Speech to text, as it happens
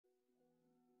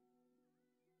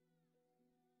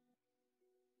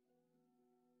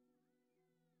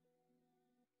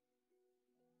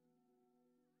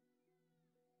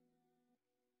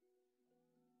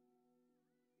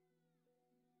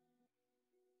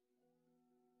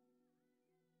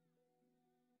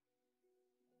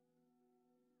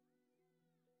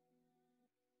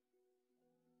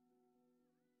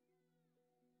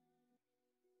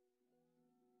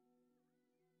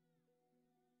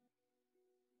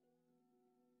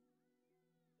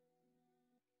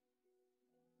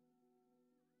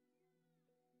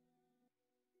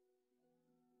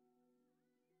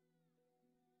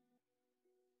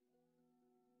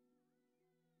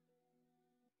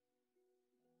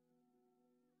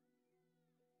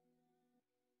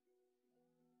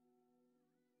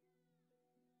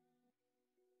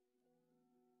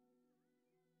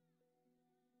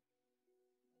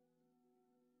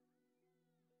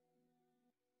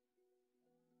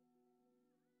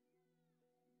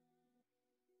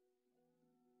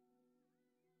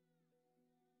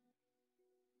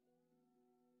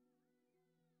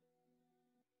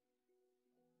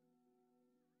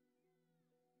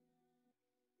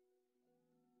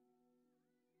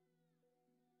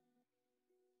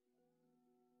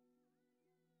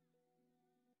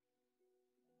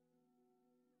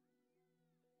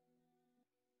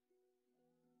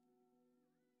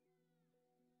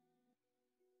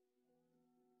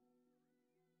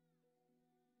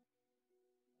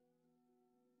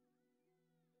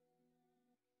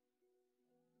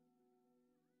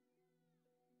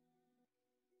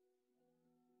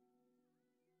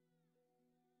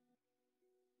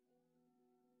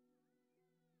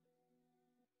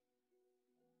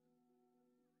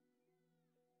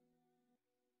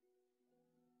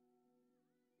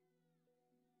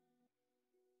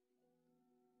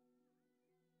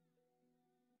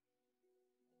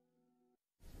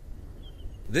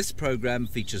This program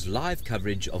features live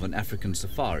coverage of an African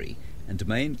safari and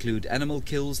may include animal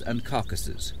kills and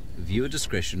carcasses. Viewer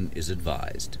discretion is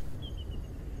advised.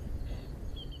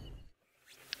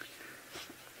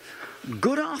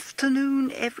 Good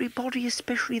afternoon, everybody,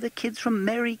 especially the kids from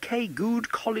Mary K.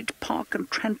 Good College Park and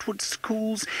Trentwood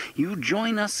Schools. You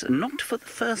join us not for the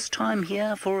first time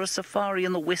here for a safari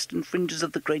in the western fringes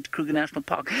of the great Kruger National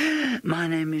Park. My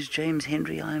name is James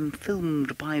Henry. I am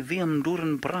filmed by Willem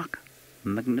Doornbraak,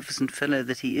 magnificent fellow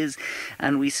that he is,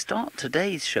 and we start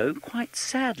today's show quite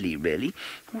sadly, really.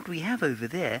 What we have over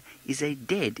there is a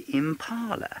dead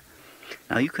impala.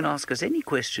 Now, you can ask us any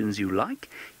questions you like.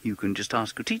 You can just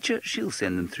ask your teacher. She'll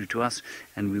send them through to us,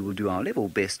 and we will do our level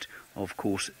best, of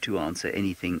course, to answer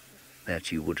anything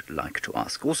that you would like to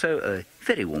ask. Also, a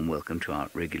very warm welcome to our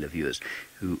regular viewers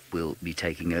who will be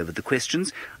taking over the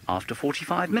questions after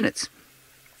 45 minutes.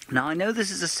 Now, I know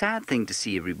this is a sad thing to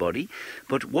see, everybody,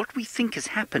 but what we think has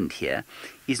happened here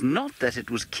is not that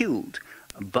it was killed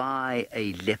by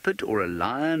a leopard or a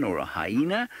lion or a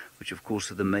hyena, which of course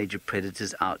are the major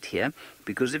predators out here,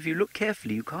 because if you look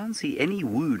carefully you can't see any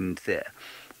wound there.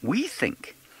 We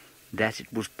think that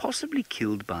it was possibly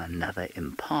killed by another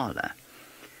impala.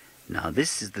 Now,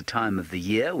 this is the time of the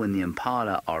year when the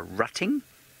impala are rutting.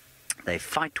 They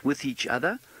fight with each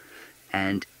other,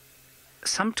 and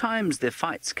sometimes their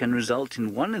fights can result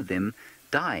in one of them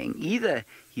dying. Either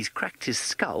he's cracked his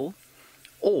skull,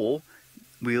 or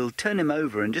we'll turn him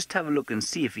over and just have a look and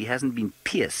see if he hasn't been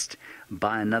pierced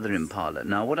by another impala.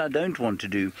 Now, what I don't want to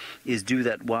do is do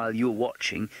that while you're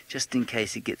watching, just in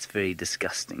case it gets very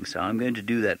disgusting. So I'm going to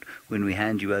do that when we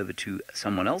hand you over to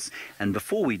someone else. And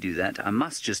before we do that, I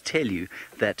must just tell you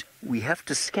that we have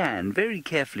to scan very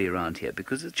carefully around here,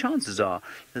 because the chances are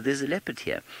that there's a leopard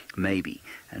here, maybe.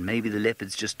 And maybe the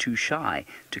leopard's just too shy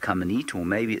to come and eat, or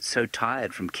maybe it's so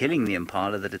tired from killing the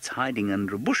impala that it's hiding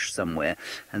under a bush somewhere.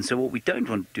 And so what we don't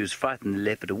want to do is frighten the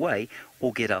leopard away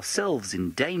or get ourselves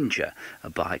in danger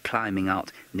by climbing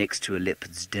out next to a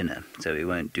leopard's dinner. So we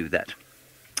won't do that.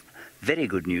 Very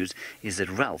good news is that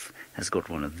Ralph has got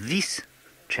one of these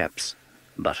chaps,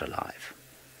 but alive.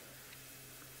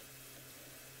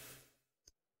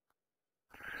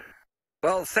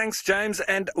 Well, thanks, James,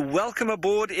 and welcome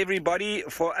aboard, everybody,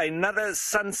 for another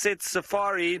sunset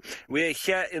safari. We're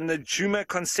here in the Djuma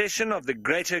concession of the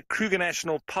Greater Kruger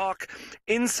National Park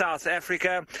in South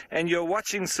Africa, and you're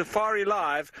watching Safari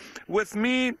Live with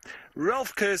me,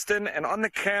 Ralph Kirsten, and on the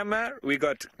camera we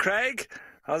got Craig.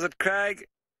 How's it, Craig?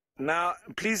 Now,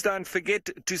 please don't forget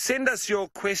to send us your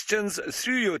questions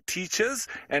through your teachers,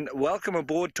 and welcome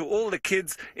aboard to all the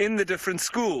kids in the different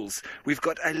schools. We've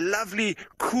got a lovely,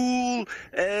 cool,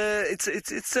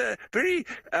 it's a very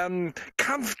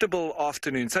comfortable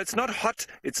afternoon. So it's not hot,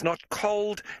 it's not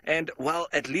cold, and, well,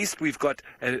 at least we've got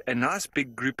a nice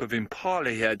big group of impala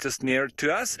here just near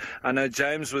to us. I know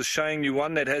James was showing you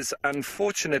one that has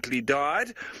unfortunately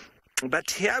died.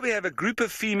 But here we have a group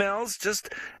of females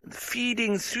just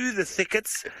feeding through the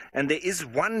thickets, and there is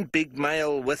one big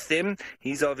male with them.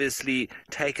 He's obviously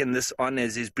taken this on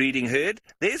as his breeding herd.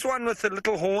 There's one with the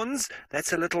little horns.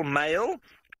 That's a little male,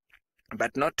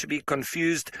 but not to be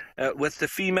confused with the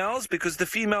females, because the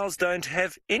females don't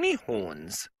have any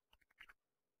horns.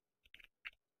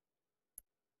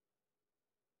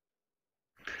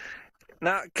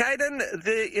 Now, Caden,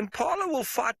 the impala will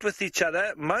fight with each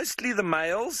other, mostly the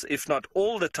males, if not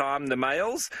all the time the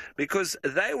males, because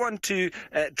they want to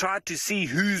try to see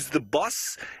who's the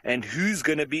boss and who's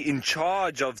going to be in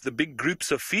charge of the big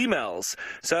groups of females.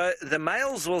 So the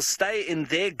males will stay in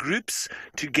their groups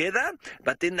together,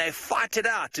 but then they fight it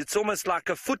out. It's almost like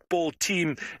a football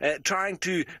team trying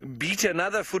to beat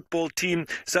another football team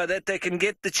so that they can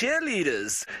get the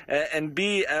cheerleaders and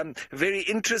be very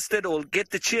interested, or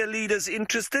get the cheerleaders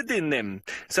interested in them.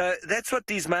 So that's what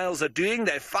these males are doing.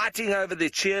 They're fighting over the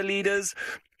cheerleaders.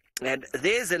 And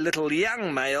there's a little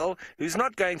young male who's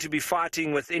not going to be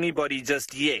fighting with anybody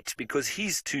just yet, because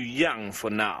he's too young for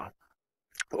now.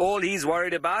 All he's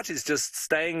worried about is just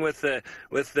staying with the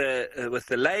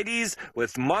ladies,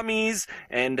 with mommies,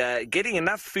 and getting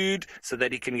enough food so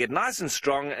that he can get nice and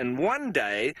strong. And one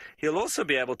day he'll also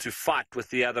be able to fight with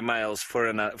the other males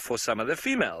for some of the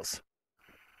females.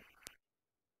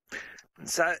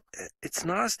 So it's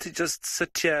nice to just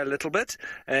sit here a little bit,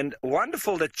 and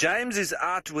wonderful that James is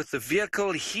out with the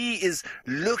vehicle. He is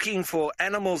looking for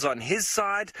animals on his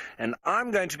side, and I'm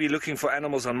going to be looking for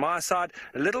animals on my side.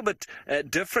 A little bit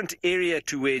different area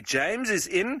to where James is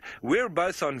in. We're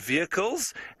both on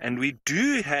vehicles, and we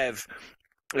do have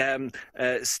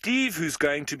Steve, who's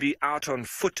going to be out on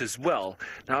foot as well.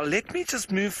 Now, let me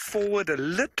just move forward a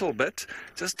little bit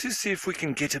just to see if we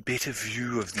can get a better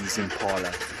view of these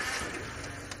impala.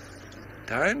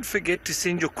 Don't forget to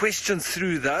send your questions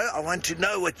through, though. I want to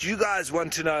know what you guys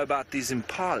want to know about these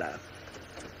impala.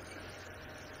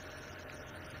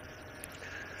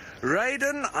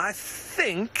 Raiden, I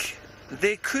think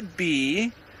there could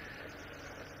be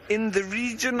in the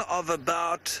region of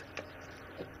about...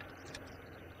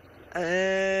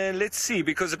 let's see,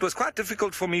 because it was quite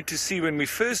difficult for me to see when we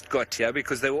first got here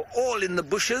because they were all in the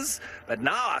bushes, but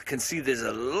now I can see there's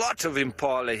a lot of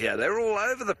impala here. They're all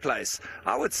over the place.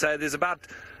 I would say there's about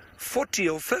 40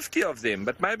 or 50 of them,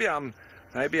 but maybe I'm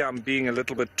being a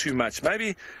little bit too much.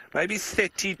 Maybe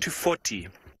 30 to 40.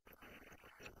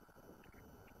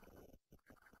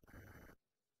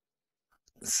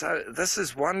 So this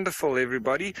is wonderful,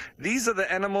 everybody. These are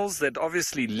the animals that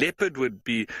obviously leopard would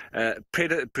be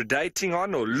predating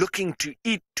on or looking to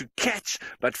eat, to catch.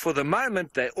 But for the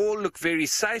moment, they all look very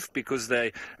safe because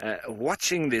they're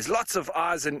watching. There's lots of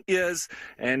eyes and ears.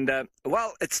 And,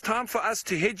 well, it's time for us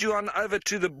to head you on over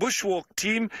to the bushwalk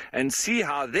team and see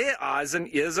how their eyes and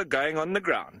ears are going on the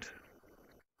ground.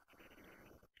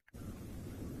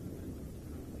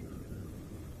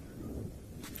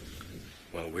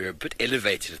 Well, we're a bit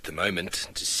elevated at the moment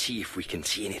to see if we can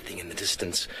see anything in the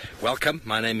distance. Welcome,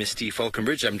 my name is Steve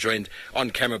Falconbridge. I'm joined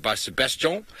on camera by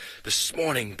Sebastian. This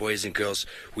morning, boys and girls,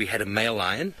 we had a male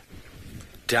lion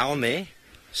down there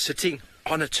sitting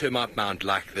on a termite mound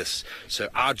like this. So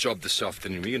our job this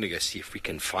afternoon, we're going to go see if we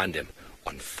can find him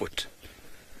on foot.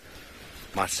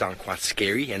 Might sound quite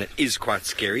scary, and it is quite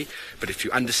scary, but if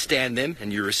you understand them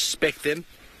and you respect them...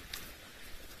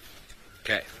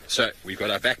 Okay, so we've got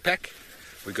our backpack.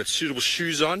 We've got suitable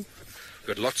shoes on, we've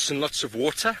got lots and lots of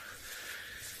water,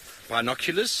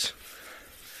 binoculars,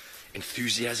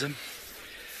 enthusiasm.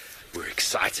 We're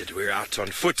excited, we're out on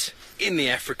foot in the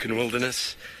African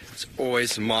wilderness. It's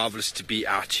always marvelous to be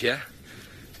out here.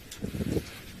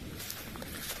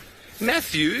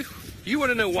 Matthew, you want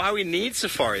to know why we need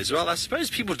safaris? Well, I suppose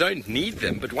people don't need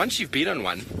them, but once you've been on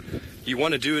one, you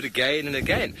want to do it again and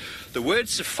again. The word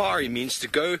safari means to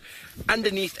go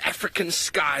underneath African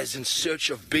skies in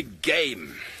search of big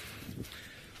game.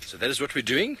 So that is what we're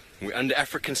doing. We're under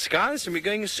African skies and we're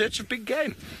going in search of big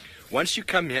game. Once you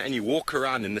come here and you walk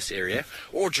around in this area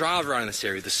or drive around in this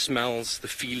area, the smells, the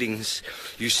feelings,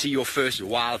 you see your first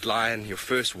wild lion, your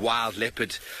first wild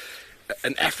leopard,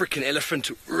 an African elephant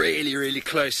really, really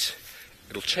close,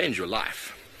 it'll change your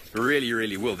life. Really,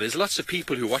 really will. There's lots of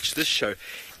people who watch this show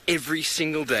every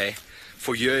single day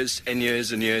for years and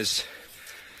years and years.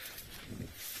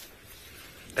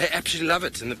 They absolutely love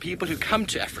it, and the people who come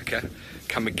to Africa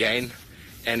come again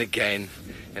and again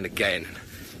and again.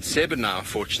 Seb and I are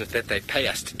fortunate that they pay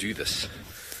us to do this.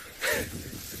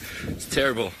 It's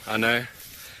terrible, I know.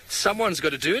 Someone's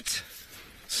got to do it.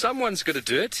 Someone's got to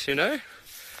do it, you know.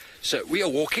 So we are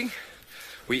walking.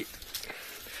 We're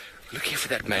looking for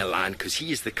that male lion because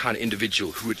he is the kind of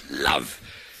individual who would love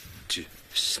to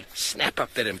snap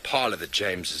up that impala that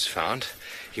James has found.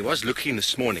 He was looking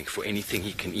this morning for anything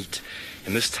he can eat.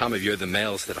 And this time of year, the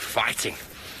males that are fighting,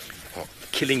 or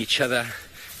killing each other,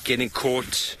 getting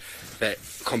caught, they're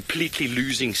completely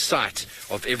losing sight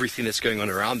of everything that's going on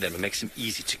around them. It makes them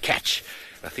easy to catch.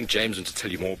 And I think James wants to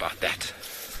tell you more about that.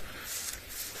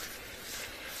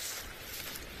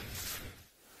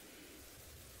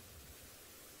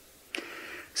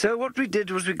 So what we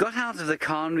did was we got out of the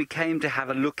car and we came to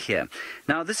have a look here.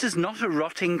 Now, this is not a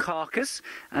rotting carcass,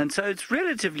 and so it's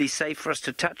relatively safe for us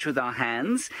to touch with our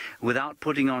hands without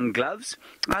putting on gloves.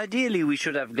 Ideally, we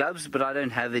should have gloves, but I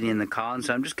don't have any in the car, and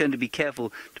so I'm just going to be careful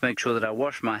to make sure that I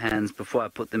wash my hands before I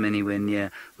put them anywhere near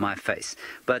my face.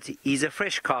 But he's a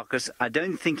fresh carcass. I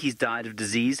don't think he's died of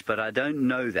disease, but I don't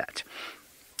know that.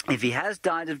 If he has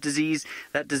died of disease,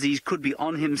 that disease could be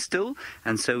on him still,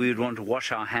 and so we would want to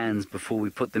wash our hands before we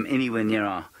put them anywhere near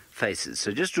our faces.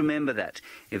 So just remember that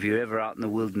if you're ever out in the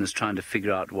wilderness trying to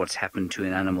figure out what's happened to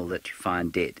an animal that you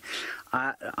find dead.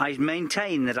 I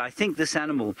maintain that I think this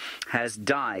animal has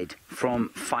died from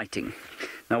fighting.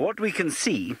 Now, what we can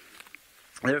see,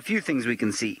 there are a few things we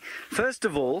can see. First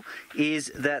of all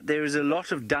is that there is a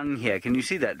lot of dung here. Can you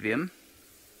see that, Viam?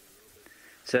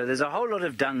 So there's a whole lot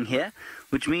of dung here,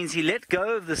 which means he let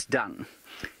go of this dung.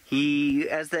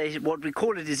 What we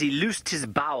call it is he loosed his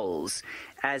bowels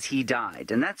as he died.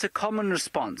 And that's a common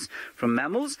response from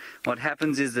mammals. What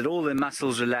happens is that all their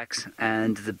muscles relax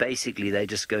and basically they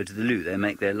just go to the loo. They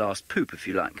make their last poop, if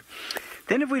you like.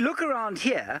 Then if we look around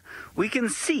here, we can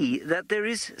see that there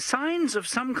is signs of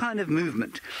some kind of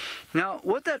movement. Now,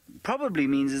 what that probably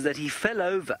means is that he fell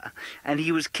over and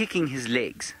he was kicking his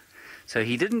legs. So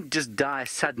he didn't just die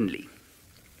suddenly.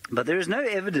 But there is no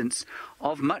evidence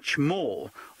of much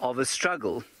more of a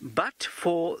struggle, but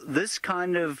for this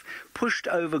kind of pushed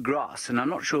over grass. And I'm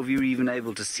not sure if you're even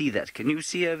able to see that. Can you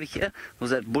see over here? Or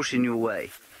was that bush in your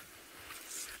way?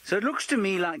 So it looks to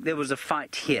me like there was a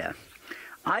fight here.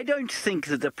 I don't think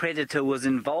that the predator was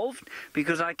involved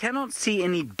because I cannot see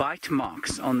any bite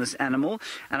marks on this animal,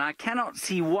 and I cannot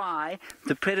see why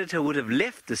the predator would have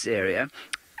left this area.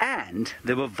 And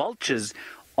there were vultures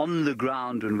on the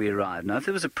ground when we arrived. Now, if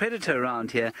there was a predator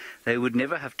around here, they would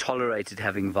never have tolerated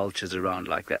having vultures around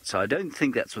like that. So I don't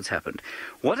think that's what's happened.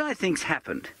 What I think's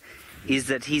happened is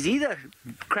that he's either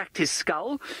cracked his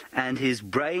skull and his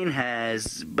brain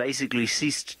has basically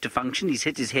ceased to function. He's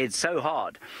hit his head so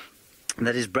hard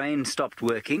that his brain stopped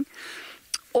working,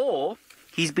 or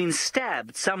he's been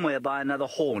stabbed somewhere by another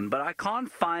horn, but I can't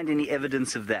find any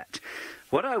evidence of that.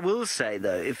 What I will say,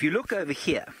 though, if you look over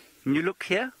here, and you look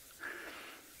here,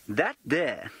 that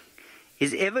there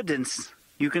is evidence.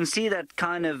 You can see that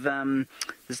kind of,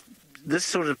 this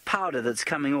sort of powder that's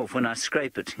coming off when I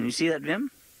scrape it. Can you see that,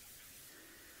 Vim?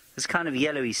 This kind of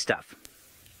yellowy stuff.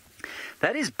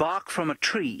 That is bark from a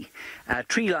tree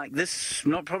like this,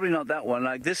 probably not that one,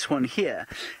 like this one here.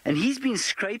 And he's been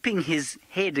scraping his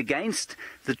head against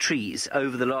the trees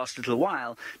over the last little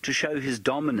while to show his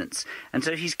dominance. And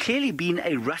so he's clearly been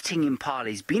a rutting impala.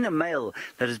 He's been a male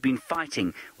that has been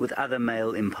fighting with other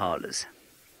male impalas.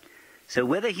 So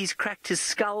whether he's cracked his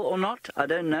skull or not, I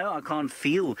don't know. I can't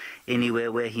feel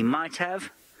anywhere where he might have.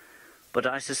 But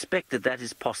I suspect that that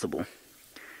is possible,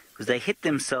 because they hit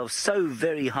themselves so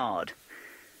very hard.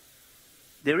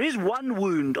 There is one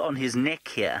wound on his neck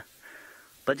here,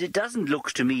 but it doesn't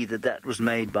look to me that that was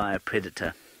made by a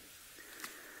predator.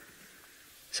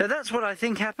 So that's what I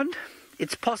think happened.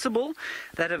 It's possible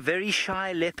that a very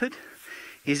shy leopard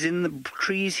is in the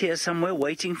trees here somewhere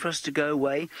waiting for us to go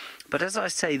away. But as I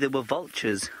say, there were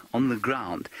vultures on the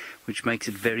ground, which makes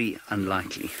it very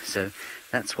unlikely. So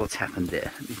that's what's happened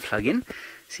there. Let me plug in,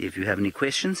 see if you have any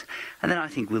questions. And then I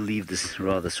think we'll leave this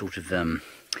rather sort of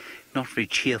not very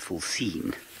cheerful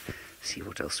scene. See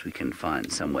what else we can find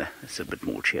somewhere that's a bit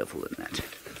more cheerful than that.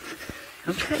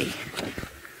 Okay,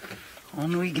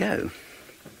 on we go.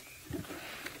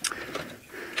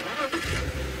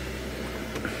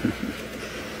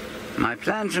 My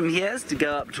plan from here is to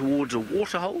go up towards a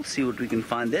waterhole, see what we can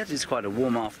find there. It's quite a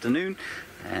warm afternoon.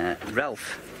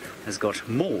 Ralph has got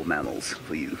more mammals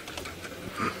for you.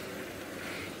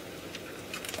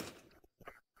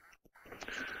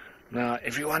 Now,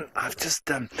 everyone, I've just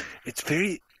it's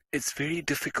very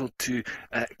difficult to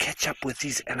catch up with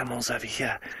these animals over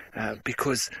here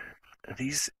because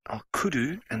these are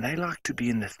kudu and they like to be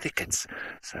in the thickets.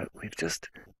 So we've just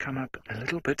come up a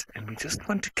little bit and we just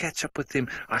want to catch up with them.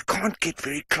 I can't get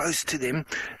very close to them,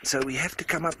 so we have to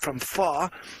come up from far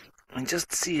and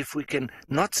just see if we can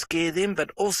not scare them,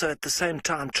 but also at the same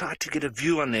time try to get a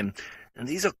view on them. And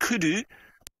these are kudu.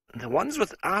 The ones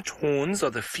without horns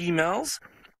are the females.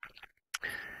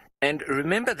 And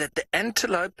remember that the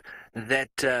antelope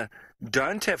that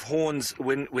don't have horns,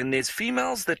 when there's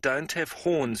females that don't have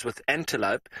horns with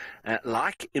antelope,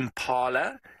 like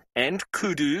impala and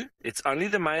kudu, it's only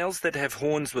the males that have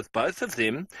horns with both of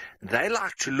them. They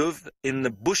like to live in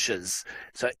the bushes,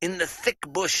 so in the thick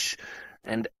bush.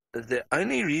 And the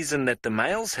only reason that the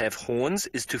males have horns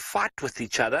is to fight with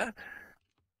each other.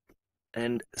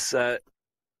 And so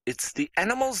it's the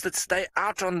animals that stay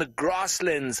out on the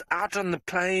grasslands, out on the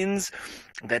plains,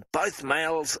 that both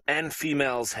males and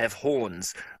females have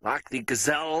horns, like the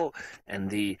gazelle and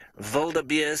the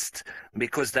wildebeest,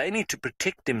 because they need to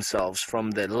protect themselves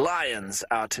from the lions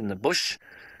out in the bush,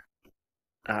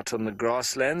 out on the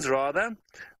grasslands rather.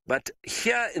 But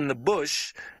here in the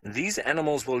bush, these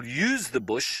animals will use the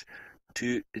bush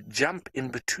to jump in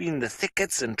between the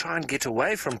thickets and try and get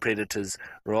away from predators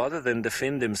rather than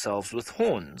defend themselves with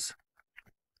horns.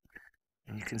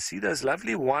 And you can see those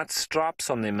lovely white stripes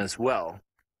on them as well.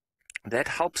 That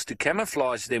helps to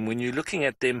camouflage them. When you're looking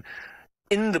at them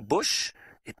in the bush,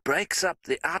 it breaks up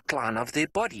the outline of their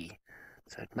body.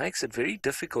 So it makes it very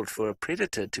difficult for a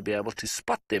predator to be able to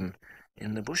spot them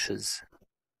in the bushes.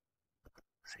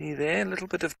 See there, a little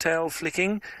bit of tail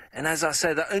flicking. And as I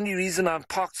say, the only reason I'm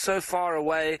parked so far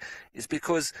away is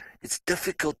because it's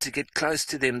difficult to get close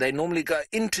to them. They normally go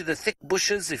into the thick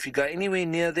bushes if you go anywhere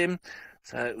near them.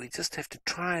 So we just have to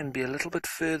try and be a little bit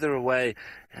further away,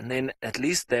 and then at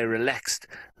least they're relaxed.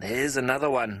 There's another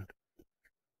one.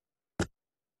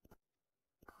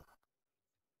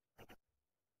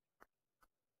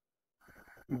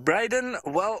 Braden,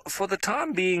 well, for the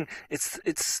time being, it's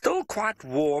still quite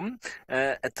warm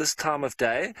at this time of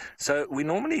day. So we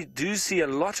normally do see a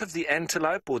lot of the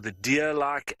antelope or the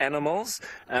deer-like animals,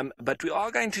 but we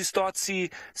are going to start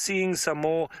seeing some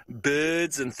more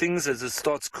birds and things as it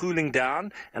starts cooling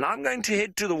down. And I'm going to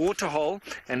head to the waterhole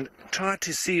and try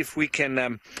to see if we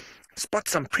can spot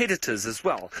some predators as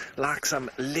well, like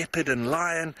some leopard and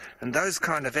lion and those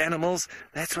kind of animals.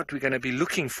 That's what we're going to be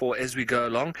looking for as we go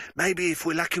along. Maybe if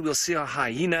we're lucky, we'll see a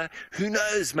hyena. Who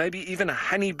knows? Maybe even a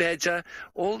honey badger,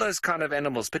 all those kind of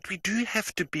animals. But we do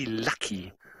have to be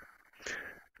lucky.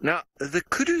 Now, the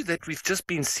kudu that we've just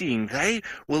been seeing, they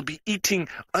will be eating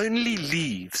only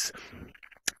leaves.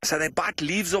 So they bite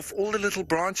leaves off all the little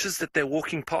branches that they're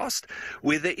walking past.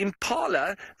 Where the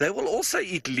impala, they will also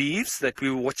eat leaves that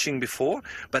we were watching before,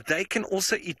 but they can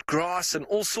also eat grass and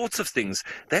all sorts of things.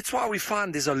 That's why we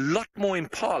find there's a lot more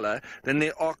impala than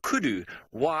there are kudu.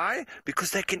 Why? Because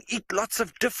they can eat lots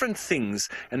of different things,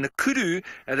 and the kudu,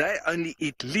 they only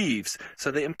eat leaves.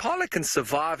 So the impala can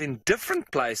survive in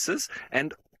different places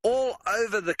and all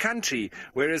over the country,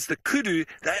 whereas the kudu,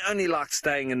 they only like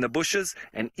staying in the bushes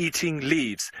and eating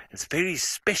leaves. It's very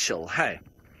special, hey?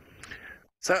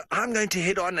 So I'm going to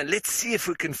head on and let's see if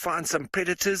we can find some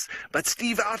predators. But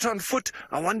Steve, out on foot,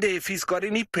 I wonder if he's got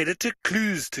any predator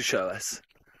clues to show us.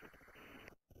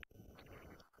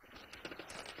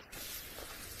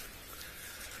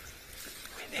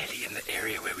 We're nearly in the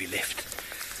area where we left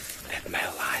that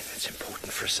male lion. It's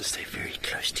important for us to stay very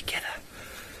close together.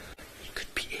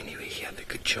 Could be anywhere here. The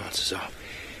good chances are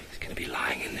he's going to be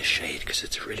lying in the shade because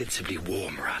it's relatively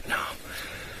warm right now.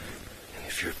 And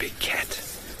if you're a big cat,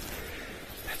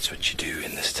 that's what you do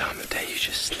in this time of day. You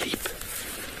just sleep.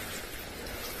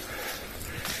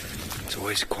 It's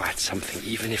always quite something,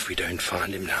 even if we don't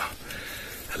find him now.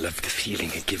 I love the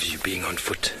feeling it gives you being on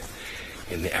foot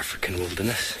in the African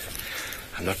wilderness.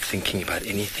 I'm not thinking about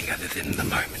anything other than the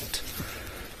moment.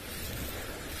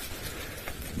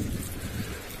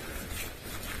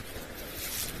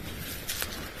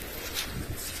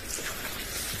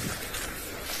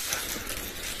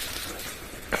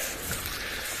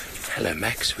 Hello,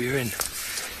 Max. We're in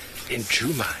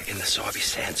Djuma in the Sabi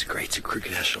Sand, Greater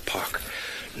Kruger National Park,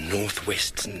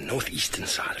 northeastern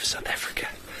side of South Africa,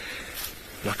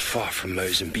 not far from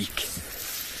Mozambique.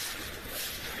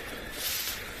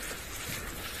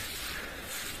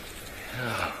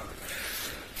 Oh,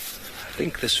 I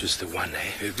think this was the one,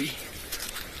 eh, Herbie?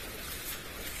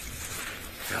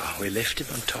 Oh, we left him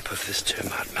on top of this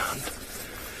termite mound.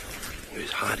 He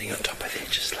was hiding on top of it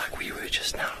just like we were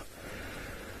just now.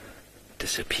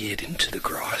 Disappeared into the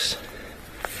grass.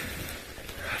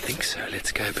 I think so.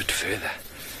 Let's go a bit further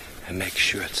and make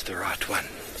sure it's the right one.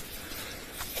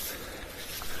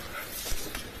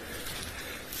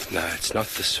 No, it's not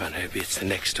this one, Herbie. It's the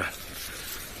next one.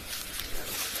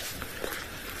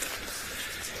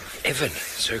 Evan,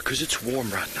 so because it's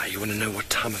warm right now, you want to know what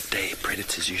time of day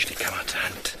predators usually come out to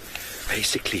hunt.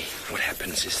 Basically, what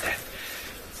happens is that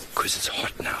because it's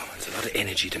hot now, there's a lot of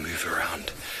energy to move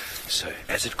around. So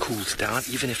as it cools down,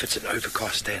 even if it's an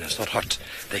overcast day and it's not hot,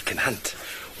 they can hunt.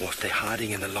 Or if they're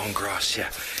hiding in the long grass here,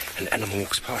 an animal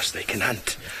walks past, they can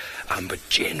hunt. But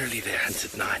generally they hunt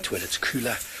at night when it's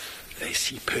cooler. They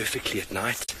see perfectly at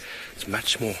night. It's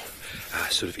much more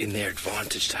sort of in their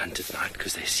advantage to hunt at night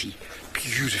because they see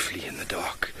beautifully in the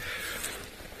dark.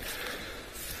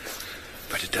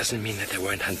 But it doesn't mean that they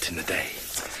won't hunt in the day.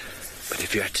 But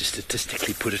if you had to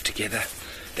statistically put it together,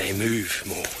 they move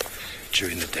more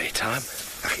during the daytime,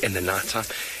 in the nighttime,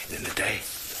 and in the day,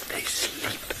 they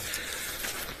sleep.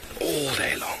 All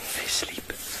day long, they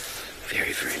sleep.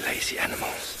 Very, very lazy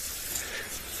animals.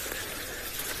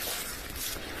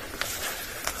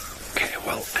 Okay,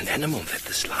 well, an animal that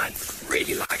this lion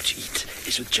really likes to eat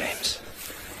is with James.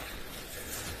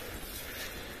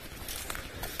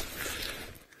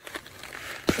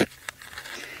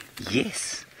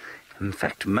 Yes. In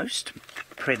fact, most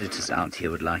predators out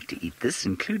here would like to eat this,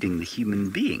 including the human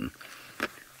being.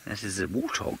 That is a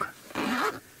warthog.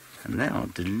 And they are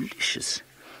delicious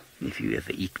if you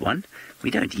ever eat one. We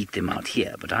don't eat them out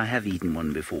here, but I have eaten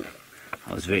one before.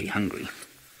 I was very hungry.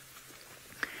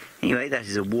 Anyway, that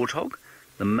is a warthog.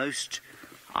 The most,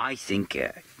 I think,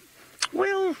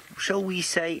 well, shall we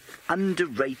say,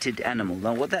 underrated animal.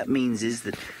 Now, what that means is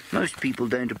that most people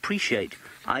don't appreciate,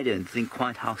 I don't think,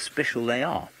 quite how special they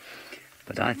are.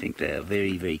 But I think they are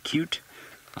very, very cute.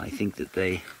 I think that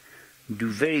they do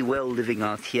very well living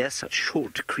out here, such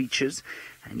short creatures,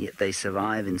 and yet they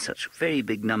survive in such very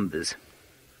big numbers.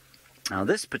 Now,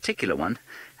 this particular one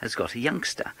has got a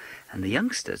youngster, and the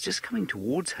youngster is just coming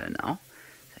towards her now.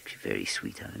 It's actually very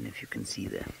sweet. I don't know if you can see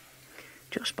there.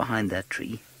 just behind that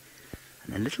tree.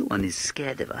 And the little one is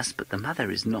scared of us, but the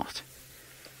mother is not.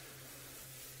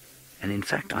 And in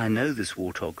fact, I know this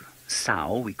warthog,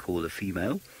 sow, we call the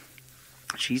female.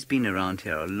 She's been around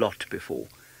here a lot before.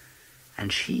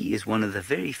 And she is one of the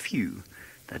very few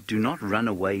that do not run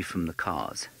away from the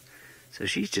cars. So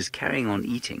she's just carrying on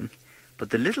eating,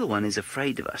 but the little one is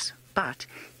afraid of us. But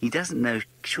he doesn't know,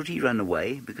 should he run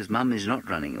away, because Mum is not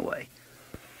running away.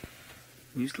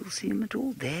 You still see him at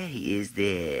all? There he is,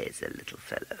 there's a little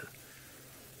fellow.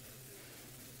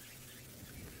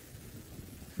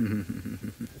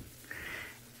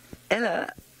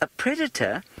 Ella, a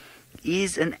predator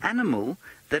is an animal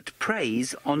that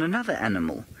preys on another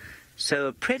animal. So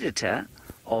a predator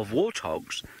of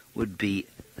warthogs would be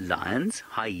lions,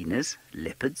 hyenas,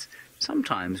 leopards,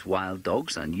 sometimes wild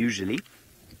dogs, unusually,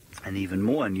 and even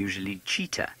more unusually,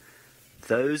 cheetah.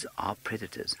 Those are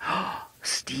predators.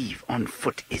 Steve on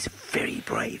foot is very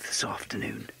brave this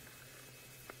afternoon.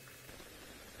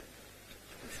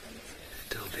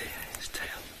 Still there, his tail.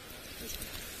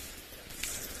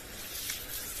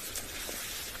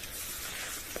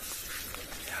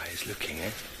 Yeah, he's looking,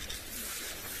 eh?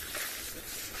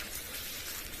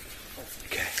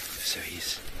 Okay, so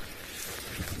he's...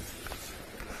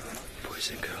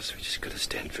 Boys and girls, we just got to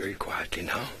stand very quietly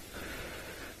now.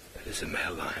 There's a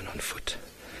male lion on foot.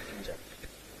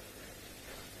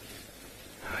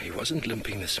 He wasn't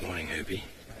limping this morning, Herbie.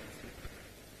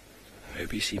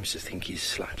 Herbie seems to think he's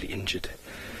slightly injured,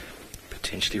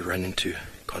 potentially run into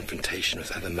confrontation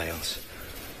with other males.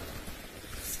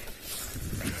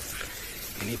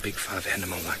 Any big 5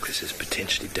 animal like this is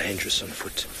potentially dangerous on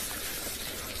foot,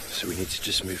 so we need to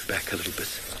just move back a little bit.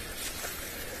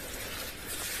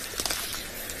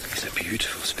 He's a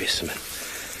beautiful specimen.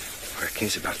 I reckon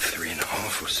he's about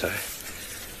 3.5 or so.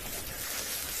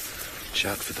 Watch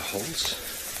out for the holes.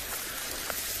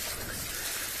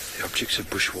 The objects of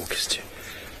bushwalk is to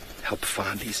help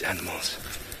find these animals.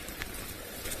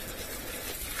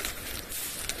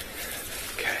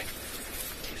 Okay.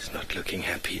 He's not looking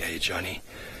happy, eh, Johnny?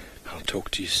 I'll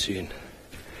talk to you soon.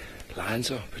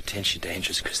 Lions are potentially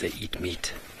dangerous because they eat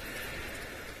meat.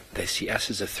 They see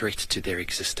us as a threat to their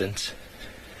existence.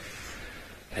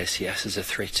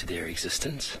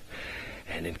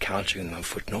 And encountering them on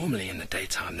foot, normally in the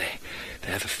daytime, they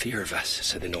have a fear of us,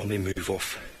 so they normally move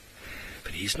off.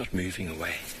 But he's not moving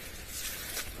away,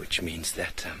 which means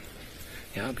that,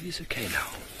 but he's okay now.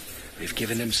 We've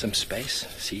given him some space.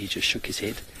 See, he just shook his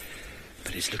head,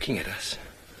 but he's looking at us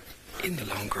in the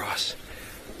long grass.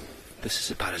 This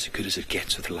is about as good as it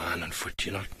gets with a lion on foot.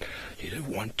 You don't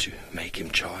want to make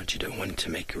him charge. You don't want him to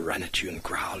make a run at you and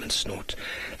growl and snort.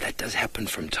 That does happen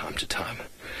from time to time.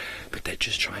 But they're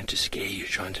just trying to scare you,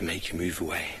 trying to make you move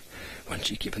away. Once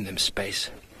you've given them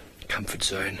space, comfort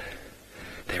zone,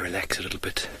 they relax a little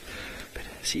bit. But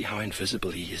see how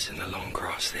invisible he is in the long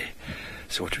grass there.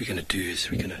 So what we're going to do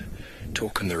is we're going to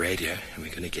talk on the radio, and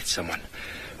we're going to get someone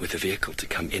with a vehicle to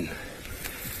come in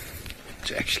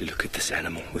to actually look at this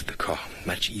animal with the car.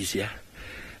 Much easier.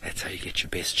 That's how you get your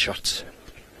best shots.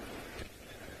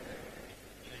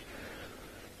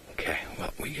 Okay,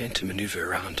 well, we're going to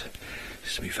maneuver around.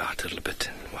 Just move out a little bit.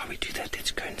 And while we do that,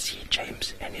 let's go and see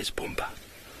James and his boomba.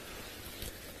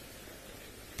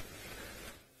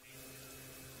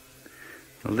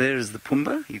 Well, there's the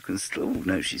Pumbaa. You can still...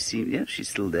 No, she's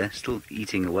still there, still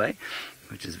eating away,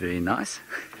 which is very nice.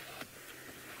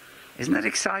 Isn't that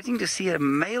exciting to see a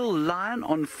male lion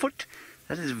on foot?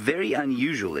 That is very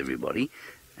unusual, everybody.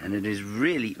 And it is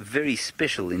really very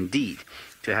special indeed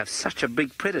to have such a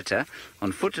big predator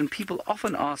on foot. And people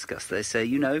often ask us, they say,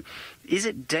 is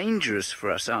it dangerous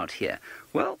for us out here?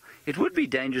 Well, it would be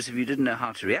dangerous if you didn't know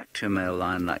how to react to a male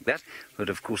lion like that. But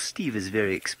of course, Steve is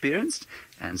very experienced,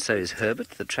 and so is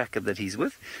Herbert, the tracker that he's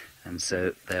with. And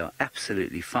so they are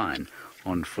absolutely fine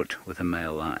on foot with a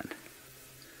male lion.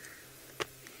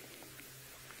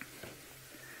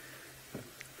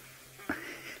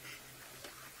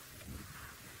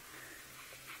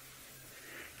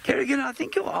 Kerrigan, I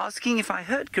think you're asking, if I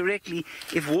heard correctly,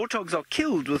 if warthogs are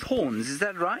killed with horns. Is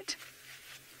that right?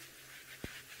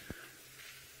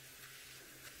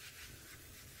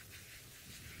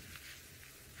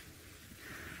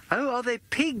 Oh, are they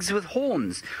pigs with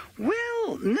horns?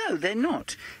 Well, no, they're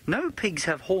not. No pigs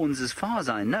have horns as far as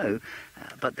I know,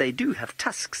 but they do have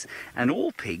tusks. And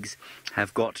all pigs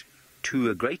have got,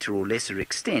 to a greater or lesser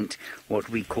extent, what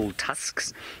we call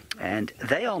tusks, and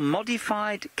they are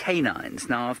modified canines.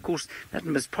 Now, of course, that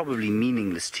was probably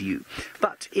meaningless to you,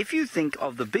 but if you think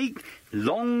of the big,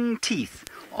 long teeth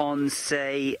on,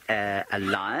 say, a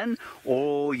lion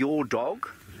or your dog,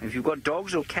 If you've got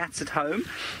dogs or cats at home,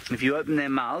 if you open their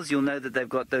mouths, you'll know that they've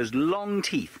got those long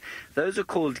teeth. Those are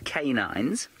called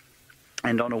canines.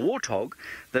 And on a warthog,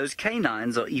 those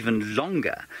canines are even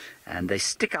longer, and they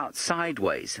stick out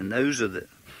sideways. And those are the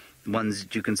ones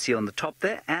that you can see on the top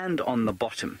there and on the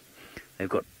bottom. They've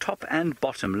got top and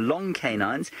bottom long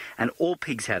canines, and all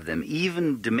pigs have them,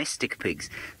 even domestic pigs.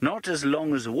 Not as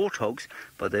long as the warthogs,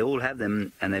 but they all have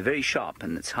them, and they're very sharp,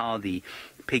 and that's how the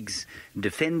pigs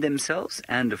defend themselves,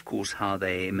 and of course how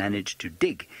they manage to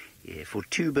dig for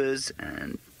tubers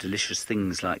and delicious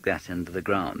things like that under the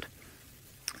ground.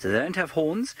 So they don't have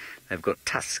horns, they've got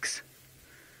tusks.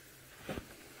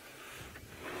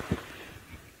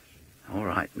 All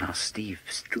right, now Steve,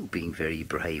 still being very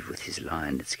brave with his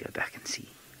lion. Let's go back and see.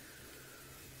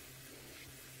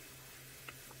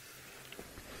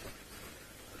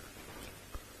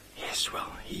 Yes,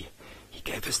 well, he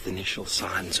gave us the initial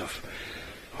signs of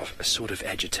a sort of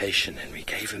agitation, and we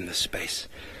gave him the space.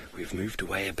 We've moved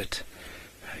away a bit.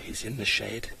 He's in the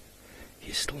shade.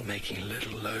 He's still making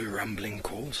little low rumbling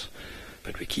calls,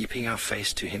 but we're keeping our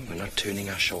face to him. We're not turning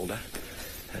our shoulder.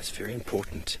 That's very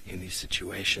important in these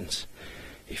situations.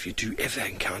 If you do ever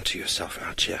encounter yourself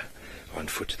out here on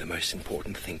foot, the most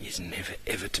important thing is never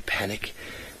ever to panic,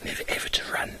 never ever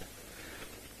to run.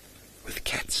 With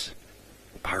cats,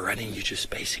 by running you just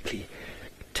basically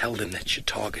tell them that's your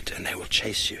target and they will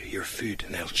chase you. You're food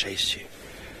and they'll chase you.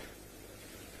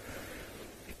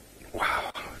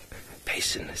 Wow.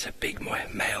 Payson is a big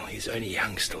male. He's only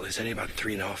young still. He's only about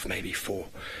 3.5, maybe 4.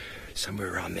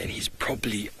 Somewhere around there. He's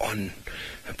probably on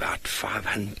about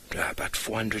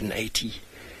 480,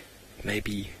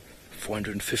 maybe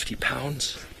 450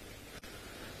 pounds.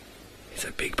 He's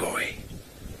a big boy.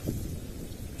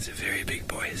 He's a very big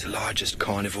boy. He's the largest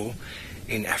carnivore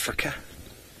in Africa.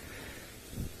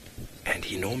 And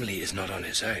he normally is not on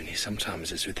his own. He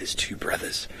sometimes is with his 2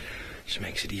 brothers, which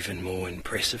makes it even more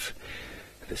impressive.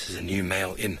 This is a new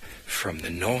male in from the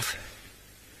north.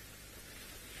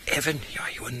 Evan, yeah,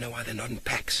 you wouldn't know why they're not in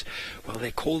packs. Well,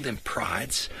 they call them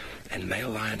prides, and male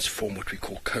lions form what we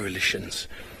call coalitions,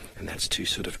 and that's to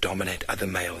sort of dominate other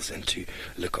males and to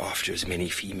look after as many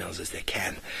females as they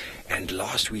can. And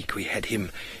last week we had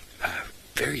him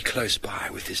very close by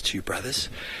with his 2 brothers,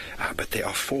 but there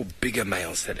are 4 bigger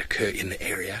males that occur in the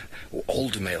area, or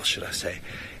older males should I say,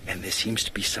 and there seems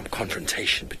to be some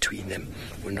confrontation between them.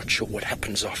 We're not sure what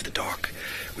happens after dark.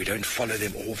 We don't follow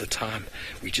them all the time.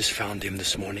 We just found him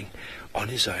this morning on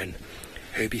his own.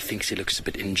 Herbie thinks he looks a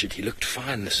bit injured. He looked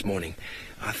fine this morning.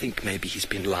 I think maybe he's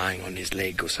been lying on his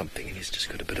leg or something and he's just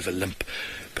got a bit of a limp,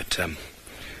 but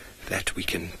that we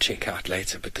can check out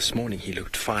later. But this morning he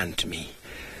looked fine to me.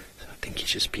 So I think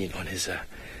he's just been on his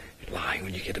lying,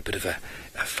 when you get a bit of a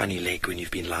funny leg when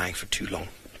you've been lying for too long.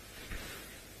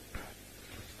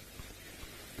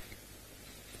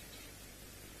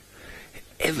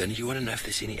 Evan, you want to know if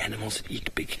there's any animals that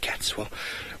eat big cats? Well,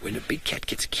 when a big cat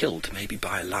gets killed, maybe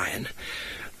by a lion,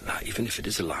 even if it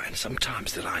is a lion,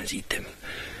 sometimes the lions eat them.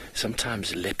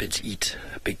 Sometimes leopards eat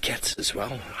big cats as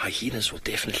well. Hyenas will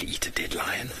definitely eat a dead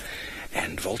lion,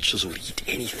 and vultures will eat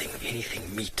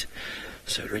anything meat.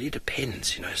 So it really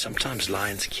depends, you know. Sometimes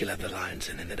lions kill other lions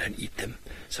and then they don't eat them.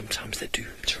 Sometimes they do.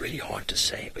 It's really hard to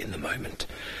say in the moment.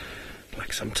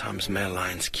 Like sometimes male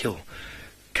lions kill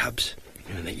cubs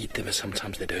and they eat them, and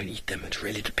sometimes they don't eat them. It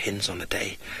really depends on the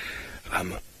day.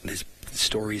 There's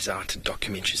stories out and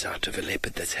documentaries out of a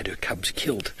leopard that's had her cubs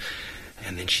killed,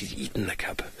 and then she's eaten the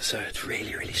cub. So it's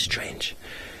really, really strange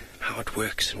how it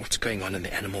works, and what's going on in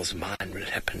the animal's mind when it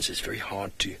happens is very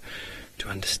hard to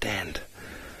understand.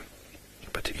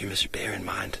 But you must bear in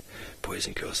mind, boys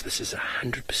and girls, this is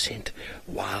 100%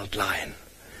 wild lion,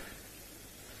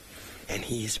 and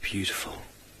he is beautiful.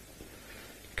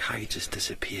 How he just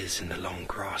disappears in the long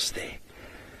grass there.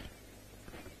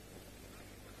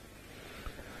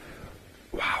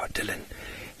 Wow, Dylan,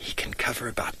 he can cover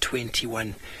about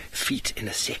 21 feet in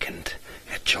a second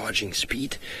at charging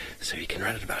speed, so he can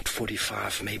run at about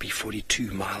 45, maybe 42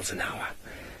 miles an hour.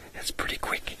 That's pretty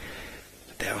quick.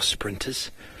 They are sprinters.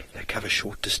 They cover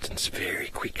short distance very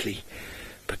quickly,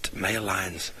 but male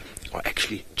lions are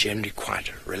actually generally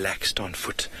quite relaxed on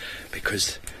foot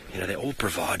because, you know, they're all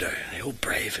bravado, they're all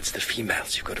brave. It's the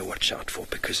females you've got to watch out for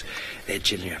because they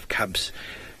generally have cubs.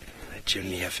 They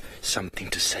generally have something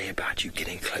to say about you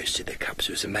getting close to their cubs.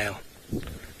 Whereas a male, you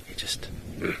just,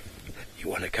 you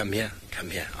want to come here? Come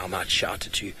here. I might shout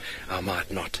at you, I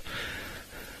might not.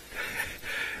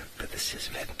 But this is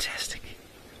fantastic.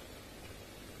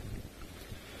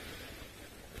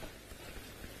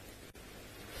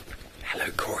 Hello,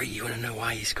 Corey. You want to know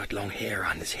why he's got long hair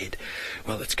on his head?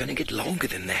 Well, it's going to get longer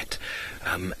than that.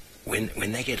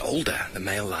 when they get older, the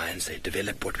male lions, they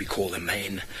develop what we call a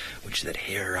mane, which is that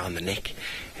hair around the neck,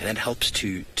 and that helps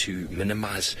to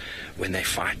minimize when they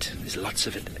fight. There's lots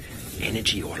of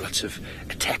energy, or lots of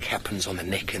attack happens on the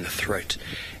neck and the throat,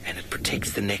 and it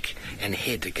protects the neck and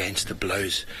head against the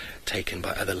blows taken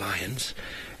by other lions.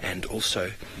 And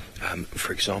also,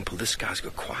 for example, this guy's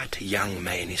got quite a young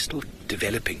mane. He's still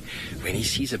developing. When he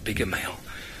sees a bigger male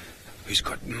who's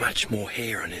got much more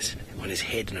hair on his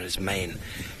head and on his mane,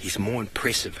 he's more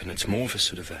impressive, and it's more of a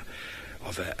sort of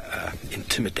a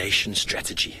intimidation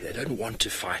strategy. They don't want to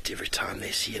fight every time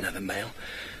they see another male.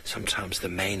 Sometimes the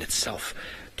mane itself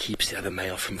keeps the other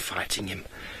male from fighting him.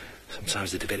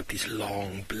 Sometimes they develop these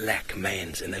long black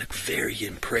manes, and they look very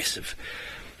impressive.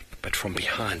 But from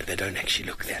behind, they don't actually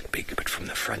look that big, but from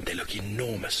the front, they look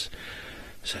enormous.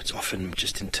 So it's often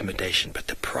just intimidation, but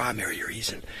the primary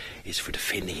reason is for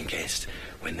defending against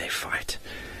when they fight.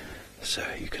 So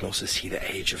you can also see the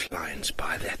age of lions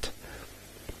by that.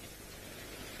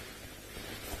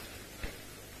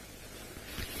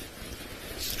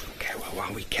 Okay, well,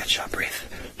 while we catch our breath,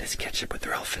 let's catch up with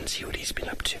Ralph and see what he's been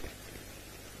up to.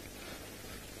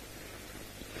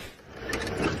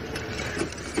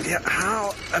 Yeah,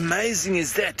 how amazing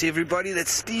is that, everybody, that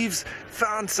Steve's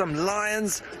found some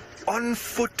lions on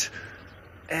foot.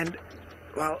 And,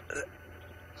 well,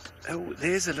 oh,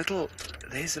 there's a little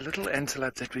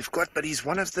antelope that we've got, but he's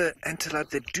one of the antelope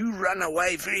that do run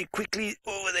away very quickly.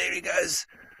 Oh, there he goes.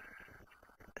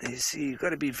 You see, you've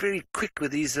got to be very quick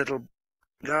with these little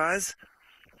guys.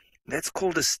 That's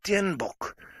called a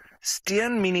steenbok.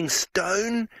 Steen meaning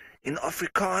stone in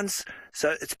Afrikaans,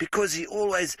 so it's because he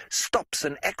always stops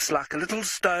and acts like a little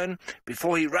stone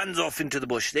before he runs off into the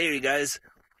bush. There he goes.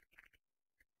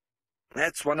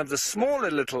 That's one of the smaller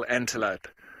little antelope.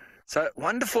 So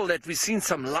wonderful that we've seen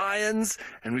some lions,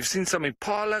 and we've seen some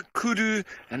impala, kudu,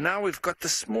 and now we've got the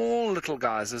small little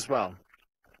guys as well.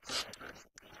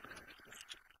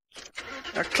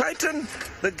 Now, Clayton,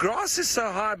 the grass is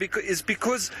so high because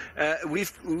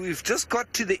we've just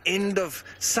got to the end of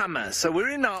summer, so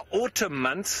we're in our autumn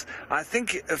months. I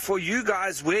think for you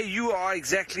guys, where you are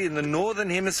exactly in the northern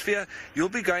hemisphere, you'll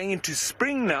be going into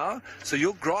spring now, so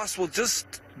your grass will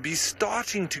just be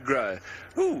starting to grow.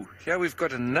 Ooh, here we've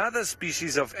got another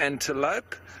species of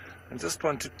antelope. I just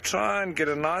want to try and get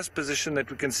a nice position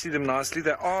that we can see them nicely.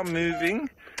 They are moving.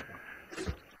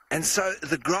 And so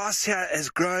the grass here has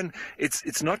grown.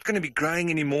 It's not going to be growing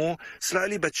anymore.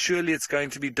 Slowly but surely it's going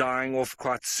to be dying off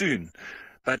quite soon.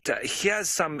 But here's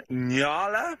some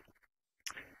nyala.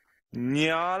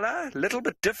 Nyala, a little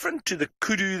bit different to the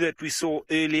kudu that we saw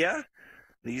earlier.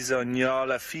 These are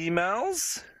nyala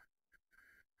females.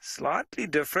 Slightly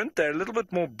different. They're a little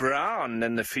bit more brown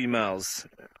than the females,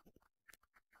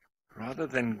 rather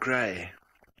than grey.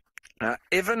 Now,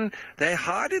 Evan, they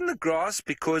hide in the grass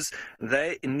because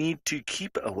they need to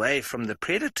keep away from the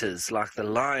predators like the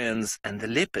lions and the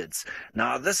leopards.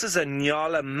 Now, this is a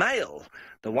nyala male.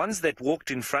 The ones that walked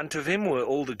in front of him were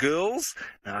all the girls.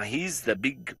 Now, he's the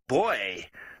big boy.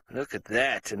 Look at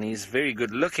that. And he's very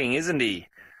good looking, isn't he?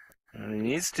 And he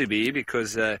needs to be,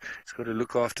 because he's got to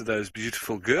look after those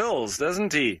beautiful girls,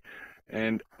 doesn't he?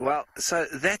 And, well, so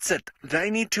that's it. They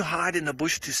need to hide in the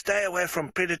bush to stay away from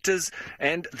predators,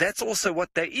 and that's also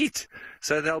what they eat.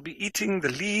 So they'll be eating the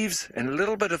leaves and a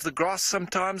little bit of the grass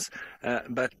sometimes,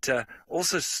 but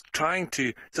also trying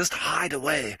to just hide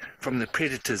away from the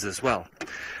predators as well.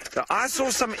 So I saw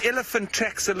some elephant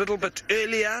tracks a little bit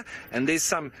earlier, and there's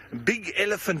some big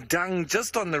elephant dung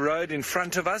just on the road in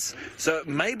front of us. So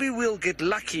maybe we'll get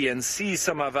lucky and see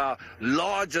some of our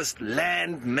largest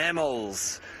land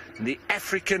mammals. The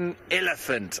African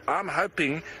elephant. I'm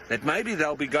hoping that maybe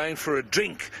they'll be going for a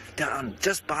drink down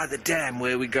just by the dam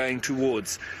where we're going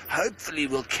towards. Hopefully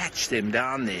we'll catch them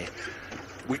down there.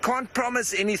 We can't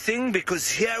promise anything because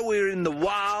here we're in the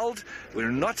wild. We're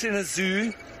not in a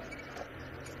zoo.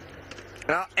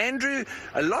 Now, Andrew,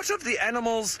 a lot of the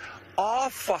animals are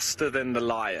faster than the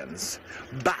lions,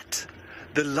 but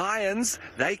the lions,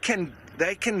 they can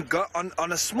go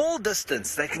on a small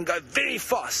distance. They can go very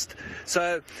fast.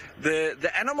 So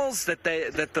the animals that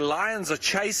the lions are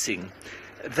chasing,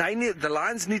 the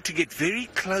lions need to get very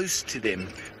close to them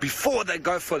before they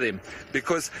go for them,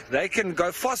 because they can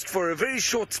go fast for a very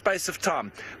short space of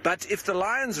time. But if the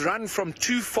lions run from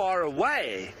too far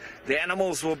away, the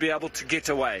animals will be able to get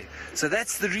away. So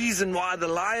that's the reason why the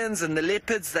lions and the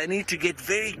leopards, they need to get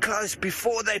very close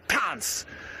before they pounce,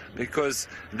 because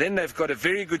then they've got a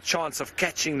very good chance of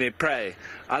catching their prey.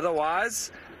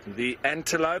 Otherwise, the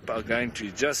antelope are going to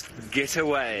just get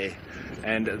away.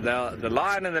 and the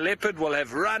lion and the leopard will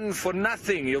have run for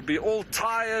nothing. He'll be all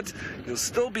tired, he'll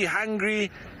still be hungry,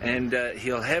 and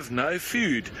he'll have no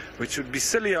food, which would be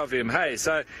silly of him, hey?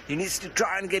 So he needs to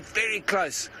try and get very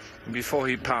close before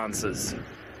he pounces.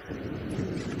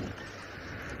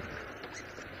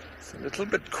 It's a little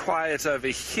bit quiet over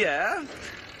here.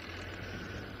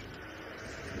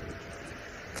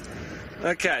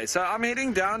 Okay, so I'm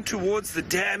heading down towards the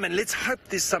dam, and let's hope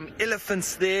there's some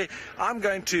elephants there. I'm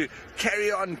going to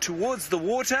carry on towards the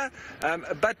water,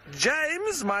 but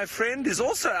James, my friend, is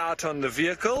also out on the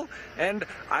vehicle, and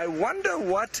I wonder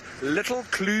what little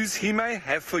clues he may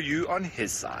have for you on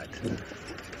his side.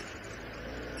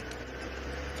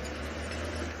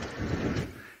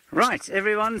 Right,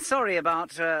 everyone, sorry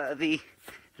about the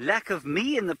lack of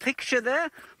me in the picture there,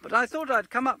 but I thought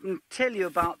I'd come up and tell you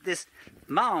about this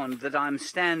mound that I'm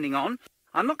standing on.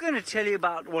 I'm not going to tell you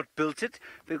about what built it,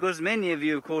 because many of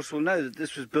you, of course, will know that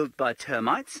this was built by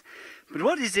termites. But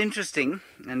what is interesting,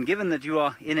 and given that you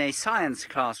are in a science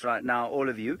class right now, all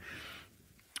of you,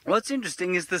 what's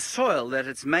interesting is the soil that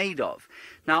it's made of.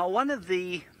 Now, one of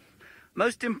the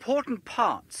most important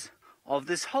parts of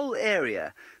this whole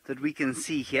area that we can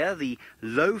see here, the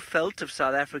low veld of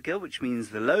South Africa, which means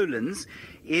the lowlands,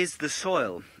 is the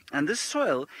soil. And this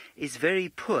soil is very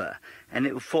poor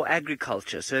and for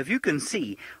agriculture. So if you can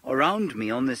see around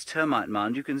me on this termite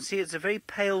mound, you can see it's a very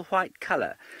pale white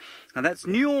colour. And that's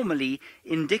normally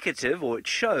indicative, or it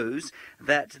shows,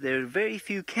 that there are very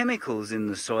few chemicals in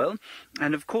the soil.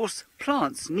 And of course,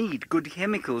 plants need good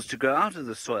chemicals to grow out of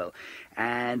the soil.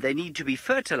 And they need to be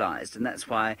fertilized. And that's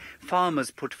why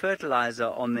farmers put fertilizer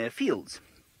on their fields.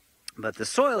 But the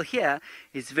soil here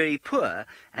is very poor,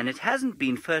 and it hasn't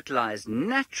been fertilized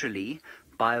naturally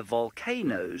by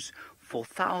volcanoes for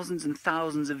thousands and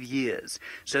thousands of years.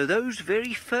 So those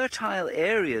very fertile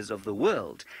areas of the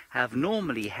world have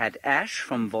normally had ash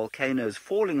from volcanoes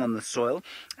falling on the soil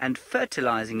and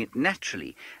fertilizing it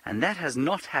naturally. And that has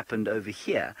not happened over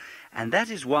here. And that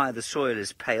is why the soil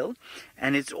is pale.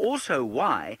 And it's also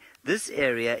why this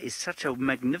area is such a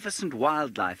magnificent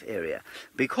wildlife area.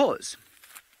 Because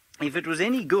if it was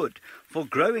any good for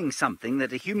growing something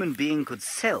that a human being could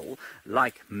sell,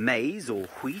 like maize or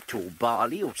wheat or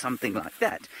barley or something like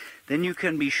that, then you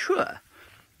can be sure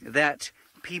that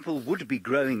people would be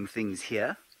growing things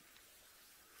here.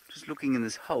 Just looking in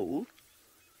this hole,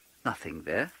 nothing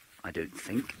there, I don't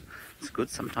think. It's good,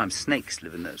 sometimes snakes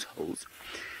live in those holes.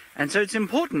 And so it's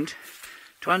important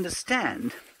to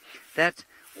understand that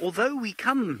although we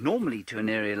come normally to an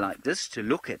area like this to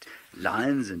look at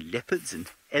lions and leopards and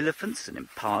elephants and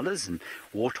impalas and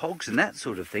warthogs and that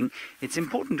sort of thing, it's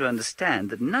important to understand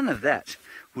that none of that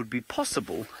would be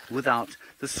possible without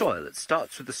the soil. It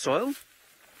starts with the soil,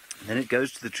 then it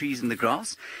goes to the trees and the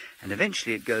grass, and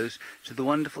eventually it goes to the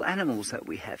wonderful animals that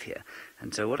we have here.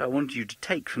 And so what I want you to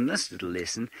take from this little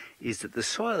lesson is that the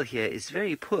soil here is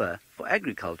very poor for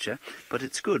agriculture, but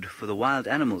it's good for the wild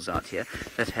animals out here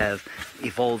that have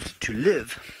evolved to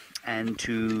live and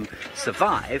to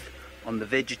survive on the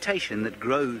vegetation that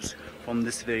grows from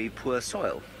this very poor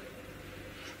soil.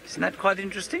 Isn't that quite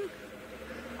interesting?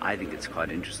 I think it's quite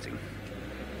interesting.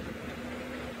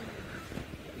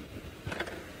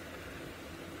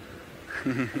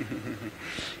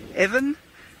 Evan,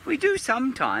 we do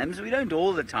sometimes, we don't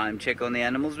all the time check on the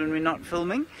animals when we're not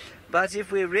filming, but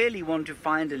if we really want to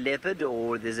find a leopard,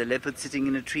 or there's a leopard sitting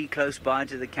in a tree close by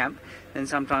to the camp, then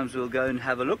sometimes we'll go and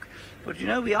have a look. But you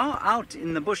know, we are out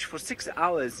in the bush for 6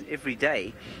 hours every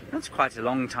day. That's quite a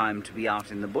long time to be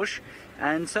out in the bush.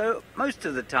 And so most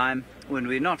of the time when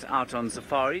we're not out on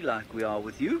safari like we are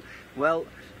with you, well,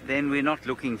 then we're not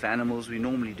looking for animals, we're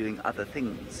normally doing other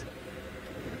things.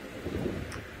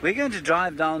 We're going to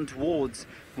drive down towards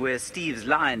where Steve's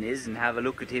lion is and have a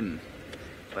look at him.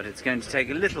 But it's going to take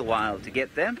a little while to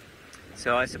get there.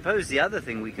 So I suppose the other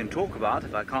thing we can talk about,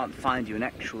 if I can't find you an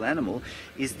actual animal,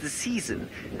 is the season.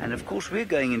 And of course we're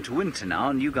going into winter now,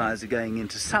 and you guys are going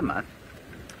into summer.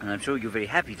 And I'm sure you're very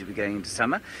happy to be going into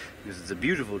summer, because it's a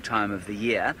beautiful time of the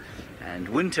year. And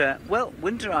winter, well,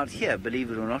 winter out here,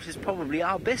 believe it or not, is probably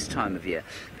our best time of year,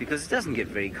 because it doesn't get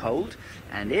very cold,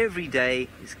 and every day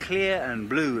is clear and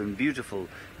blue and beautiful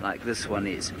like this one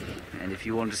is. And if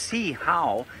you want to see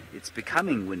how it's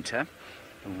becoming winter,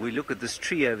 when we look at this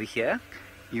tree over here,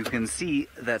 you can see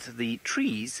that the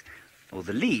trees, or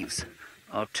the leaves,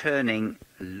 are turning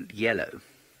yellow.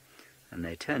 And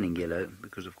they're turning yellow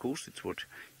because, of course, it's what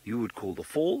you would call the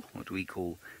fall, what we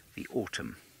call the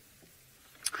autumn.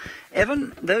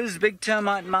 Evan, those big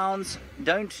termite mounds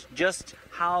don't just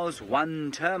house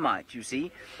one termite, you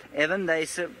see. Evan, they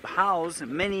house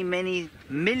many, many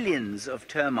millions of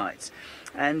termites.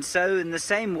 And so in the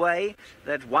same way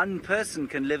that one person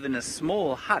can live in a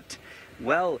small hut,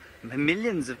 well,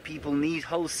 millions of people need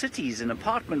whole cities and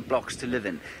apartment blocks to live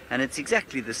in. And it's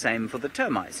exactly the same for the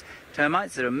termites.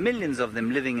 Termites, there are millions of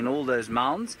them living in all those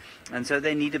mounds, and so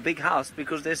they need a big house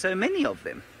because there's so many of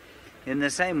them. In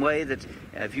the same way that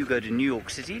if you go to New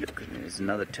York City, look, there's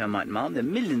another termite mound, there are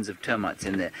millions of termites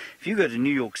in there. If you go to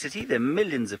New York City, there are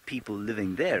millions of people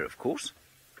living there, of course.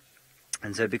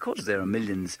 And so because there are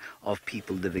millions of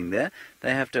people living there,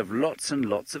 they have to have lots and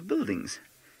lots of buildings.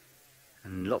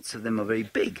 And lots of them are very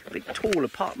big, tall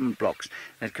apartment blocks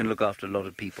that can look after a lot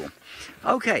of people.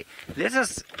 Okay, let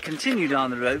us continue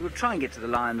down the road. We'll try and get to the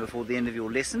lion before the end of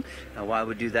your lesson. Now, while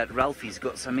we do that, Ralphie's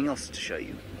got something else to show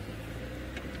you.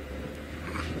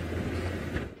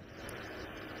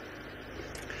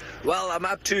 Well, I'm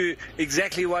up to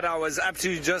exactly what I was up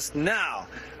to just now.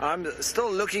 I'm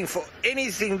still looking for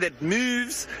anything that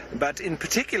moves, but in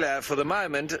particular, for the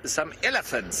moment, some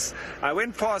elephants. I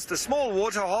went past a small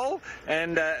waterhole,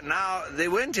 and now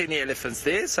there weren't any elephants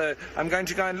there, so I'm going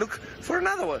to go and look for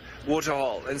another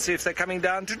waterhole and see if they're coming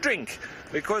down to drink.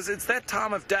 Because it's that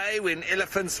time of day when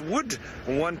elephants would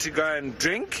want to go and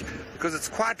drink, because it's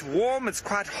quite warm, it's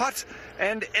quite hot,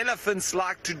 and elephants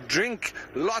like to drink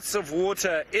lots of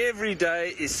water every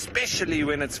day, especially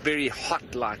when it's very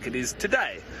hot like it is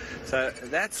today. So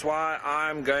that's why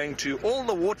I'm going to all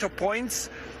the water points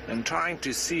and trying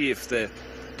to see if the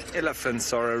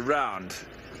elephants are around.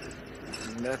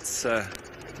 And that's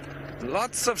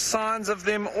lots of signs of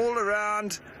them all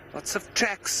around, lots of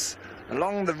tracks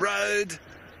along the road,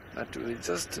 but we're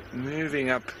just moving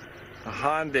up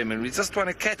behind them and we just want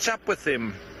to catch up with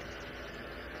them.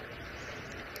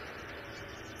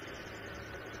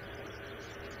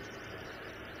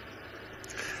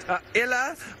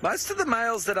 Ella, most of the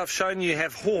males that I've shown you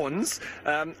have horns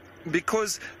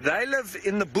because they live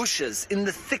in the bushes, in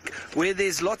the thick, where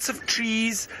there's lots of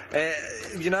trees,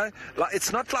 you know, like,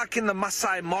 it's not like in the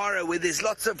Maasai Mara where there's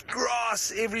lots of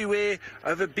grass everywhere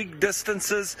over big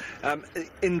distances.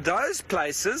 In those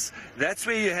places, that's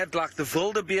where you have like the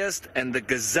wildebeest and the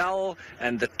gazelle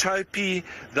and the topi.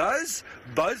 Those,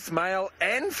 both male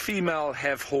and female,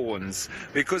 have horns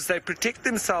because they protect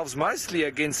themselves mostly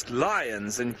against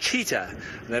lions and cheetah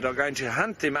that are going to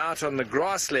hunt them out on the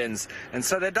grasslands, and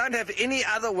so they don't have any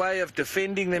other way of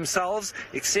defending themselves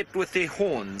except with their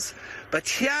horns. But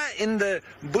here in the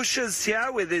bushes here,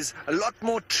 where there's a lot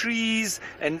more trees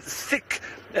and thick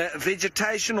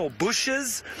vegetation or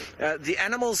bushes, the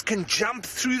animals can jump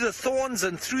through the thorns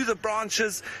and through the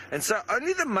branches, and so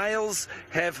only the males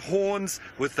have horns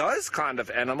with those kind of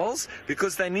animals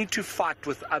because they need to fight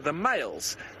with other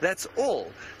males. That's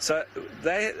all. So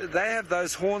they have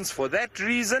those horns for that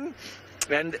reason.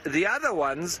 And the other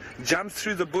ones jump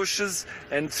through the bushes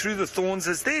and through the thorns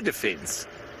as their defense.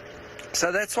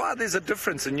 So that's why there's a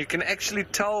difference, and you can actually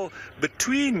tell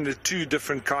between the two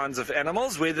different kinds of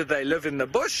animals, whether they live in the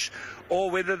bush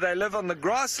or whether they live on the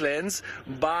grasslands,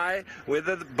 by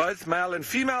whether both male and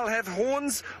female have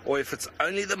horns or if it's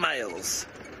only the males.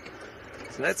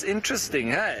 So that's interesting,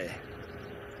 hey?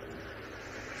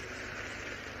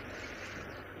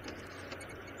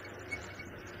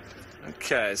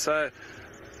 Okay, so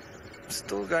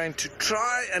still going to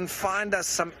try and find us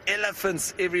some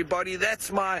elephants, everybody. That's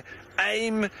my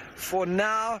aim for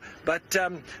now. But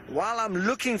while I'm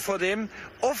looking for them,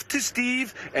 off to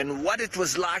Steve and what it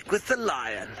was like with the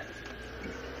lion.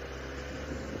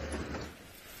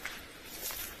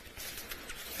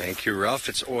 Thank you, Ralph.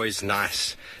 It's always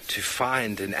nice to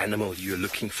find an animal you're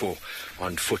looking for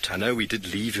on foot. I know we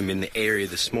did leave him in the area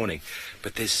this morning,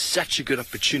 but there's such a good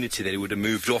opportunity that he would have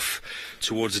moved off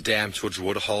towards the dam, towards the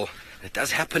waterhole. It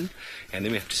does happen, and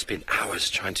then we have to spend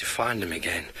hours trying to find him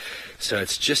again. So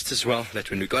it's just as well that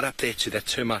when we got up there to that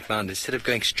termite mound, instead of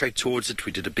going straight towards it,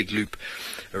 we did a big loop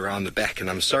around the back. And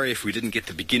I'm sorry if we didn't get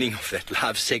the beginning of that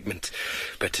live segment,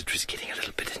 but it was getting a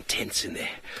little bit intense in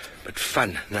there. But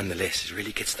fun, nonetheless. It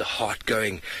really gets the heart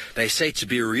going. They say to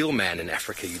be a real man in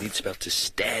Africa, you need to be able to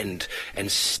stand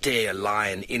and stare a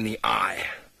lion in the eye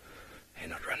and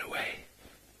not run away.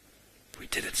 We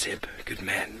did it, Seb. Good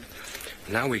man.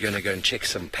 Now we're going to go and check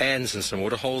some pans and some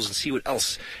water holes and see what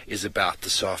else is about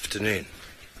this afternoon.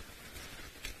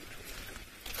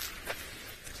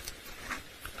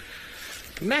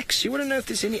 Max, you want to know if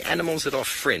there's any animals that are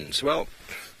friends? Well,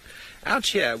 out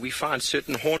here we find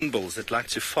certain hornbills that like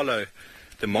to follow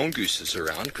the mongooses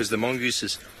around, because the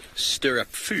mongooses stir up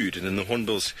food, and then the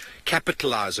hornbills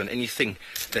capitalize on anything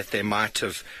that they might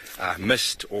have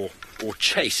missed or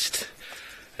chased.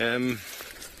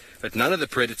 But none of the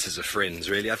predators are friends,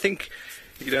 really. I think,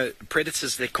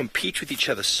 predators, they compete with each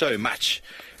other so much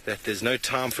that there's no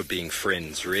time for being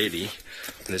friends, really.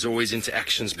 And there's always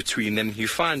interactions between them. You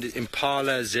find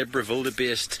impala, zebra,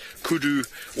 wildebeest, kudu,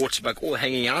 waterbuck all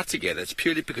hanging out together. It's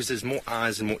purely because there's more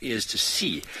eyes and more ears to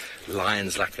see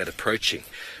lions like that approaching.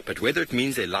 But whether it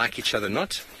means they like each other or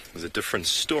not is a different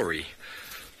story.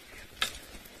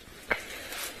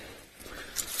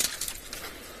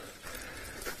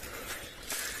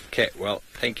 Okay, well,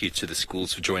 thank you to the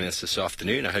schools for joining us this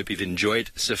afternoon. I hope you've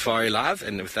enjoyed Safari Live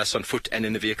and with us on foot and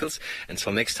in the vehicles.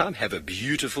 Until next time, have a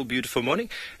beautiful, beautiful morning.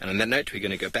 And on that note, we're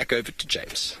going to go back over to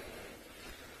James.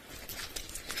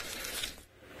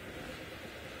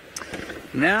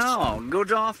 Now,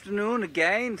 good afternoon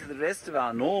again to the rest of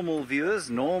our normal viewers.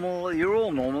 Normal, you're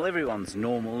all normal, everyone's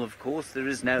normal, of course. There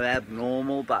is no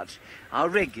abnormal, but our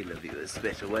regular viewers,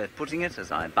 better way of putting it,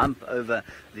 as I bump over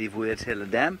the Vuurtele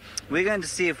Dam. We're going to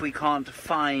see if we can't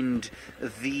find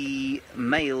the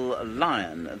male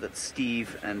lion that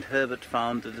Steve and Herbert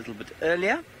found a little bit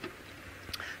earlier.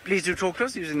 Please do talk to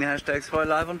us using the hashtag Safari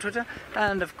Live on Twitter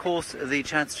and, of course, the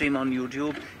chat stream on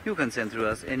YouTube. You can send through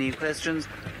us any questions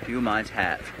you might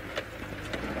have.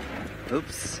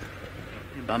 Oops,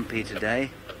 bumpy today.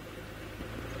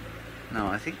 Now,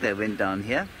 I think they went down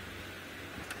here.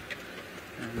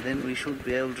 And then we should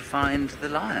be able to find the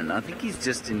lion. I think he's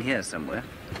just in here somewhere.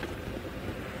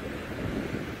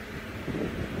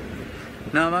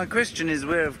 Now, my question is,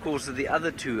 where, of course, are the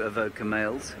other two Avoca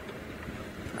males?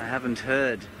 I haven't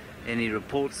heard any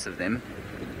reports of them,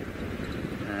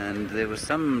 and there was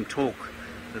some talk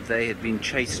that they had been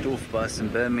chased off by some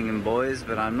Birmingham boys,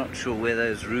 but I'm not sure where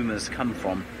those rumours come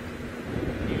from.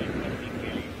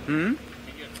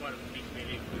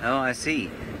 Oh, I see.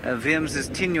 Viam says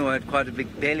Tino had quite a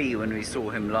big belly when we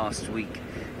saw him last week.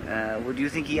 Well, do you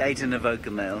think he ate an Avoca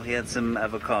male? He had some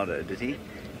avocado, did he?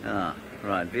 Ah,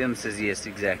 right. Viam says yes,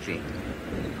 exactly.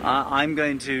 I'm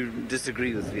going to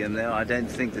disagree with Viam there. I don't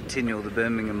think that Tino, the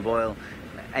Birmingham boy,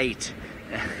 ate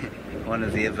one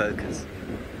of the Avocas.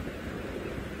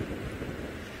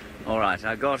 All right,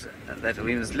 I got that.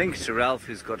 We must link to Ralph,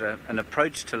 who's got an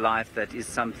approach to life that is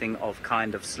something of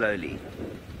kind of slowly.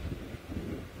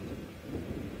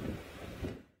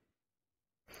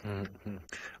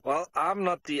 Well, I'm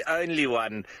not the only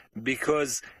one,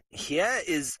 because here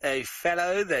is a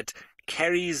fellow that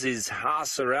carries his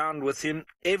house around with him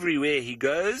everywhere he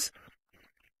goes.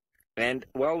 And,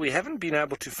 well, we haven't been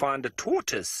able to find a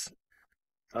tortoise.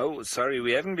 Oh, sorry,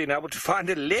 we haven't been able to find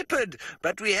a leopard,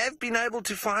 but we have been able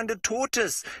to find a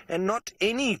tortoise. And not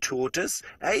any tortoise,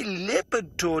 a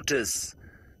leopard tortoise.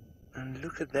 And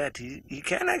look at that. He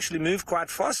can actually move quite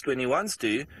fast when he wants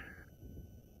to.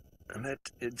 But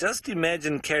just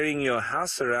imagine carrying your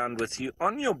house around with you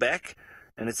on your back,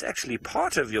 and it's actually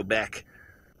part of your back.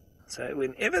 So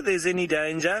whenever there's any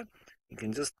danger, he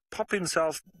can just pop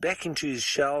himself back into his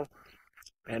shell,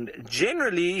 and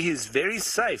generally he's very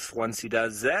safe once he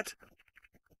does that,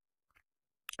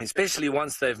 especially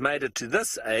once they've made it to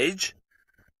this age,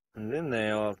 and then they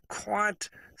are quite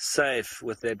safe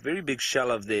with that very big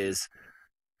shell of theirs.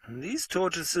 And these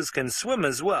tortoises can swim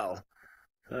as well.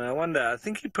 So I wonder, I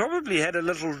think he probably had a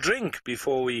little drink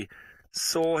before we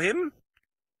saw him.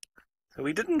 So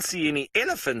we didn't see any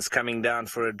elephants coming down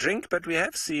for a drink, but we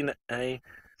have seen a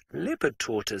leopard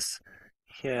tortoise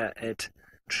here at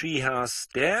Treehouse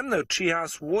Dam, the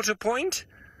Treehouse Water Point.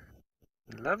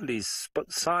 Lovely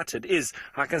site it is.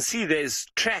 I can see there's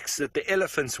tracks that the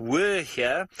elephants were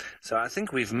here, so I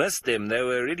think we've missed them. They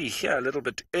were already here a little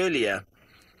bit earlier.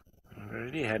 We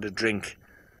already had a drink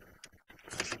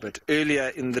a little bit earlier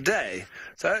in the day.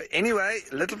 So anyway,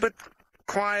 a little bit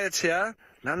quiet here.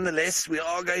 Nonetheless, we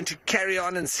are going to carry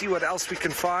on and see what else we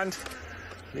can find.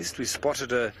 At least we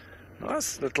spotted a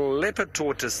nice little leopard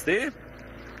tortoise there.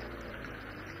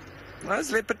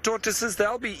 Those leopard tortoises,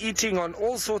 they'll be eating on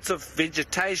all sorts of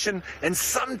vegetation, and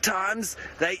sometimes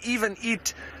they even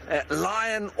eat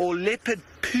lion or leopard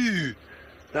poo.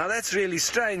 Now that's really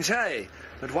strange, hey?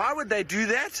 But why would they do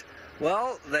that?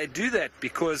 Well, they do that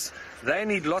because they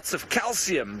need lots of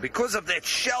calcium. Because of that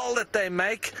shell that they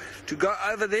make to go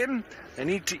over them, they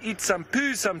need to eat some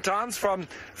poo sometimes from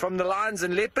the lions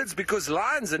and leopards, because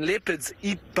lions and leopards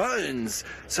eat bones.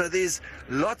 So there's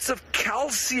lots of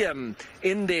calcium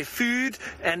in their food,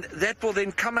 and that will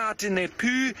then come out in their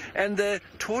poo, and the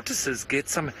tortoises get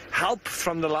some help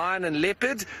from the lion and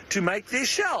leopard to make their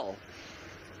shell.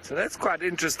 So that's quite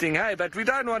interesting, hey? But we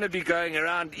don't want to be going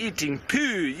around eating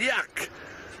poo. Yuck!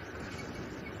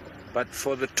 But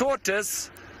for the tortoise,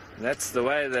 that's the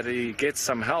way that he gets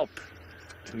some help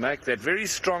to make that very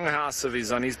strong house of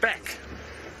his on his back.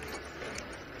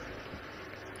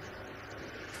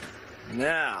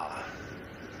 Now,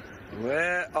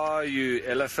 where are you,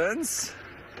 elephants?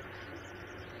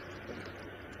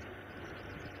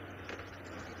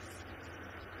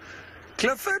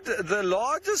 Clifford, the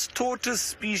largest tortoise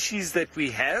species that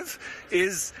we have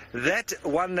is that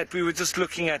one that we were just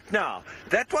looking at now.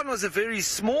 That one was a very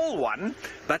small one,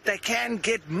 but they can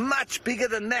get much bigger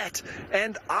than that.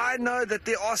 And I know that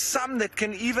there are some that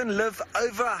can even live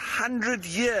over 100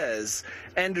 years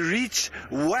and reach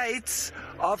weights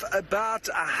of about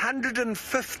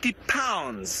 150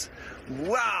 pounds.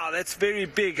 Wow, that's very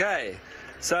big, hey?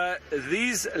 So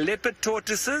these leopard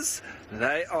tortoises,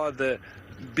 they are the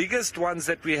biggest ones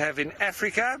that we have in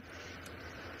Africa,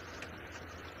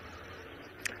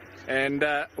 and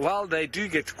well, they do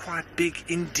get quite big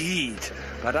indeed,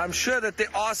 but I'm sure that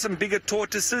there are some bigger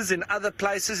tortoises in other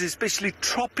places, especially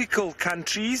tropical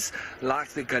countries like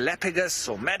the Galapagos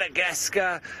or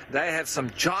Madagascar. They have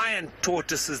some giant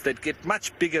tortoises that get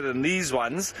much bigger than these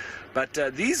ones, but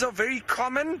these are very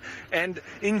common, and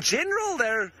in general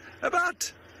they're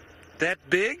about that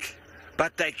big.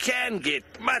 But they can get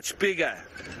much bigger,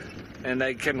 and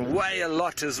they can weigh a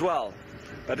lot as well.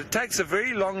 But it takes a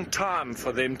very long time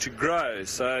for them to grow,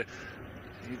 so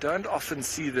you don't often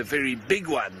see the very big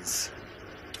ones.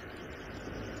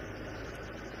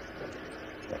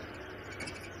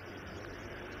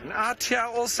 And out here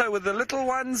also with the little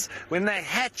ones, when they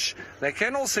hatch, they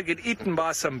can also get eaten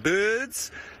by some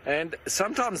birds, and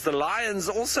sometimes the lions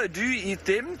also do eat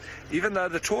them, even though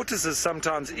the tortoises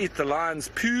sometimes eat the lion's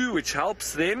poo, which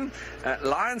helps them.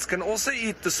 Lions can also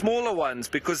eat the smaller ones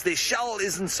because their shell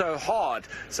isn't so hard,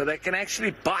 so they can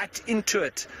actually bite into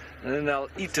it, and then they'll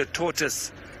eat a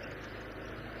tortoise.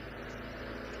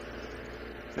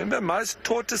 Remember, most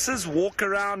tortoises walk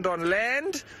around on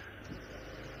land,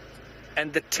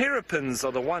 and the terrapins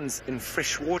are the ones in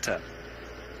fresh water.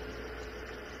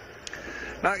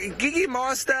 Now, Gigi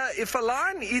Master, if a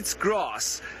lion eats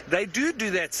grass, they do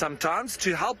that sometimes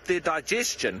to help their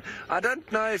digestion. I don't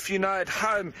know if you know at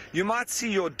home, you might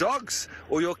see your dogs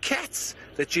or your cats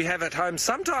that you have at home.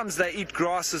 Sometimes they eat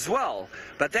grass as well,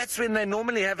 but that's when they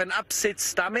normally have an upset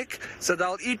stomach, so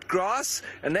they'll eat grass,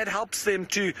 and that helps them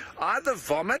to either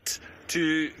vomit,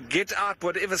 to get out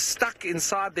whatever's stuck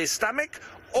inside their stomach,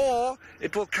 or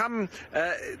it will come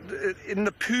in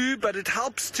the poo, but it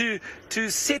helps to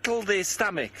settle their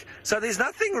stomach. So there's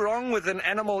nothing wrong with an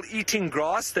animal eating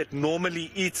grass that normally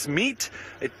eats meat.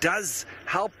 It does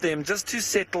help them just to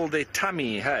settle their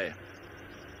tummy, hey?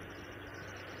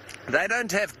 They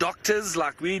don't have doctors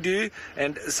like we do,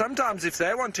 and sometimes if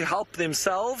they want to help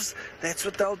themselves, that's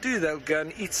what they'll do. They'll go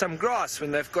and eat some grass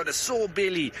when they've got a sore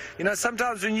belly. You know,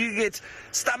 sometimes when you get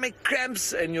stomach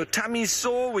cramps and your tummy's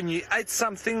sore when you ate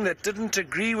something that didn't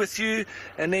agree with you,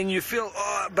 and then you feel,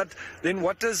 oh, but then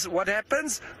what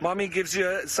happens? Mommy gives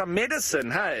you some medicine,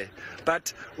 hey?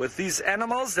 But with these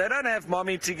animals, they don't have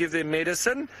mommy to give them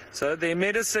medicine, so their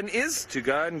medicine is to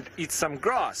go and eat some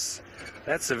grass.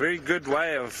 That's a very good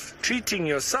way of treating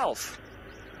yourself.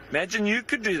 Imagine you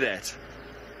could do that.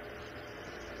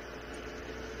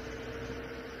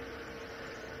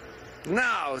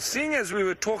 Now, seeing as we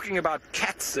were talking about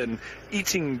cats and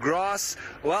eating grass,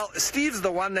 well, Steve's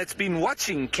the one that's been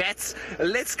watching cats.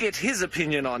 Let's get his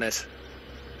opinion on it.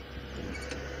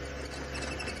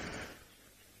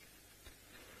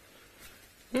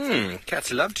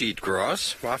 Cats love to eat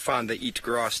grass. I find they eat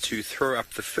grass to throw up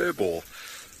the fur ball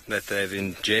that they've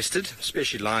ingested,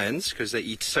 especially lions, because they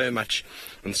eat so much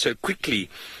and so quickly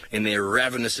in their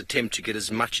ravenous attempt to get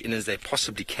as much in as they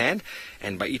possibly can,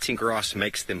 and by eating grass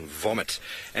makes them vomit.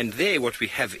 And there what we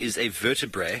have is a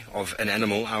vertebrae of an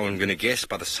animal. I'm going to guess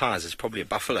by the size it's probably a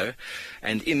buffalo,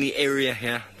 and in the area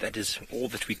here that is all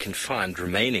that we can find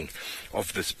remaining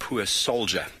of this poor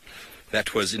soldier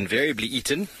that was invariably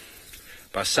eaten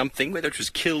by something. Whether it was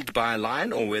killed by a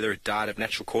lion or whether it died of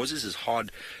natural causes is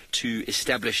hard to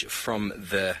establish from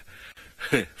the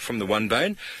one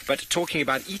bone. But talking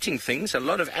about eating things, a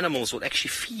lot of animals will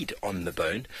actually feed on the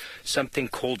bone, something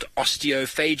called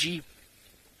osteophagy.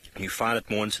 You find it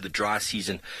more into the dry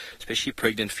season, especially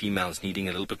pregnant females needing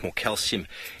a little bit more calcium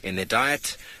in their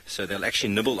diet, so they'll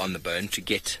actually nibble on the bone to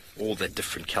get all that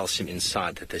different calcium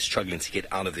inside that they're struggling to get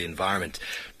out of the environment.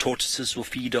 Tortoises will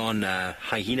feed on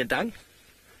hyena dung.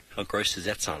 How gross does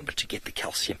that sound? But to get the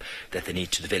calcium that they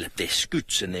need to develop their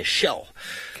scutes and their shell.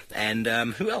 And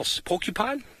who else?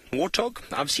 Porcupine? Warthog?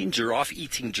 I've seen giraffe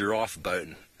eating giraffe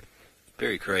bone.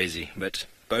 Very crazy, but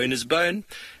bone is bone,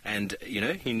 and you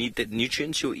need the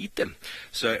nutrients, you'll eat them.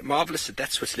 So marvelous that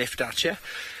that's what's left out here.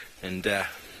 And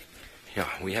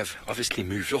we have obviously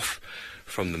moved off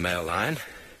from the male lion,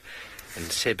 and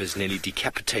Seb has nearly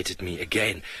decapitated me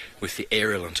again with the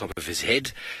aerial on top of his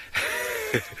head.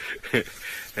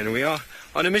 And we are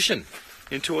on a mission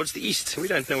in towards the east. We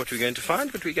don't know what we're going to find,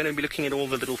 but we're going to be looking at all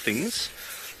the little things.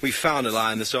 We found a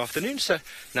lion this afternoon, so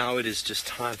now it is just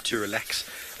time to relax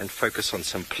and focus on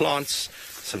some plants,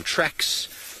 some tracks,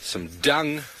 some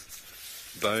dung,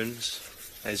 bones,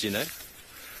 as you know.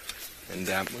 And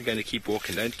we're going to keep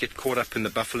walking. Don't get caught up in the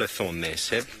buffalo thorn there,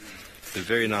 Seb. A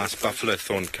very nice buffalo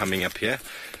thorn coming up here.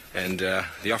 And the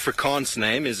Afrikaans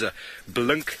name is a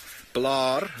blink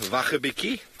blaar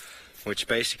waggebikkie, which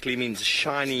basically means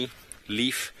shiny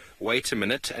leaf. Wait a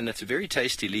minute, and it's very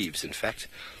tasty leaves, in fact.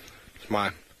 It's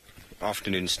my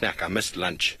afternoon snack. I missed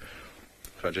lunch,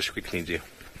 so I just quickly need to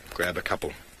grab a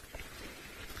couple.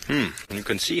 And you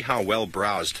can see how well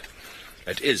browsed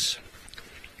it is.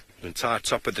 The entire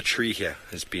top of the tree here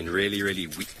has been really, really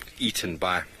eaten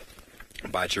by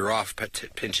giraffe,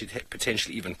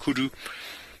 potentially even kudu.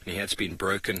 And here it's been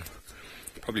broken,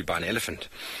 probably by an elephant.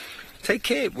 Take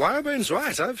care. Why are bones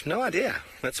white? I have no idea.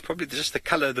 That's probably just the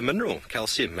colour the mineral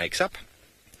calcium makes up.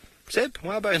 Seb,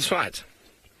 why are bones white?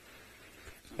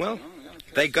 Well,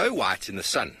 they go white in the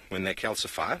sun when they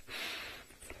calcify.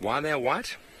 Why they're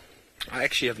white? I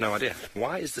actually have no idea.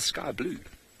 Why is the sky blue?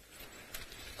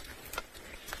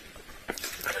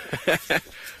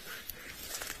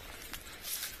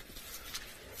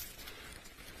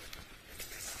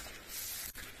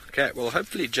 Okay, well,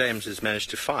 hopefully James has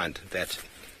managed to find that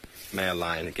male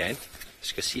lion again.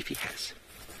 Let's go see if he has.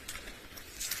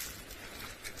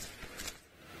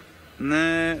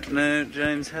 No,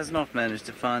 James has not managed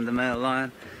to find the male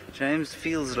lion. James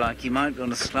feels like he might be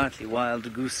on a slightly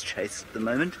wild goose chase at the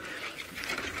moment.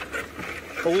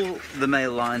 All the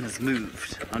male lion has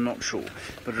moved, I'm not sure.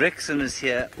 But Rexon is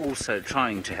here also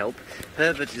trying to help.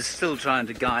 Herbert is still trying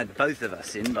to guide both of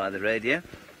us in by the radio.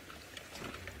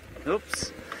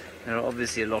 Oops. There are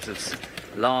obviously a lot of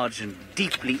large and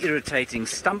deeply irritating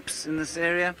stumps in this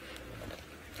area.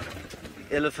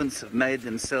 The elephants have made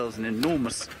themselves an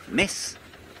enormous mess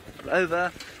all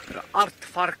over. There are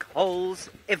aardvark holes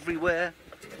everywhere.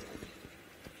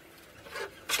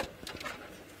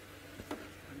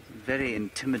 Very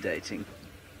intimidating.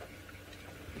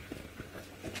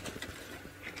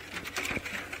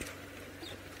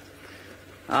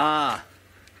 A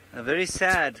very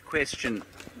sad question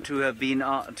to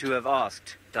have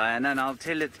asked, Diana, and I'll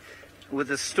tell it with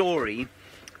a story.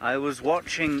 I was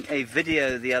watching a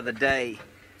video the other day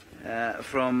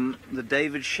from the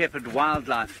David Shepherd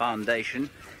Wildlife Foundation,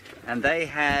 and they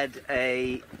had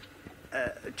a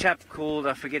chap called,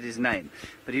 I forget his name,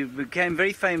 but he became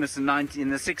very famous in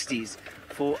the 60s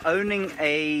for owning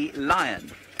a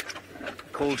lion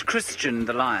called Christian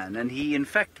the lion, and he in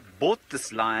fact bought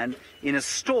this lion in a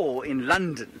store in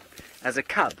London as a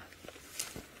cub.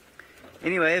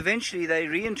 Anyway, eventually they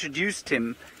reintroduced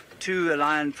him to a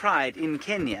lion pride in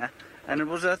Kenya, and it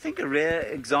was, I think, a rare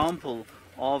example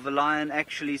of a lion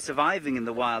actually surviving in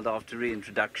the wild after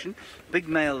reintroduction. Big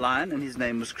male lion, and his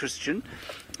name was Christian,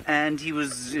 and he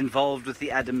was involved with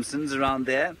the Adamsons around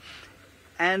there.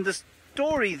 And the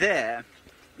story there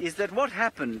is that what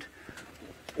happened,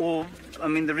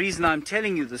 the reason I'm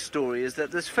telling you the story is that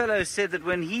this fellow said that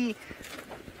when he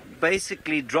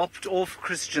basically dropped off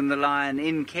Christian the lion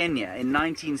in Kenya in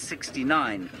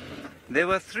 1969, there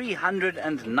were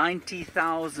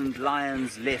 390,000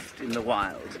 lions left in the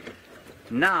wild.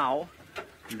 Now,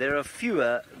 there are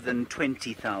fewer than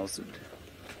 20,000.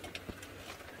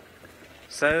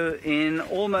 So in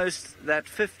almost that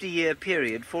 50-year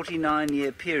period,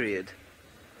 49-year period,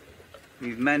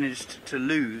 we've managed to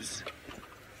lose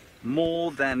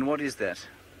more than, what is that?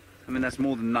 I mean, that's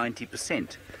more than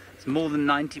 90%. It's more than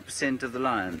 90% of the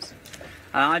lions.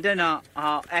 And I don't know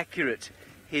how accurate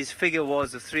his figure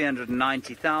was of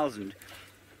 390,000,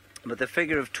 but the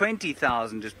figure of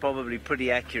 20,000 is probably pretty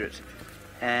accurate.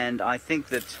 And I think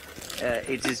that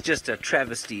it is just a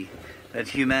travesty that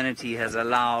humanity has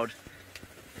allowed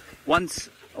once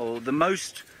the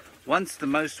most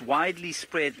widely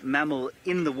spread mammal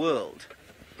in the world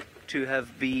to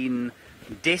have been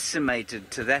decimated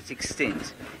to that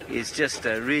extent is just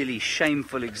a really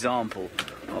shameful example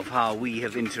of how we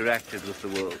have interacted with the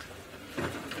world.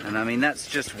 And I mean, that's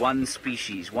just one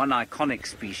species, one iconic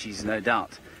species, no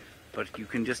doubt. But you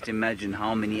can just imagine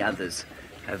how many others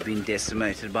have been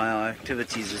decimated by our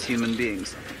activities as human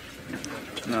beings.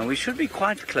 Now, we should be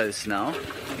quite close now.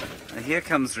 Here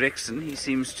comes Rexon. He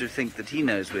seems to think that he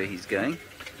knows where he's going.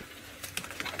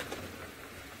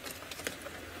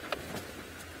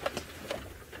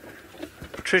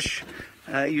 Trish,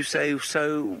 you say,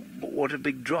 so what a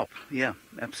big drop. Yeah,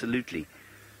 absolutely.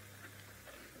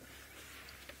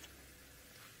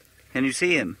 Can you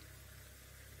see him?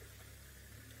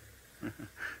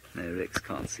 No, Rex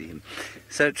can't see him.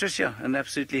 So, Tricia, an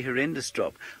absolutely horrendous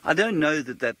drop. I don't know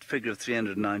that that figure of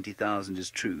 390,000 is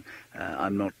true.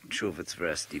 I'm not sure of its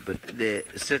veracity, but there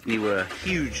certainly were a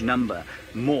huge number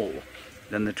more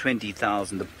than the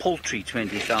 20,000, the paltry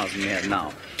 20,000 we have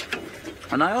now.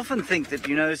 And I often think that,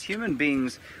 you know, as human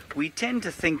beings, we tend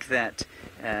to think that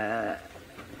a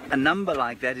number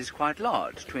like that is quite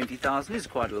large. 20,000 is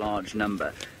quite a large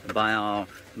number by our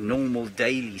normal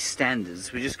daily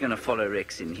standards. We're just going to follow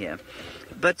Rex in here.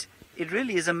 But it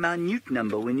really is a minute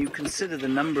number when you consider the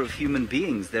number of human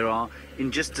beings there are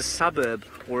in just a suburb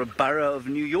or a borough of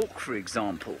New York, for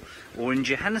example, or in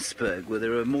Johannesburg, where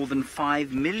there are more than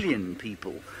 5 million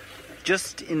people.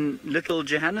 Just in little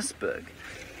Johannesburg.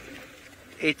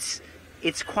 It's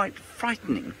quite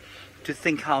frightening to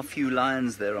think how few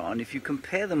lions there are. And if you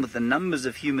compare them with the numbers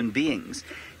of human beings,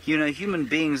 you know, human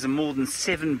beings are more than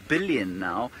 7 billion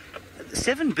now.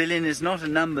 7 billion is not a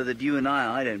number that you and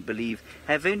I don't believe,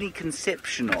 have any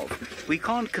conception of. We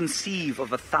can't conceive of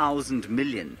 1,000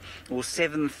 million or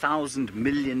 7,000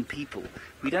 million people.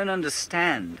 We don't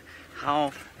understand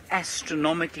how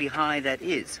astronomically high that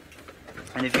is.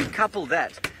 And if you couple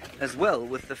that as well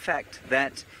with the fact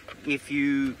that if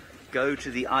you go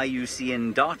to the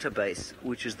IUCN database,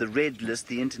 which is the red list,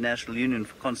 the International Union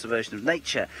for Conservation of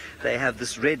Nature, they have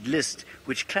this red list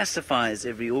which classifies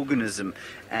every organism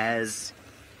as,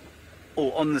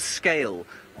 or on the scale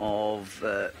of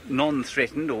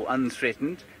non-threatened or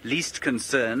unthreatened, least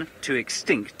concern to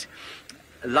extinct.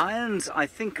 Lions, I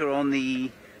think, are on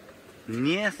the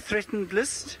near threatened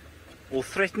list or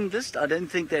threatened list. I don't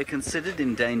think they're considered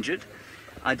endangered.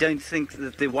 I don't think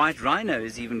that the white rhino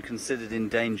is even considered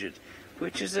endangered,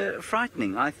 which is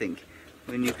frightening, I think,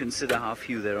 when you consider how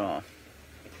few there are.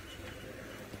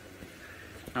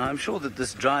 Now, I'm sure that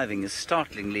this driving is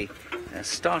startlingly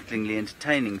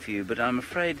entertaining for you, but I'm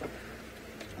afraid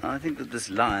I think that this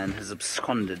lion has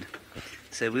absconded.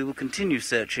 So we will continue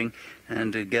searching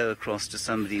and go across to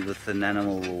somebody with an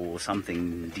animal or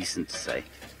something decent to say.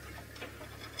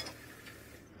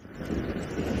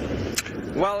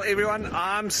 Well, everyone,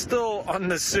 I'm still on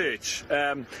the search,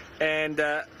 and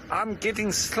I'm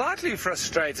getting slightly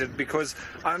frustrated because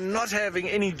I'm not having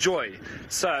any joy.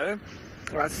 So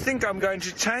I think I'm going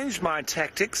to change my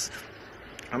tactics.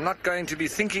 I'm not going to be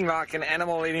thinking like an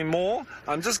animal anymore.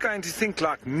 I'm just going to think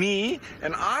like me,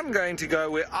 and I'm going to go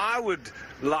where I would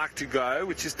like to go,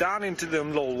 which is down into the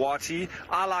Mlolwati.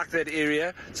 I like that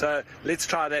area, so let's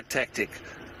try that tactic.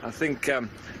 I think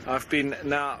I've been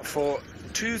now for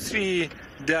 2-3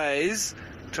 days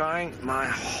trying my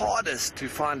hardest to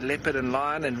find leopard and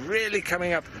lion, and really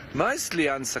coming up mostly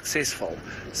unsuccessful.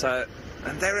 So,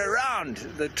 and they're around.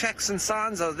 The tracks and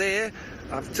signs are there.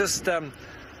 I've just the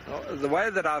way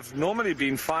that I've normally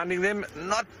been finding them,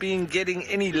 not been getting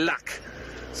any luck.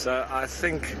 So I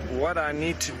think what I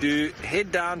need to do,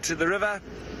 head down to the river,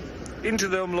 into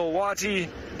the Mlolwati,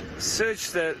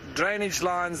 search the drainage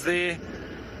lines there,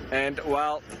 and,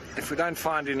 well, if we don't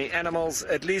find any animals,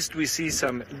 at least we see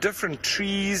some different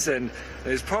trees, and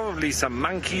there's probably some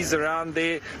monkeys around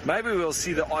there. Maybe we'll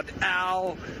see the odd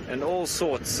owl and all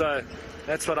sorts. So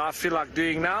that's what I feel like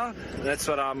doing now. That's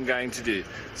what I'm going to do.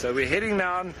 So we're heading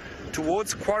down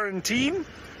towards Quarantine.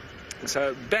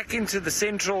 So back into the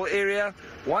central area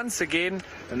once again,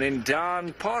 and then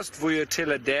down past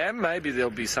Vuyotela Dam. Maybe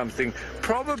there'll be something,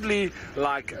 probably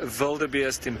like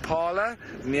wildebeest impala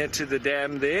near to the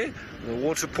dam there, the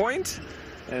water point.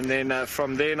 And then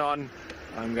from then on,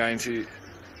 I'm going to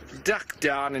duck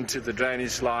down into the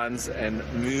drainage lines and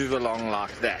move along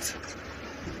like that.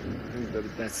 I think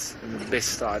that that's the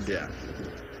best idea.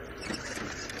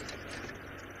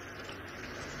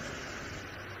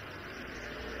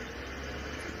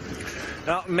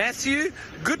 Now, Matthew,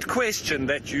 good question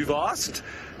that you've asked.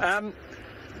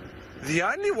 The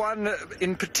only one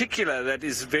in particular that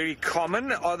is very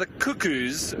common are the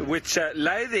cuckoos, which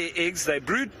lay their eggs. They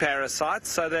brood parasites,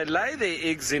 so they lay their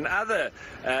eggs in other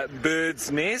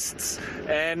birds' nests,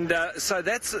 and so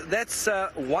that's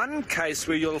one case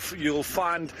where you'll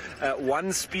find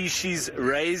one species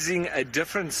raising a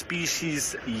different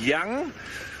species' young.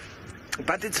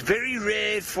 But it's very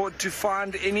rare to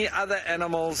find any other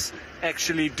animals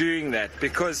actually doing that,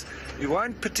 because you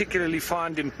won't particularly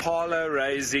find impala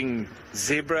raising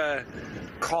zebra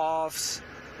calves.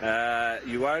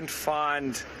 You won't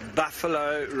find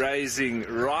buffalo raising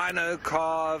rhino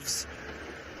calves.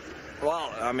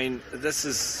 Well, I mean,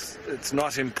 it's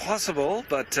not impossible,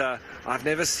 but I've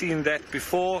never seen that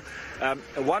before.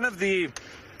 One of the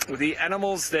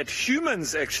animals that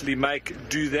humans actually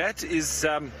do that is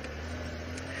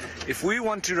if we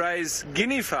want to raise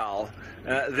guinea fowl,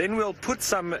 then we'll put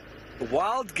some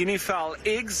wild guinea fowl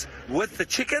eggs with the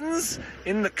chickens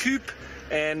in the coop,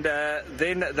 and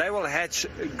then they will hatch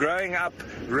growing up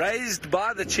raised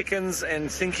by the chickens and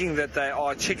thinking that they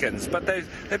are chickens. But they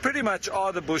pretty much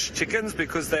are the bush chickens,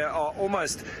 because they are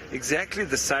almost exactly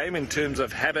the same in terms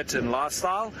of habit and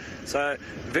lifestyle. So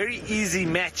very easy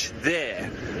match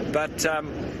there. But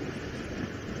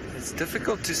it's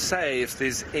difficult to say if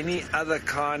there's any other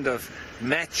kind of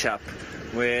matchup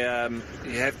where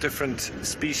you have different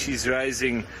species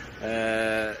raising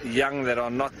young that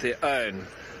are not their own.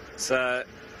 So,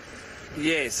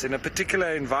 yes, in a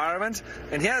particular environment.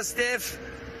 And here's Steph.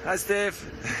 Hi, Steph.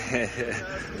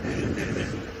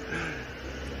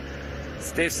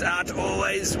 Steph's out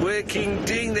always working,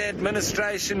 doing the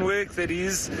administration work that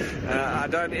is. I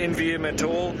don't envy him at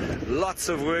all. Lots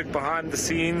of work behind the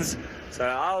scenes. So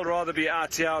I'll rather be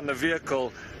out here on the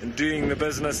vehicle and doing the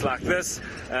business like this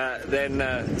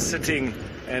than sitting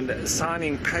and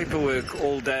signing paperwork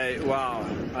all day. Wow,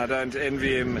 I don't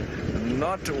envy him,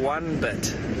 not one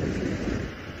bit.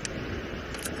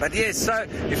 But yes, so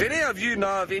if any of you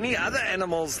know of any other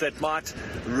animals that might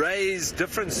raise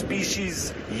different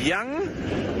species young,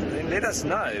 then let us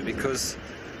know, because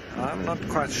I'm not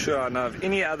quite sure I know of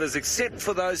any others except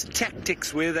for those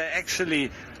tactics where they actually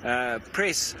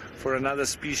press for another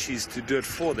species to do it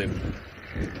for them.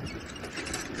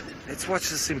 Let's watch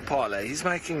this impala. He's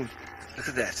making, look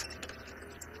at that.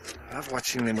 I love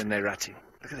watching them when they're rutting.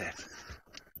 Look at that.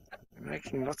 They're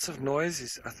making lots of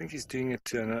noise. I think he's doing it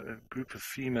to a group of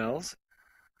females.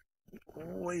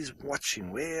 Always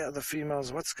watching. Where are the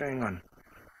females? What's going on?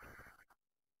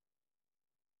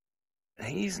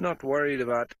 He's not worried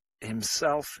about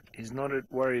himself. He's not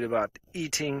worried about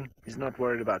eating. He's not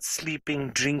worried about sleeping,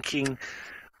 drinking.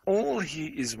 All he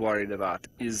is worried about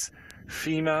is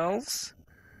females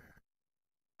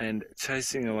and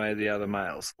chasing away the other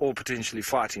males, or potentially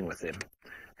fighting with them.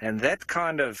 And that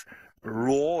kind of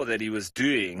roar that he was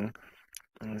doing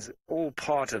is all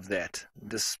part of that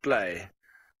display.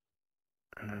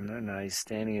 I don't know, he's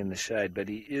standing in the shade, but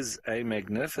he is a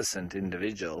magnificent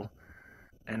individual.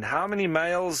 And how many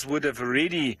males would have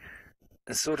already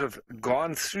sort of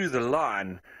gone through the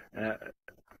line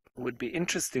would be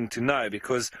interesting to know,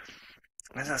 because,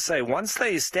 as I say, once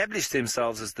they establish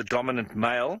themselves as the dominant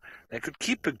male, they could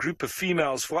keep a group of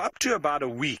females for up to about a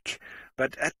week.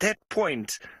 But at that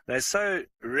point, they're so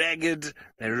ragged,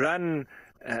 they running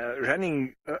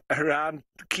around,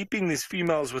 keeping these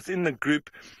females within the group,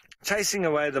 chasing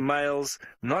away the males,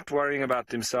 not worrying about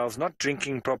themselves, not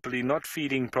drinking properly, not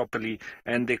feeding properly,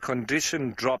 and their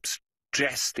condition drops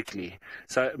drastically.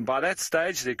 So by that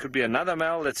stage, there could be another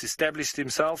male that's established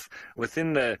himself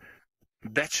within the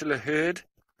bachelor herd.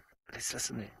 Let's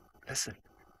listen there. Listen.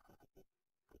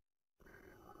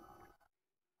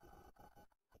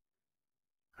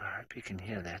 I hope you can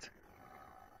hear that.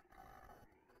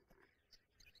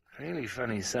 Really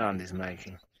funny sound he's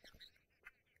making.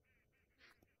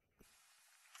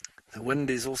 The wind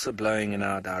is also blowing in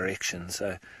our direction,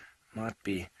 so it might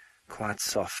be quite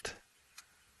soft.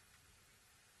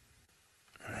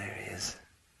 There he is.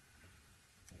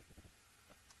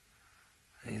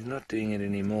 He's not doing it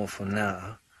anymore for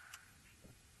now.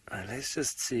 Let's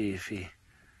just see if he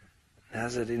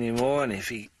does it anymore, and if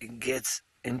he gets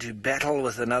into battle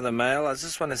with another male. I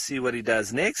just want to see what he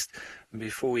does next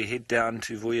before we head down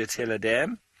to Vuyatela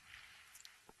Dam.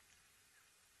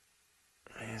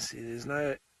 You see, there's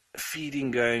no feeding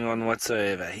going on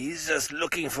whatsoever. He's just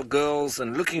looking for girls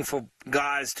and looking for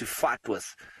guys to fight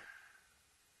with.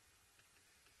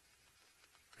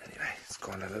 Anyway, it's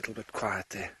gone a little bit quiet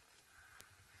there.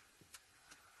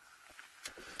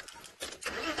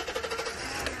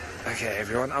 Okay,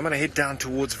 everyone, I'm going to head down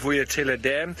towards Vuyatela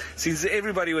Dam. Since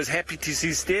everybody was happy to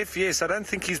see Steph, yes, I don't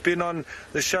think he's been on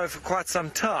the show for quite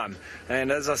some time.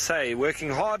 And as I say,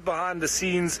 working hard behind the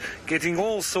scenes, getting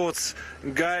all sorts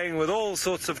going with all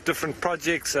sorts of different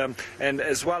projects, and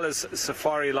as well as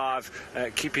Safari Live,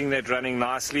 keeping that running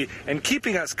nicely and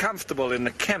keeping us comfortable in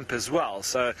the camp as well.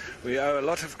 So we owe a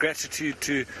lot of gratitude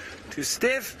to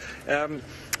Steph.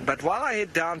 But while I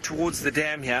head down towards the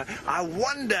dam here, I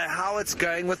wonder how it's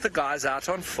going with the guys out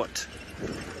on foot.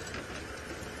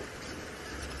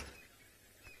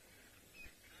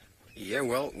 Yeah,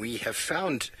 well, we have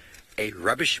found a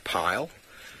rubbish pile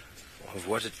of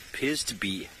what appears to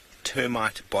be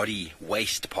termite body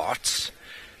waste parts.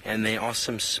 and there are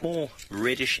some small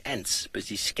reddish ants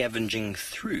busy scavenging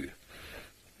through.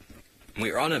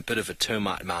 We're on a bit of a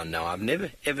termite mound now. I've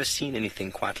never ever seen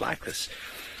anything quite like this.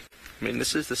 I mean,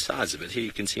 this is the size of it. Here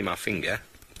you can see my finger.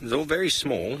 It's all very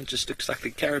small. It just looks like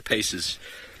the carapaces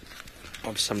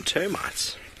of some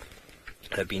termites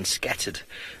have been scattered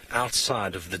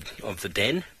outside of the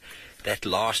den. That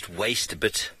last waste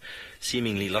bit,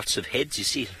 seemingly lots of heads, you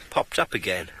see, popped up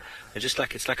again. They're just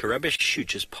like, it's like a rubbish chute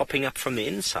just popping up from the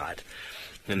inside.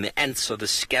 And the ants are the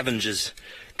scavengers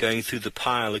going through the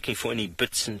pile looking for any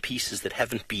bits and pieces that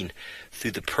haven't been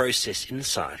through the process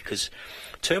inside. Because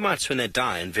termites, when they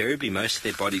die, invariably most of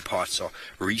their body parts are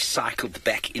recycled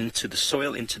back into the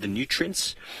soil, into the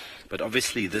nutrients. But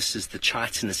obviously this is the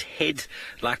chitinous head,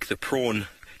 like the prawn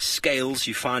scales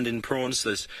you find in prawns.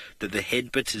 The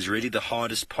head bit is really the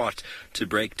hardest part to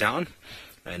break down.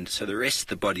 And so the rest of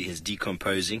the body is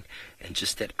decomposing, and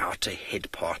just that outer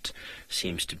head part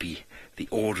seems to be the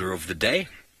order of the day.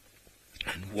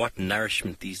 And what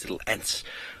nourishment these little ants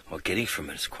are getting from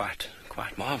it is quite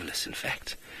marvelous, in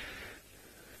fact.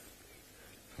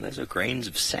 And those are grains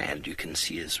of sand you can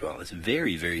see as well. It's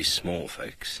very, very small,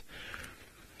 folks.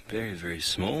 Very, very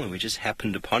small, and we just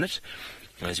happened upon it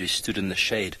as we stood in the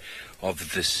shade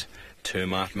of this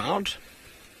termite mound.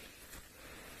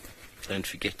 Don't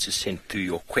forget to send through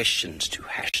your questions to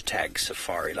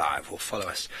 #SafariLive or follow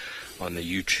us on the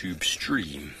YouTube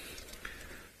stream.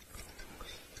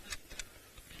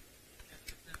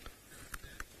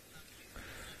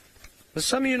 For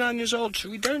some of you 9 years old,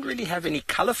 we don't really have any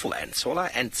colourful ants. All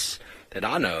our ants that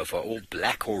I know of are all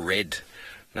black or red.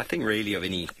 Nothing really of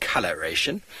any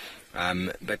coloration.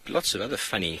 But lots of other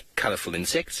funny, colourful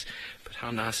insects. But how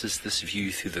nice is this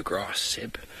view through the grass,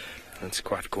 Seb? It's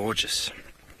quite gorgeous.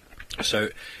 So,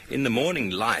 in the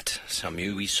morning light,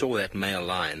 Samu, we saw that male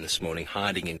lion this morning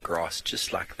hiding in grass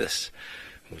just like this.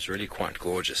 It was really quite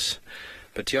gorgeous.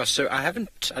 But yeah, so I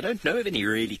don't know of any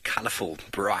really colourful,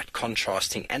 bright,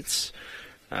 contrasting ants.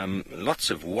 Lots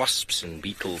of wasps and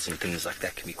beetles and things like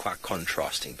that can be quite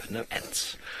contrasting, but no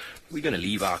ants. We're going to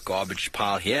leave our garbage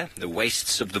pile here, the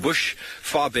wastes of the bush,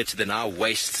 far better than our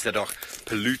wastes that are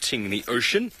polluting the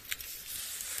ocean.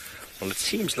 Well, it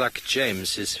seems like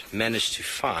James has managed to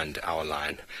find our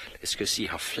lion. Let's go see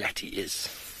how flat he is.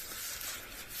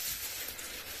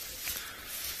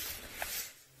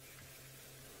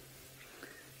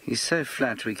 He's so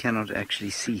flat we cannot actually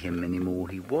see him anymore.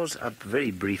 He was up very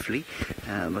briefly,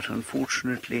 but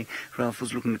unfortunately Ralph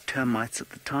was looking at termites at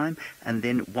the time, and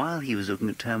then while he was looking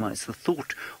at termites, the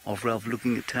thought of Ralph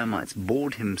looking at termites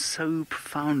bored him so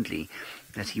profoundly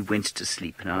that he went to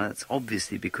sleep. Now, that's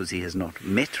obviously because he has not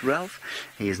met Ralph,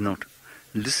 he has not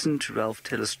listened to Ralph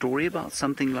tell a story about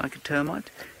something like a termite,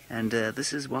 and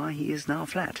this is why he is now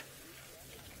flat.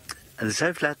 And it's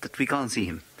so flat that we can't see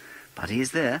him, but he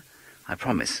is there. I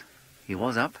promise. He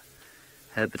was up.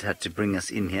 Herbert had to bring us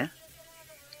in here.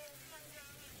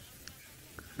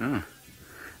 Oh,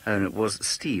 and it was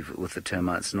Steve with the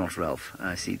termites, not Ralph.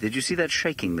 I see. Did you see that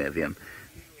shaking there, Viam?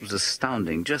 It was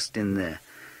astounding, just in there.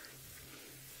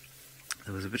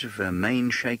 There was a bit of mane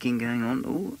shaking going on.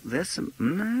 Oh, there's some...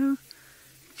 No.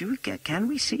 Can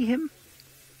we see him?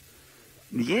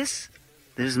 Yes,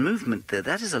 there's movement there.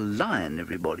 That is a lion,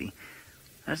 everybody.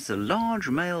 That's a large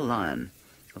male lion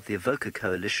of the Evoker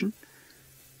Coalition.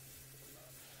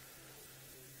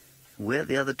 Where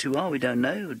the other two are, we don't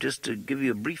know. Just to give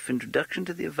you a brief introduction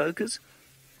to the Evokers,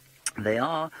 they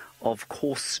are, of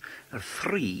course,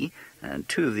 3, and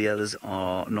 2 of the others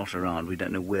are not around. We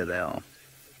don't know where they are.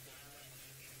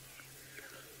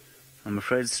 I'm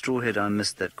afraid, Strawhead, I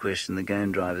missed that question. The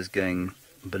game drive is going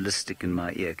ballistic in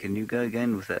my ear. Can you go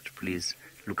again with that, please,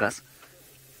 Lucas?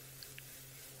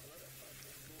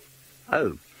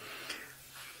 Oh.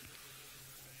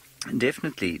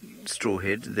 Definitely,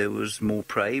 Strawhead, there was more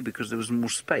prey because there was more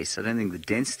space. I don't think the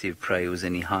density of prey was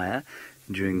any higher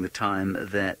during the time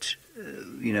that,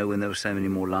 when there were so many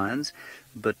more lions,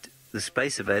 but the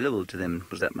space available to them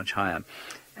was that much higher.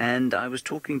 And I was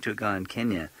talking to a guy in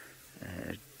Kenya,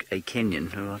 a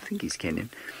Kenyan, I think he's Kenyan.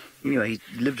 Anyway,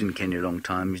 he lived in Kenya a long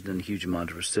time, he's done a huge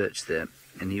amount of research there,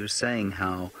 and he was saying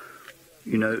how,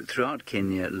 throughout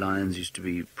Kenya, lions used to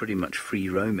be pretty much free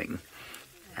roaming.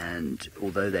 And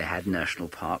although they had national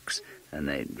parks,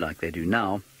 and like they do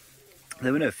now,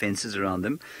 there were no fences around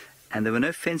them, and there were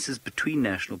no fences between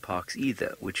national parks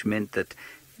either, which meant that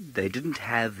they didn't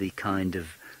have the kind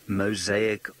of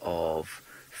mosaic of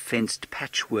fenced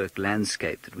patchwork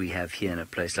landscape that we have here in a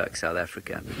place like South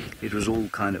Africa. It was all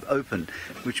kind of open,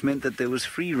 which meant that there was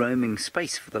free roaming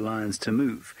space for the lions to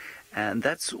move. And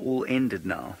that's all ended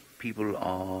now. People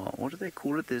are, what do they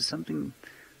call it? There's something...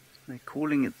 they're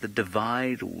calling it the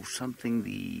divide or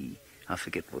something, I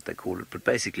forget what they call it, but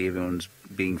basically everyone's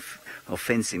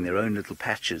fencing their own little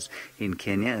patches in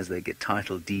Kenya as they get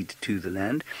title deed to the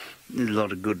land. There's a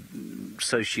lot of good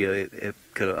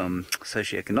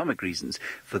socioeconomic reasons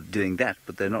for doing that,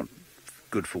 but they're not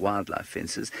good for wildlife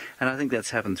fences. And I think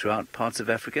that's happened throughout parts of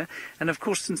Africa. And of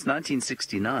course, since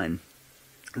 1969,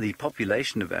 the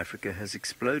population of Africa has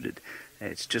exploded.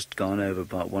 It's just gone over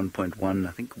about 1.1,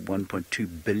 I think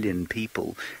 1.2 billion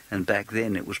people, and back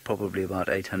then it was probably about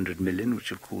 800 million,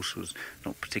 which of course was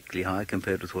not particularly high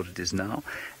compared with what it is now.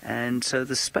 And so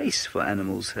the space for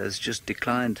animals has just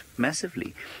declined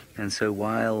massively. And so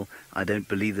while I don't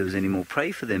believe there was any more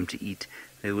prey for them to eat,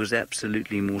 there was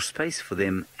absolutely more space for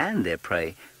them and their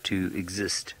prey to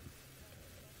exist.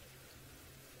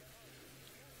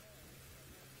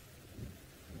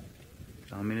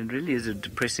 I mean, it really is a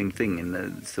depressing thing, and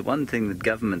it's the one thing that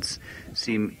governments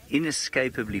seem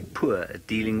inescapably poor at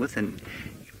dealing with, and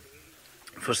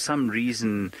for some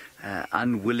reason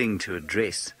unwilling to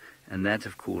address, and that,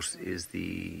 of course, is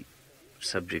the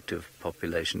subject of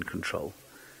population control.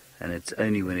 And it's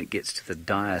only when it gets to the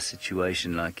dire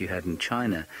situation like you had in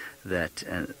China that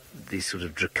these sort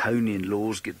of draconian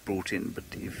laws get brought in. But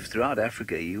throughout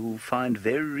Africa, you will find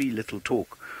very little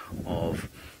talk of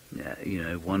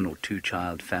one or two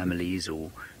child families or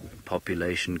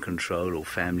population control or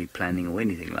family planning or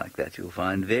anything like that. You'll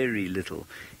find very little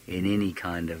in any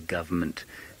kind of government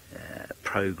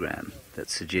program that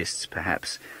suggests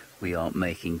perhaps we aren't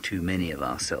making too many of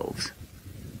ourselves.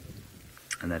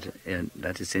 And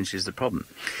that essentially is the problem.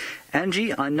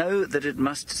 Angie, I know that it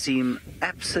must seem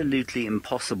absolutely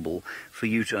impossible for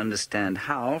you to understand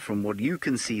how, from what you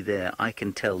can see there, I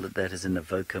can tell that that is an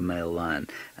Avoca male lion.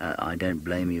 I don't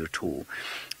blame you at all.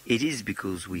 It is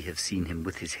because we have seen him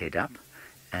with his head up,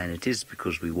 and it is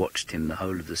because we watched him the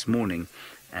whole of this morning,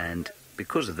 and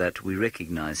because of that, we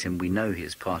recognize him. We know he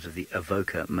is part of the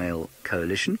Avoca Male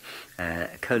Coalition, a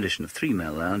coalition of 3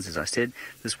 male lions, as I said,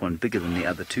 this one bigger than the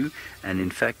other 2, and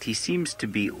in fact he seems to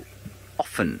be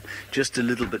often just a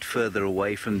little bit further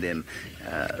away from them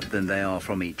than they are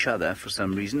from each other for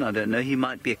some reason. I don't know. He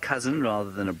might be a cousin rather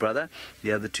than a brother.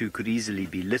 The other 2 could easily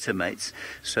be litter mates,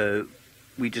 so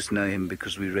we just know him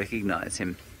because we recognize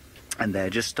him. And they're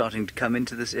just starting to come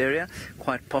into this area,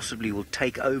 quite possibly will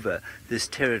take over this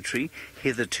territory,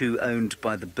 hitherto owned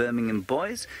by the Birmingham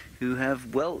boys, who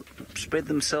have, well, spread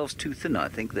themselves too thin. I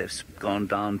think they've gone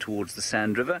down towards the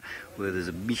Sand River, where there's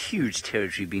a huge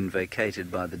territory being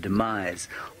vacated by the demise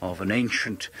of an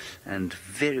ancient and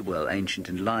very well ancient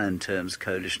in lion terms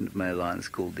coalition of male lions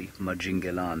called the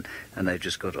Majingelan, and they've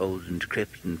just got old and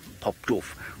decrepit and popped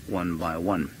off one by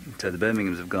one. So the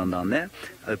Birminghams have gone down there,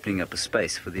 opening up a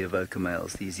space for the Avoca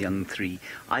males, these young 3.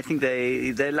 I think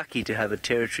they're lucky to have a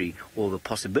territory, or the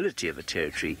possibility of a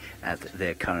territory, at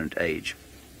their current age.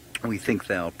 We think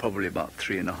they are probably about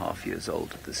 3.5 years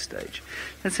old at this stage.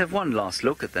 Let's have one last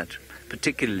look at that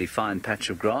particularly fine patch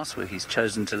of grass where he's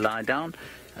chosen to lie down,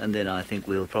 and then I think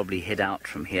we'll probably head out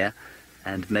from here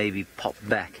and maybe pop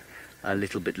back a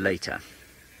little bit later.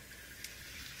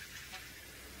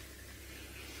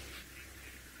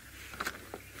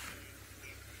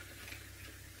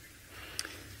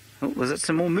 Oh, was that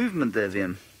some more movement there,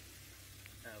 Vim?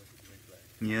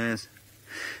 Yes.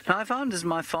 Now, I found as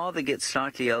my father gets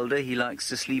slightly older, he likes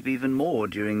to sleep even more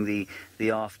during the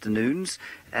afternoons.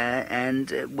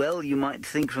 Well, you might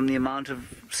think from the amount of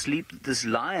sleep that this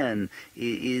lion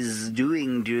is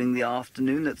doing during the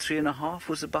afternoon that 3.5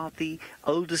 was about the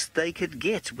oldest they could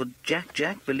get. But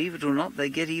Jack, believe it or not, they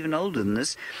get even older than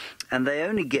this. And they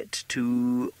only get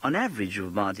to, on average, of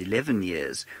about 11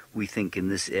 years, we think, in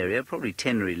this area, probably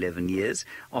 10 or 11 years,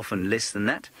 often less than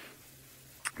that.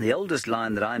 The oldest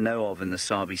lion that I know of in the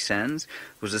Sabi Sands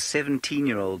was a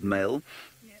 17-year-old male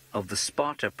of the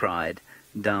Sparta Pride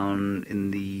down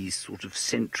in the sort of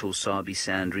central Sabi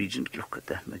Sand region. Look at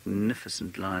that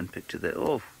magnificent lion picture there.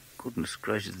 Oh, goodness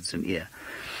gracious, it's an ear.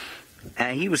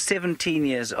 He was 17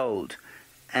 years old,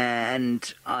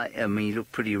 and I mean, he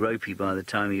looked pretty ropey by the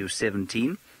time he was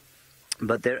 17.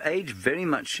 But their age very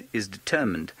much is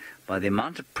determined by the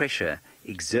amount of pressure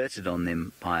exerted on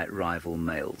them by rival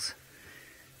males.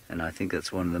 And I think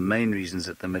that's one of the main reasons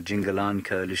that the Majingelan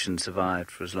coalition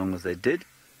survived for as long as they did.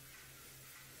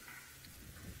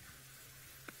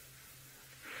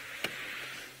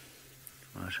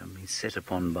 Right, I'm being set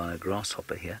upon by a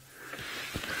grasshopper here.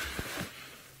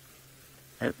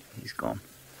 Oh, he's gone.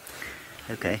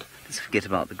 Okay, let's forget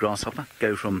about the grasshopper.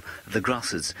 Go from the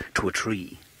grasses to a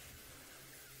tree.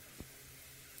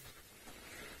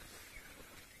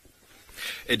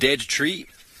 A dead tree.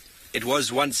 It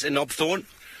was once a knobthorn.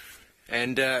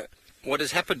 And what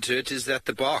has happened to it is that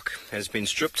the bark has been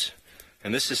stripped,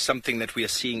 and this is something that we are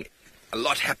seeing a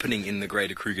lot happening in the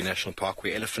greater Kruger National Park,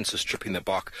 where elephants are stripping the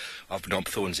bark of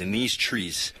knobthorns, and these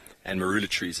trees and marula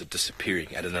trees are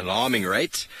disappearing at an alarming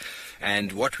rate.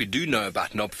 And what we do know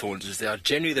about knobthorns is they are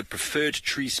generally the preferred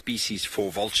tree species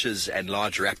for vultures and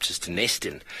large raptors to nest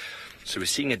in. So we're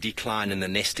seeing a decline in the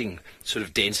nesting sort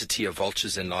of density of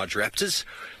vultures and large raptors,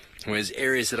 whereas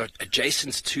areas that are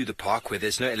adjacent to the park where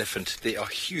there's no elephant, there are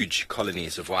huge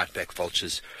colonies of whiteback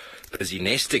vultures busy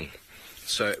nesting.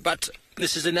 So, but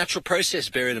this is a natural process,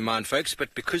 bear it in mind, folks,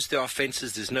 but because there are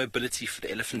fences, there's no ability for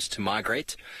the elephants to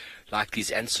migrate like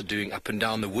these ants are doing up and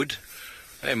down the wood.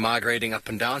 They're migrating up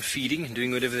and down, feeding and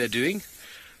doing whatever they're doing.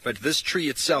 But this tree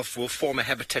itself will form a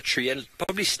habitat tree and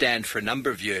probably stand for a number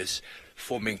of years,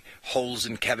 forming holes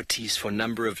and cavities for a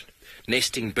number of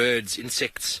nesting birds,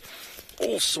 insects,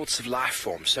 all sorts of life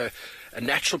forms. So a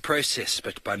natural process,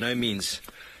 but by no means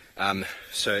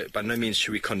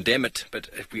should we condemn it. But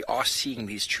we are seeing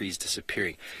these trees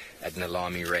disappearing at an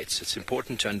alarming rate. So it's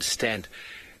important to understand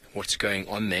what's going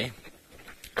on there.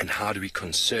 And how do we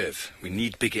conserve? We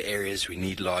need bigger areas, we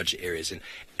need large areas. And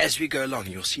as we go along,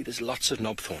 you'll see there's lots of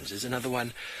knobthorns. There's another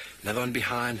one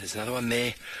behind, there's another one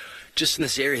there. Just in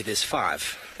this area, there's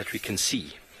 5 that we can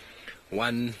see.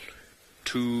 1,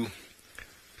 2,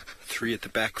 3 at the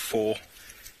back, 4,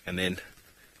 and then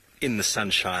in the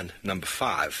sunshine, number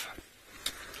 5.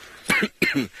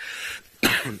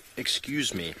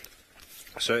 Excuse me.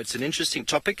 So it's an interesting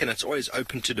topic, and it's always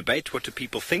open to debate. What do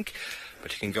people think?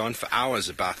 But you can go on for hours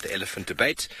about the elephant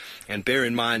debate. And bear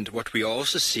in mind, what we are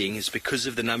also seeing is because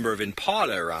of the number of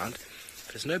impala around,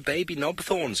 there's no baby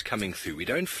knobthorns coming through. We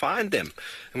don't find them.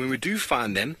 And when we do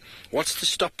find them, what's to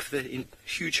stop the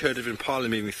huge herd of impala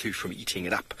moving through from eating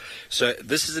it up? So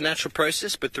this is a natural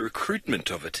process, but the recruitment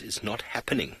of it is not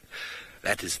happening.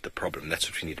 That is the problem. That's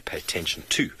what we need to pay attention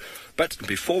to. But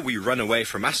before we run away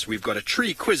from us, we've got a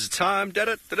tree quiz time.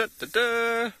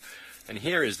 Da-da-da-da-da-da. And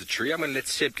here is the tree. I'm going to let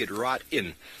Seb get right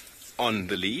in on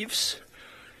the leaves.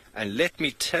 And let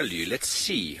me tell you, let's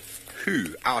see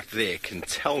who out there can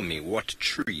tell me what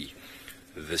tree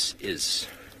this is.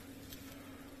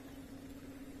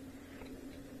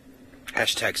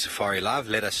 Hashtag Safari Live.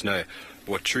 Let us know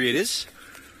what tree it is.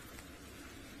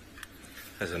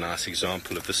 There's a nice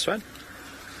example of this one.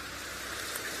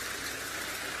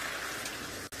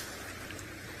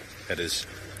 That is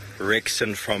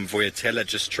Rexon from Voyatella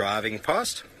just driving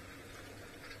past.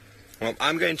 Well,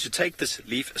 I'm going to take this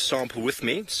leaf sample with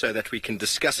me so that we can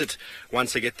discuss it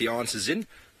once I get the answers in.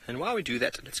 And while we do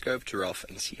that, let's go over to Ralph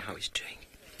and see how he's doing.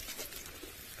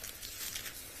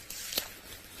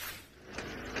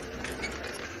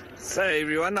 So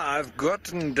everyone, I've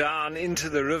gotten down into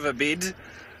the riverbed,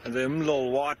 the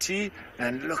Mlolwati,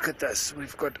 and look at this.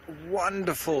 We've got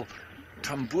wonderful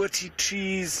Tambuti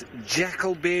trees,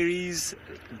 jackalberries,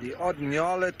 the odd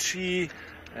nyala tree,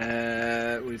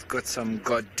 we've got some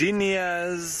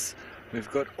gardenias,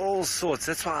 we've got all sorts.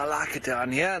 That's why I like it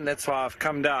down here, and that's why I've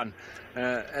come down.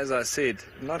 As I said,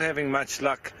 not having much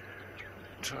luck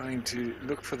trying to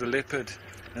look for the leopard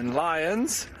and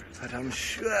lions, but I'm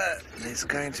sure there's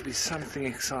going to be something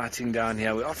exciting down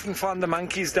here. We often find the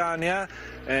monkeys down here,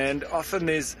 and often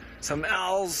there's some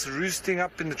owls roosting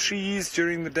up in the trees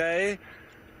during the day.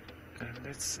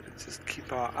 Let's just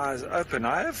keep our eyes open.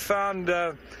 I have found,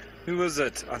 who was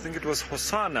it? I think it was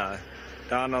Hosanna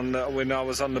down on when I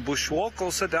was on the bushwalk,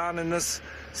 also down in this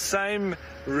same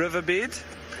riverbed.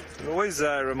 It always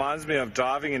reminds me of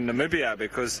driving in Namibia,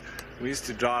 because we used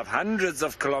to drive hundreds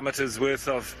of kilometers worth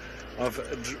of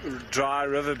dry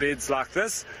riverbeds like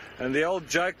this. And the old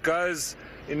joke goes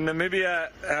in Namibia,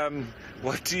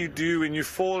 what do you do when you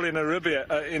fall in a river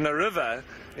in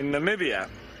Namibia?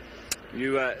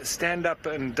 You stand up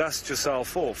and dust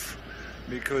yourself off,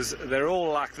 because they're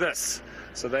all like this.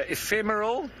 So they're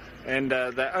ephemeral, and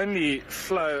they only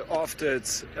flow after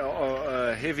it's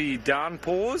heavy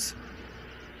downpours.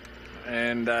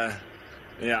 And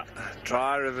yeah,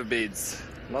 dry riverbeds,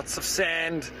 lots of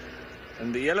sand,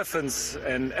 and the elephants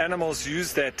and animals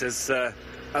use that as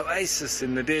oasis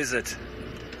in the desert.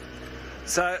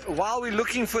 So while we're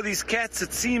looking for these cats,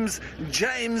 it seems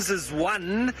James's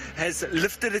one has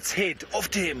lifted its head. Off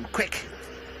to him, quick.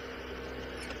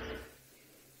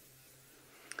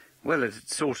 Well, it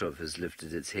sort of has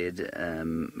lifted its head.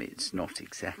 It's not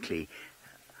exactly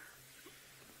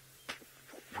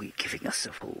giving us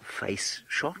a full face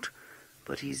shot,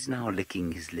 but he's now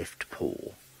licking his left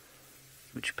paw,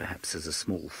 which perhaps has a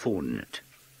small thorn in it.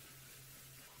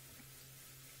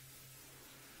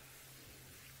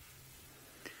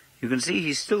 You can see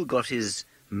he's still got his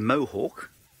mohawk,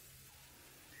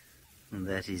 And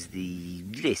that is the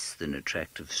less than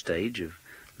attractive stage of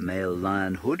male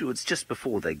lionhood. It's just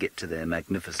before they get to their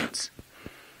magnificence.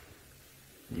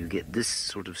 You get this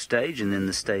sort of stage, and then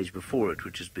the stage before it,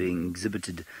 which is being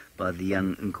exhibited by the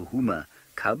young Nkuhuma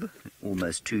cub,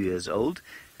 almost 2 years old,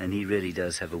 and he really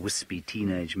does have a wispy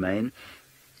teenage mane.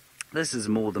 This is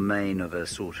more the mane of a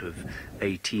sort of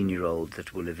 18-year-old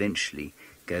that will eventually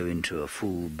go into a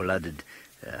full-blooded,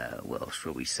 well,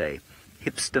 shall we say,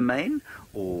 hipster mane,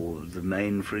 or the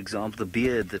mane, for example, the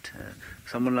beard that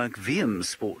someone like VM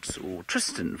sports, or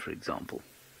Tristan, for example,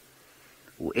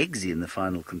 or Eggsy in the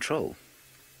Final Control.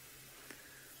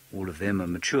 All of them are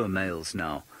mature males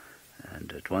now,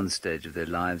 and at one stage of their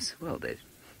lives, well, they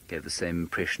gave the same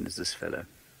impression as this fellow.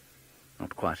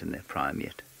 Not quite in their prime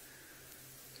yet.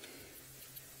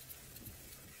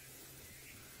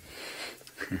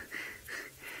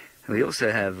 We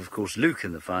also have, of course, Luke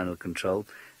in the Final Control,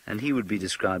 and he would be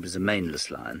described as a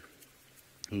maneless lion.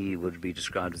 He would be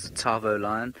described as a Tsavo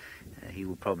lion. He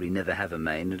will probably never have a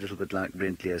mane, a little bit like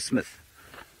Brent Leo Smith.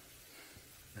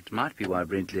 It might be why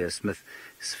Brent Leo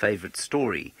Smith's favourite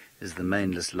story is the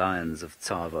maneless lions of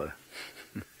Tsavo.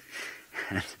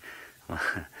 And, well,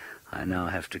 I now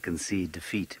have to concede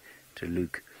defeat to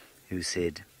Luke, who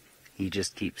said he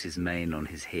just keeps his mane on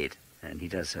his head. And he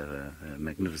does have a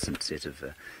magnificent set of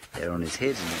hair on his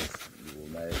head, and as you all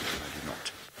know, I do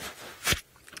not.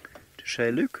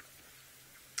 Touché, Luke.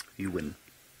 You win.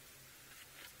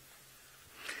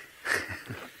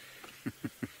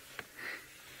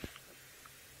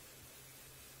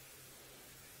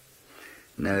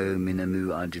 No,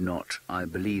 Minamu, I do not. I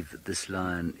believe that this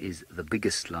lion is the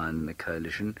biggest lion in the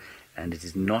coalition, and it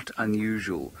is not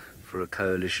unusual for a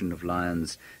coalition of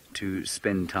lions to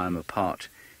spend time apart,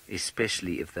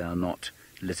 especially if they are not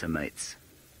litter mates.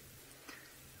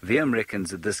 VM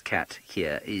reckons that this cat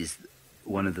here is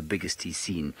one of the biggest he's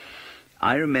seen.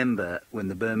 I remember when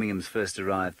the Birminghams first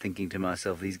arrived thinking to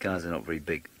myself, these guys are not very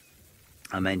big.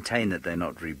 I maintain that they're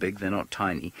not very big, they're not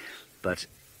tiny, but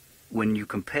when you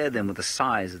compare them with the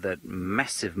size of that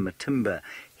massive Matimba,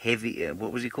 heavy,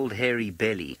 what was he called, hairy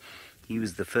belly, he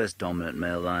was the first dominant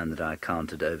male lion that I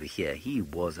counted over here. He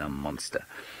was a monster.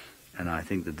 And I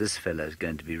think that this fellow is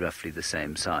going to be roughly the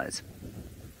same size.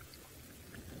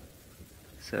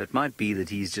 So it might be that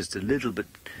he's just a little bit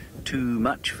too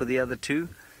much for the other two.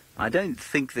 I don't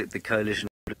think that the coalition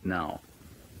will do it now.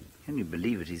 Can you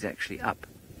believe it? He's actually up.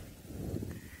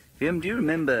 VM, do you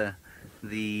remember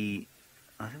the,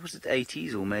 I think was it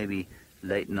 80s or maybe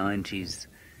late 90s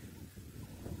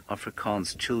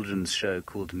Afrikaans children's show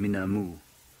called Minamu?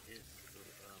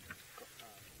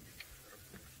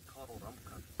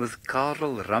 With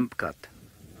Karel Rampkat.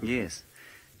 Yes.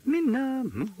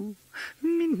 Minamu,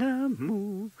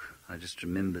 Minamu. I just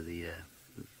remember the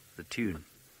tune.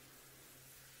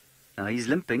 Now he's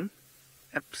limping.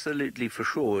 Absolutely for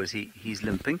sure he's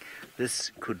limping.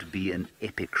 This could be an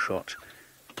epic shot.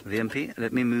 VMP,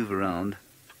 let me move around.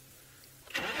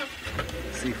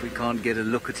 See if we can't get a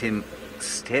look at him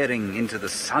staring into the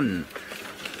sun.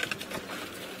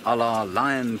 A la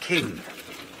Lion King.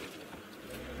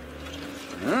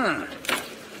 Ah,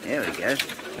 there we go.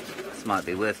 This might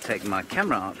be worth taking my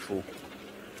camera out for.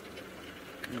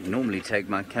 I don't normally take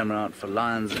my camera out for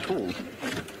lions at all. He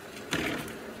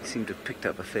seemed to have picked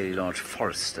up a fairly large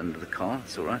forest under the car.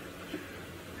 That's all right.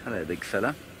 Hello, big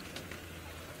fella.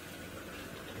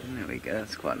 There we go.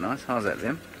 That's quite nice. How's that,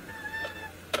 then?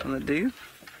 Will that do?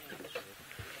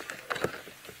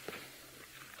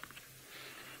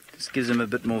 Just gives him a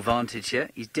bit more vantage here.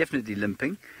 He's definitely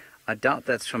limping. I doubt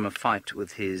that's from a fight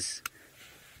with his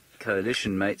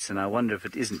coalition mates, and I wonder if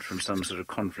it isn't from some sort of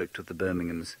conflict with the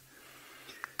Birminghams.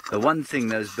 The one thing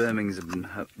those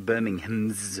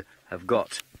Birminghams have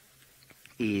got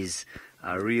is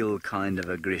a real kind of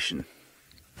aggression.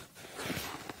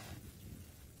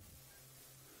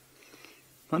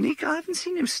 Monique, I haven't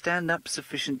seen him stand up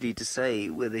sufficiently to say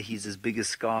whether he's as big as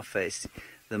Scarface,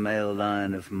 the male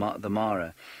lion of the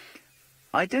Mara.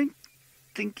 I don't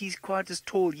think he's quite as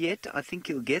tall yet. I think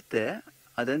he'll get there.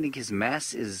 I don't think his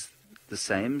mass is the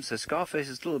same, so Scarface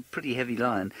is still a pretty heavy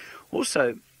lion.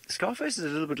 Also, Scarface is a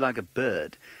little bit like a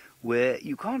bird, where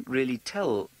you can't really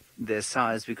tell their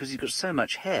size because he's got so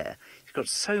much hair. He's got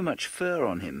so much fur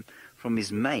on him from his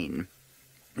mane.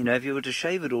 You know, if you were to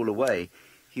shave it all away,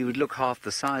 he would look half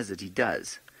the size that he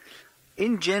does.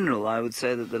 In general, I would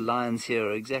say that the lions here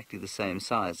are exactly the same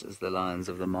size as the lions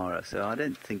of the Mara, so I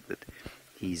don't think that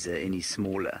he's any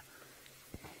smaller.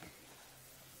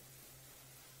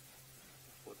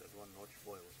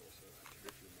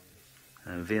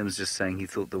 VM's just saying he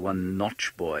thought the one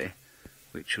notch boy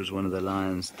which was one of the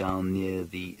lions down near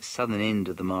the southern end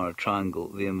of the Mara Triangle.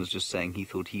 Liam was just saying he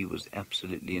thought he was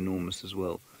absolutely enormous as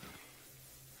well.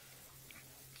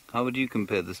 How would you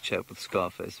compare this chap with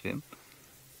Scarface, Liam?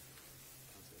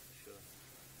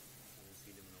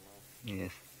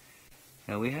 Yes.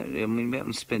 Now we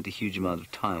haven't spent a huge amount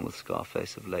of time with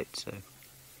Scarface of late, so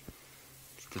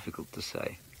it's difficult to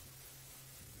say.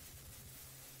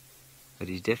 But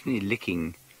he's definitely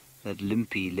licking that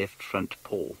limpy left front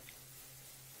paw.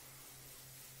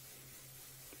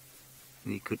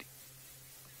 And he could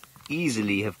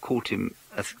easily have caught him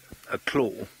a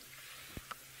claw.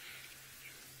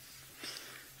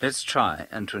 Let's try,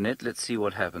 Antoinette. Let's see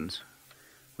what happens.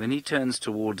 When he turns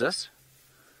towards us,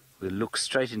 we'll look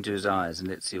straight into his eyes and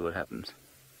let's see what happens.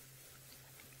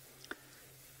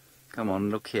 Come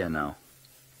on, look here now.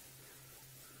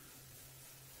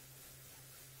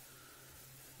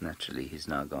 Naturally, he's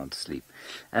now gone to sleep.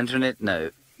 Antoinette,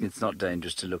 no, it's not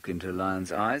dangerous to look into a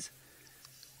lion's eyes.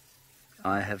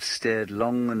 I have stared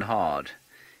long and hard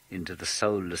into the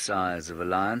soulless eyes of a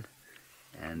lion,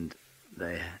 and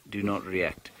they do not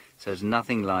react. So it's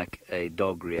nothing like a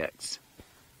dog reacts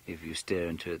if you stare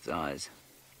into its eyes.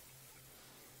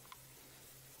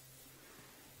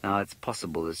 Now it's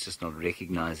possible it's just not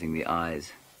recognizing the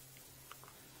eyes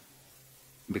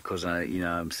because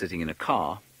I'm sitting in a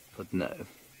car, but no.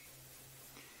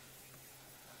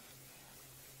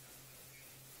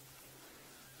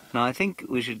 Now I think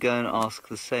we should go and ask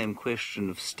the same question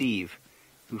of Steve,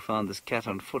 who found this cat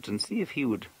on foot, and see if he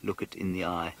would look it in the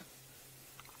eye.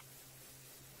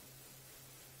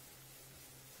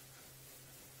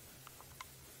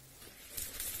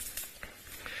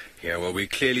 Yeah, well, we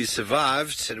clearly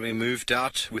survived and we moved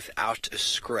out without a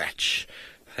scratch.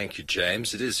 Thank you,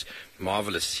 James. It is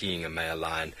marvelous seeing a male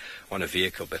lion on a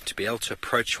vehicle, but to be able to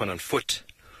approach one on foot,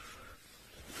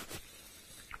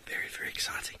 very, very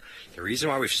exciting. The reason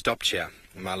why we've stopped here,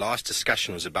 my last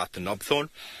discussion was about the knobthorn,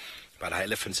 about how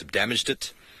elephants have damaged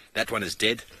it. That one is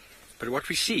dead. But what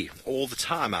we see all the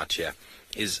time out here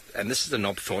is, and this is the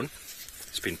knobthorn,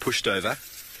 it's been pushed over.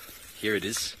 Here it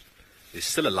is. It's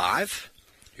still alive.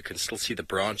 You can still see the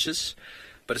branches,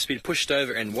 but it's been pushed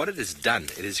over, and what it has done,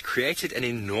 it has created an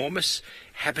enormous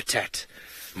habitat,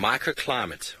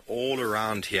 microclimate all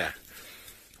around here,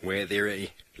 where there are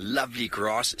lovely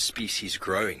grass species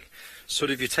growing. Sort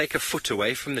of you take a foot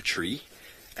away from the tree,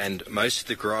 and most of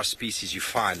the grass species you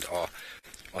find are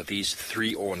these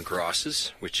three-awn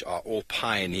grasses, which are all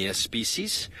pioneer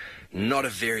species. Not a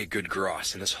very good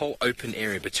grass, and this whole open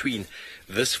area between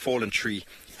this fallen tree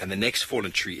and the next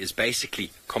fallen tree is basically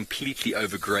completely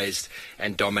overgrazed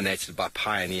and dominated by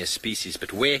pioneer species.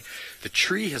 But where the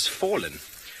tree has fallen,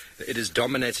 it is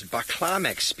dominated by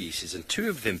climax species, and two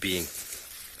of them being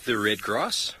the red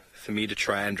grass, Themida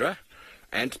triandra,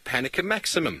 and Panicum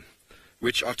maximum,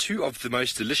 which are two of the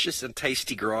most delicious and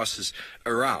tasty grasses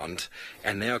around,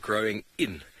 and they are growing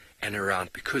in and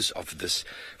around because of this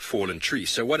fallen tree.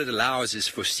 So what it allows is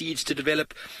for seeds to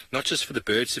develop, not just for the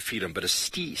birds to feed on, but a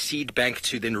seed bank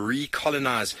to then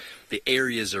recolonize the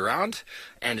areas around,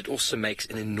 and it also makes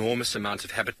an enormous amount of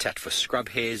habitat for scrub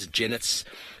hares, genets,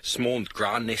 small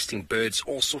ground nesting birds,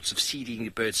 all sorts of seed-eating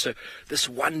birds. So this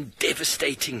one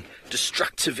devastating,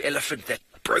 destructive elephant that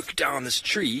broke down this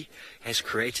tree has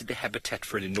created the habitat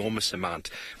for an enormous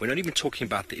amount. We're not even talking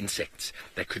about the insects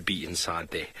that could be inside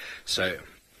there. So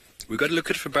we've got to look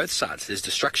at it from both sides. There's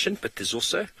destruction, but there's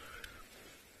also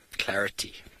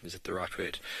clarity. Is it the right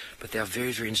word? But they are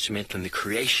very, very instrumental in the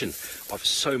creation of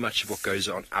so much of what goes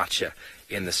on out here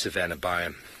in the savanna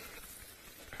biome.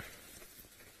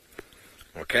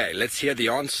 Okay, let's hear the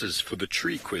answers for the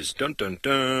tree quiz. Dun dun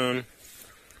dun.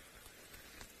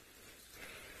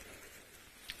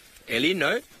 Ellie,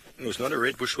 no, it was not a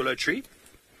red bush willow tree.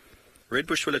 Red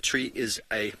bush willow tree is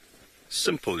a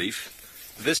simple leaf.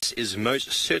 This is most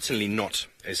certainly not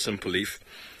a simple leaf.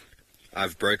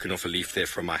 I've broken off a leaf there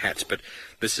from my hat, but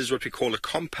this is what we call a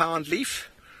compound leaf.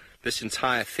 This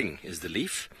entire thing is the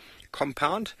leaf,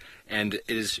 compound, and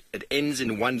it ends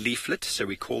in one leaflet, so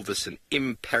we call this an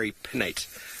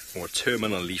imparipinnate or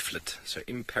terminal leaflet. So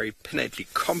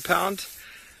imparipinnately compound.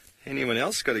 Anyone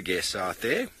else got a guess out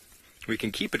there? We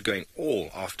can keep it going all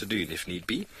afternoon if need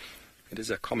be. It is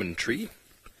a common tree,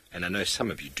 and I know some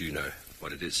of you do know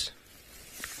what it is.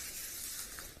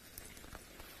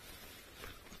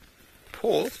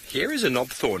 Paul, here is a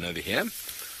knobthorn over here.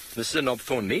 This is a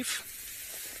knobthorn leaf.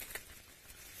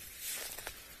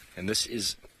 And this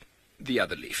is the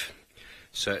other leaf.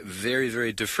 So very,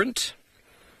 very different.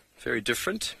 Very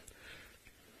different.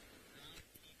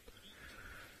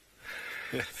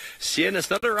 See, and it's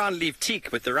not a round-leaf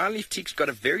teak, but the round-leaf teak's got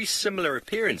a very similar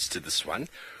appearance to this one.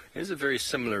 It is a very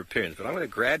similar appearance, but I'm going to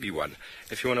grab you one.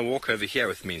 If you want to walk over here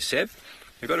with me, Seb.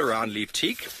 We've got a round-leaf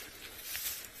teak.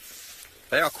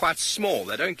 They are quite small.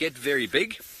 They don't get very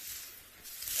big.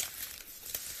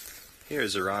 Here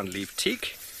is a round-leaf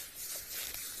teak.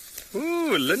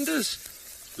 Ooh,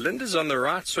 Linda's on the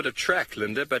right sort of track,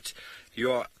 Linda, but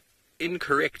you are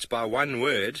incorrect by one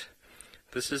word.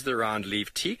 This is the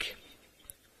round-leaf teak.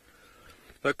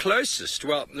 The closest,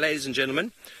 well, ladies and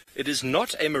gentlemen, it is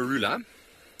not a marula.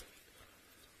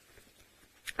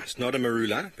 It's not a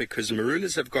marula because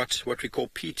marulas have got what we call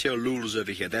petiolules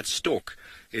over here. That stalk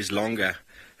is longer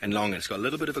and longer. It's got a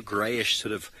little bit of a grayish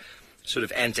sort of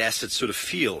antacid sort of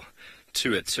feel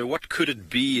to it. So what could it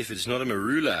be if it's not a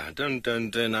marula? Dun,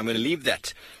 dun, dun. I'm going to leave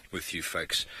that with you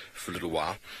folks for a little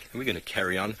while, and we're going to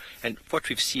carry on. And what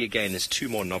we see again is 2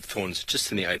 more knobthorns just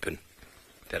in the open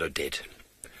that are dead.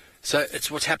 So it's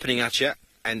what's happening out here,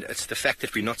 and it's the fact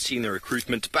that we're not seeing the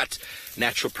recruitment, but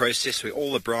natural process where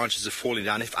all the branches are falling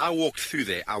down. If I walked through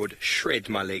there, I would shred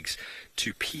my legs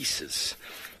to pieces.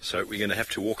 So we're going to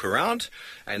have to walk around,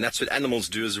 and that's what animals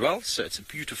do as well. So it's a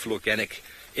beautiful organic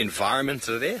environment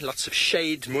there. Lots of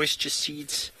shade, moisture,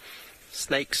 seeds,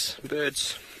 snakes,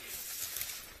 birds.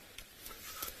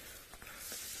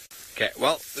 Okay,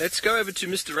 well, let's go over to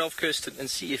Mr. Ralph Kirsten and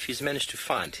see if he's managed to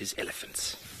find his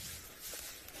elephants.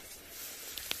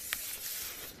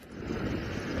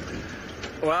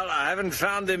 Well, I haven't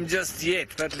found them just yet,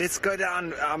 but let's go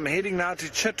down. I'm heading now to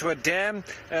Chitwa Dam.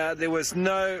 There was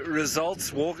no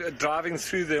results driving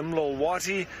through the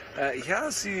Mlolwati. Here I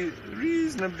see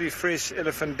reasonably fresh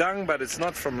elephant dung, but it's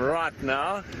not from right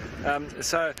now.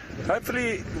 So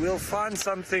hopefully we'll find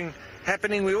something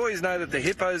happening. We always know that the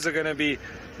hippos are going to be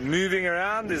moving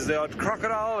around. There's the odd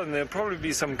crocodile, and there'll probably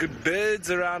be some good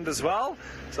birds around as well.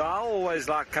 So I always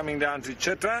like coming down to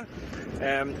Chitwa.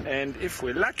 And if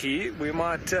we're lucky, we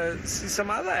might see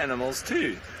some other animals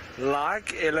too,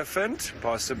 like elephant,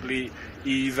 possibly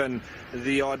even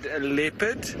the odd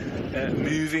leopard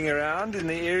moving around in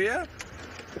the area.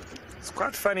 It's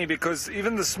quite funny because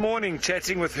even this morning,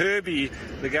 chatting with Herbie,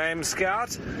 the game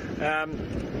scout,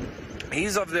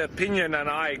 he's of the opinion, and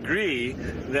I agree,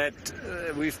 that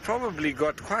we've probably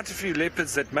got quite a few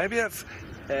leopards that maybe have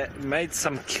made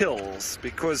some kills,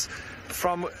 because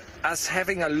from us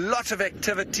having a lot of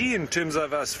activity in terms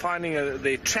of us finding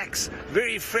their tracks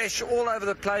very fresh all over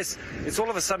the place, it's all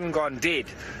of a sudden gone dead.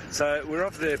 So we're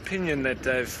of the opinion that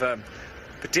they've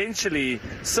potentially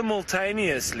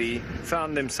simultaneously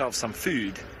found themselves some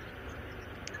food.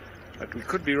 But we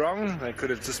could be wrong. They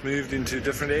could have just moved into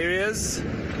different areas,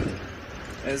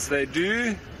 as they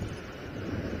do.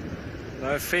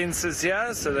 No fences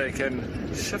here, so they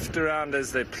can shift around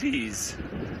as they please.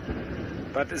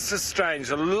 But it's just strange,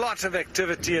 a lot of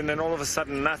activity and then all of a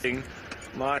sudden nothing.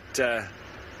 He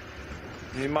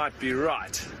might be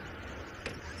right.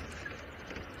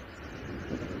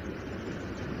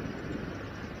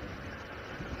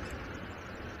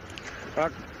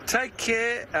 Take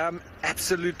care,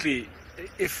 absolutely.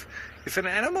 If an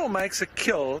animal makes a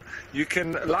kill, you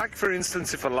can, like for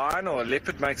instance, if a lion or a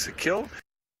leopard makes a kill,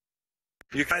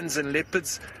 you can lions and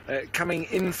leopards coming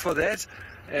in for that.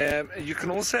 You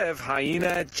can also have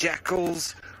hyena,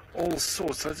 jackals, all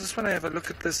sorts. I just want to have a look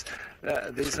at this.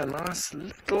 There's a nice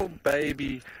little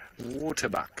baby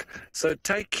waterbuck. So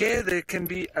take care. There can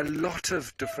be a lot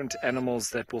of different animals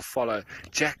that will follow.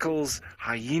 Jackals,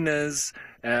 hyenas,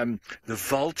 the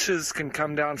vultures can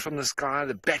come down from the sky,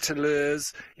 the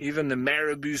battlers, even the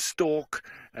marabou stork,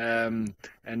 and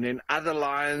then other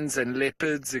lions and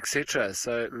leopards, etc.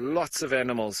 So lots of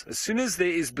animals. As soon as there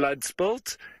is blood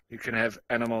spilt, you can have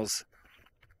animals.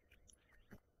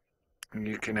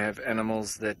 You can have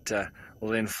animals that will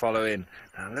then follow in.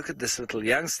 Now look at this little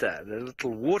youngster, the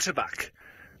little waterbuck.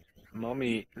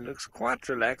 Mommy looks quite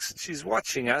relaxed. She's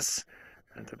watching us,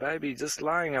 and the baby just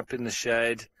lying up in the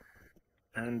shade.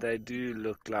 And they do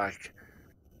look like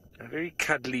very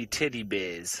cuddly teddy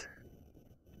bears.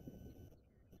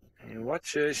 And you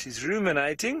watch her, she's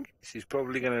ruminating. She's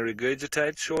probably going to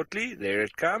regurgitate shortly. There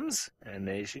it comes, and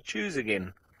there she chews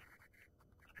again.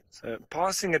 So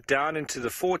passing it down into the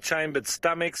 4-chambered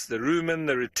stomachs, the rumen,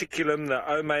 the reticulum, the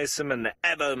omasum, and the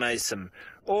abomasum,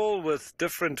 all with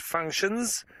different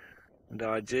functions,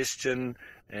 digestion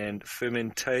and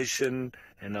fermentation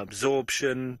and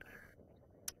absorption.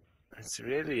 It's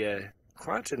really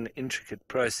quite an intricate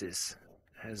process.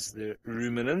 It has the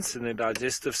ruminants in the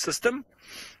digestive system,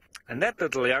 and that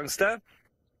little youngster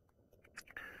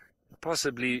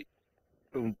possibly,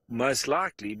 most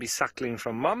likely, be suckling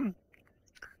from mum.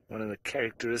 one of the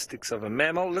characteristics of a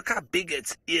mammal. Look how big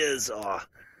its ears are.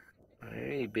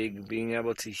 Very big, being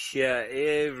able to hear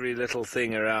every little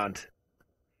thing around.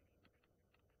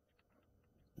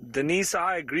 Denise,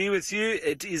 I agree with you.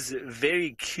 It is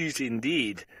very cute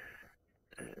indeed.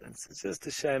 It's just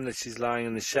a shame that she's lying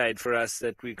in the shade for us,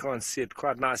 that we can't see it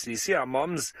quite nicely. You see our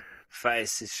mom's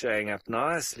face is showing up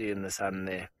nicely in the sun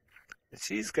there.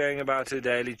 She's going about her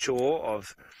daily chore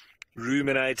of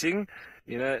ruminating.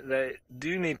 You know, they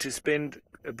do need to spend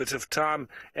a bit of time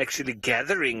actually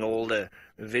gathering all the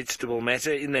vegetable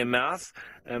matter in their mouth,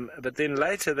 but then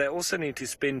later they also need to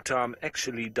spend time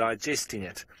actually digesting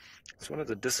it. It's one of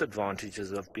the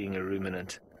disadvantages of being a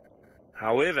ruminant.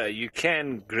 However, you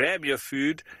can grab your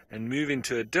food and move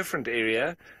into a different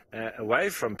area away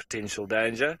from potential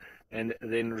danger and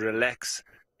then relax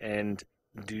and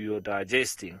do your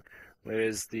digesting.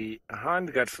 Whereas the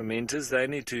hindgut fermenters, they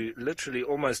need to literally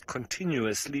almost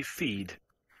continuously feed.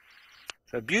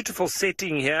 So beautiful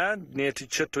setting here near to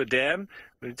Chitwa Dam.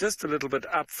 We're just a little bit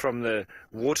up from the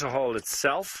waterhole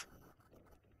itself.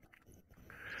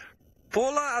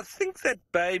 Paula, I think that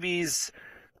baby's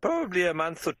probably a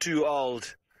month or two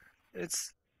old.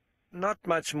 It's not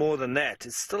much more than that.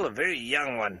 It's still a very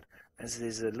young one, as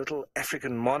there's a little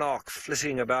African monarch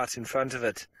flitting about in front of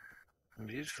it.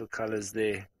 Beautiful colours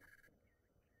there.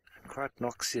 Quite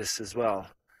noxious as well.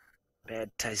 Bad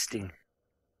tasting.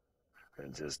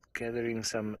 And just gathering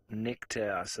some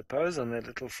nectar, I suppose, on that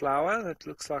little flower. That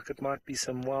looks like it might be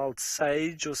some wild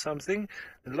sage or something.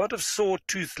 A lot of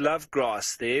sawtooth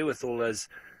lovegrass there with all those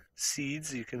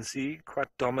seeds, you can see, quite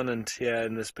dominant here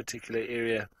in this particular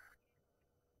area.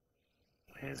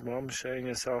 Here's Mom showing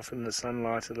herself in the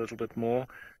sunlight a little bit more.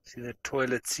 See that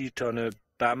toilet seat on her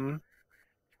bum?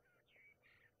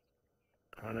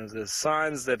 One of the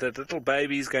signs that a little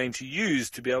baby is going to use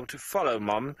to be able to follow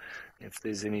Mom if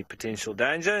there's any potential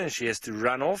danger and she has to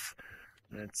run off.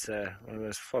 That's one of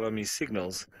those follow me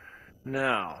signals.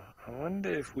 Now, I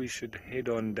wonder if we should head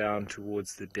on down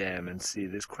towards the dam and see.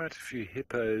 There's quite a few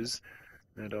hippos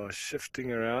that are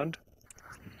shifting around.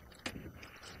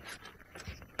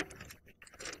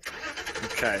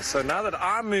 Okay, so now that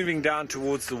I'm moving down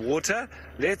towards the water,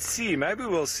 let's see, maybe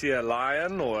we'll see a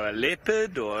lion or a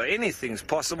leopard or anything's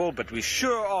possible, but we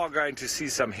sure are going to see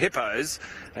some hippos.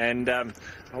 And I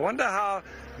wonder how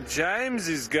James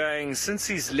is going since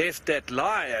he's left that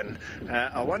lion.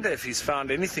 I wonder if he's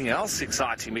found anything else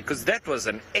exciting, because that was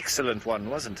an excellent one,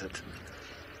 wasn't it?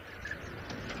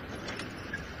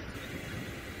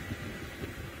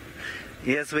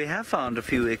 Yes, we have found a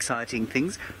few exciting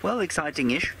things. Well,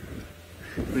 exciting-ish.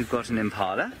 We've got an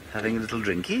impala having a little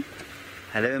drinky.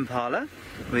 Hello, impala.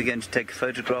 We're going to take a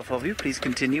photograph of you. Please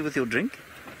continue with your drink.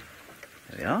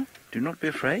 There we are. Do not be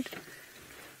afraid.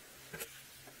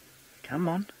 Come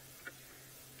on.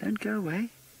 Don't go away.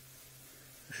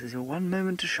 This is your one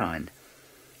moment to shine.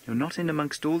 You're not in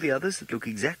amongst all the others that look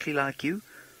exactly like you,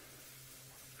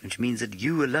 which means that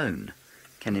you alone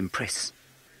can impress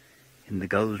in the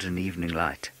golden evening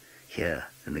light here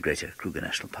in the Greater Kruger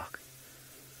National Park.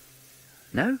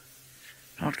 No?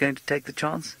 Not going to take the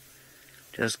chance?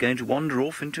 Just going to wander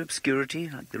off into obscurity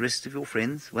like the rest of your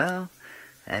friends? Well,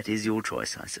 that is your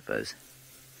choice, I suppose.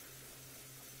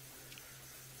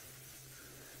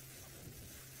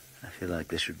 I feel like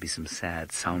there should be some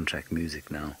sad soundtrack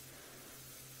music now.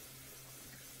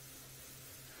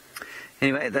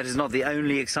 Anyway, that is not the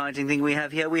only exciting thing we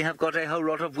have here. We have got a whole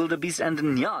lot of wildebeest and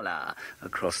nyala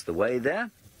across the way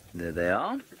there. There they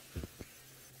are.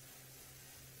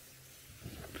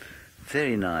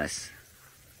 Very nice.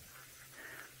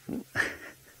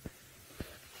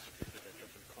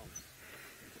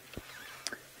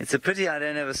 It's a pity I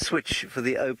don't have a switch for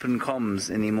the open comms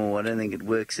anymore. I don't think it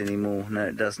works anymore. No,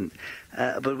 it doesn't.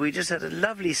 But we just had a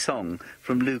lovely song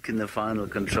from Luke in the final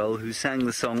control, who sang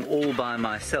the song All By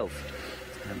Myself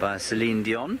by Celine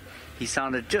Dion. He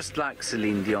sounded just like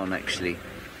Celine Dion, actually.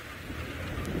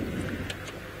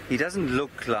 He doesn't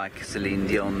look like Celine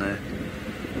Dion, though.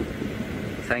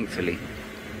 Thankfully.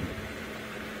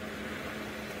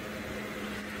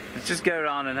 Let's just go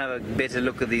around and have a better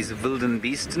look at these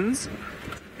wildenbeestens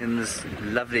in this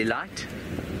lovely light.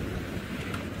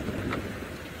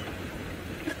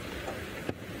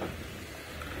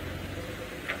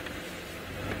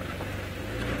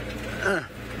 There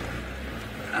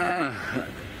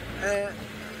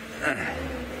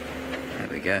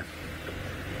we go.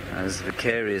 I was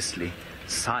vicariously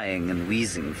sighing and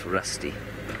wheezing for Rusty.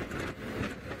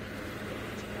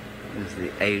 This is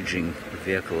the aging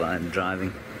vehicle I'm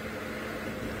driving.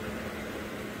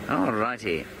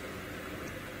 Alrighty.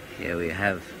 Here we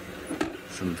have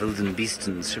Some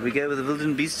wildenbeestens. Should we go with the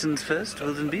wildenbeestens first?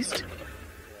 Wildenbeest?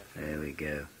 There we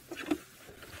go.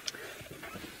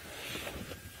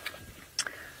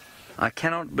 I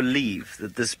cannot believe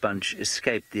that this bunch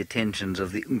escaped the attentions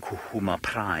of the Nkuhuma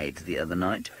Pride the other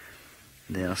night.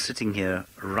 They are sitting here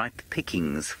ripe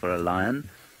pickings for a lion.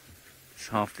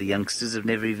 Half the youngsters have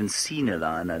never even seen a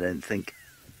lion, I don't think.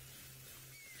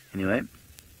 Anyway,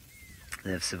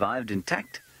 they have survived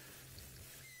intact.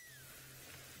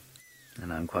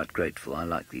 And I'm quite grateful. I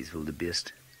like these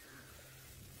wildebeest.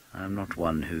 I'm not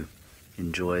one who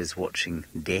enjoys watching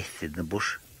death in the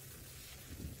bush.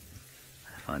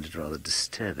 I find it rather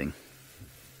disturbing.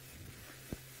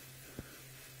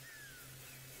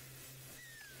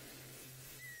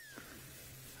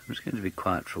 I'm just going to be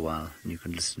quiet for a while, and you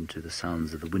can listen to the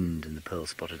sounds of the wind and the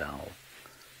pearl-spotted owl.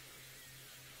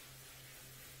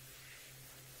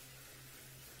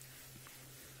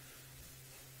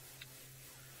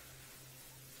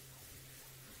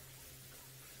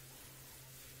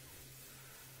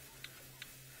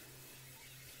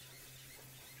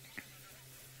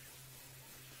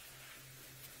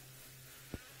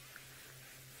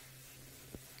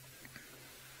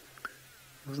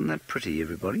 Wasn't that pretty,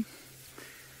 everybody?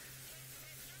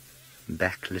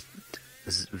 Backlit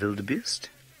wildebeest,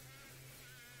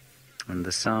 and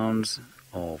the sounds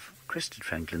of crested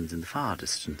francolins in the far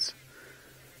distance.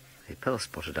 A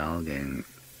pearl-spotted owl going.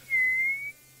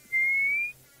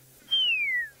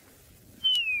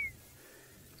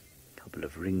 A couple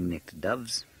of ring-necked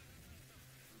doves,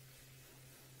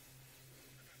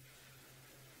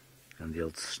 and the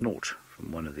old snort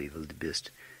from one of the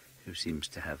wildebeest, who seems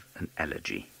to have an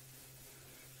allergy.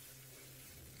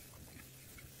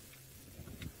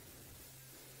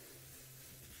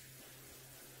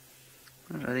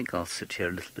 I think I'll sit here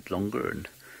a little bit longer and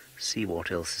see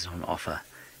what else is on offer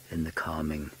in the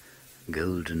calming,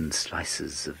 golden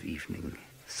slices of evening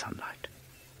sunlight.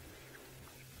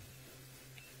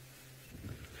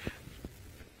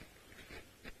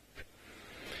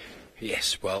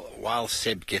 Yes, well, while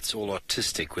Seb gets all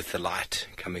artistic with the light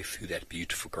coming through that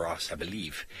beautiful grass, I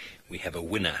believe we have a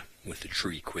winner with the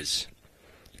tree quiz.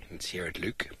 Let's hear it,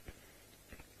 Luke.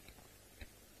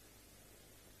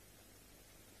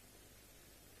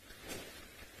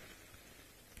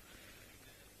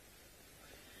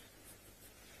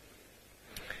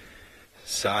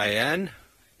 Cyan,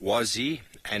 Wazzy,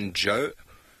 and Joe.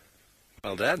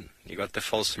 Well done. You got the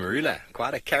false marula.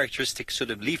 Quite a characteristic sort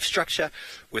of leaf structure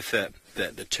with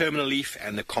the terminal leaf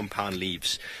and the compound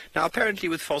leaves. Now, apparently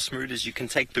with false marulas, you can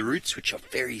take the roots, which are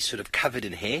very sort of covered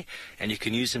in hair, and you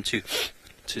can use them to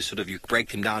sort of, you break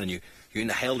them down and you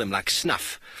inhale them like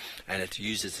snuff, and it's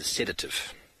used as a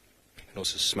sedative. You can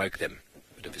also smoke them.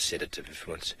 A bit of a sedative if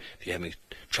you're having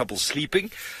trouble sleeping.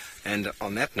 And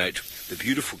on that note, the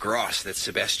beautiful grass that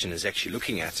Sebastian is actually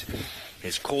looking at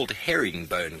is called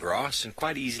herringbone grass, and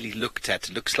quite easily looked at.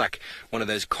 It looks like one of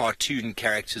those cartoon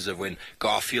characters of when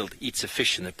Garfield eats a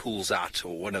fish and it pulls out,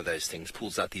 or one of those things,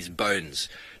 pulls out these bones.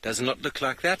 Does it not look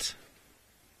like that?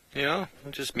 Yeah,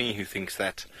 just me who thinks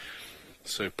that.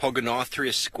 So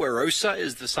Pogonathria squarosa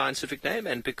is the scientific name,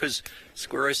 and because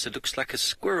squarosa looks like a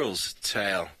squirrel's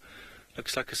tail,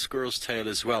 looks like a squirrel's tail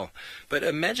as well. But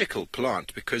a magical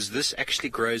plant, because this actually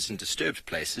grows in disturbed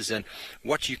places, and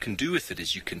what you can do with it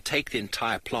is you can take the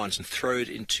entire plant and throw it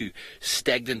into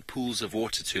stagnant pools of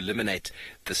water to eliminate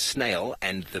the snail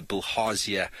and the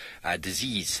bilharzia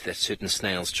disease that certain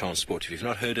snails transport. If you've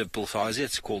not heard of bilharzia,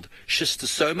 it's called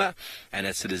schistosoma, and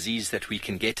it's a disease that we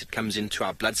can get. It comes into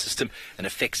our blood system and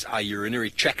affects our urinary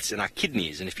tracts and our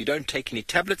kidneys, and if you don't take any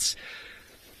tablets,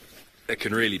 it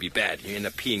can really be bad. You end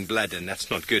up peeing blood, and that's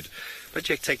not good. But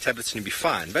you take tablets and you'll be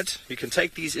fine. But you can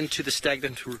take these into the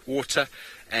stagnant water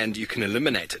and you can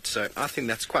eliminate it. So I think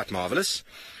that's quite marvelous.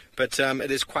 But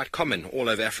it is quite common all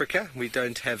over Africa. We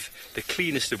don't have the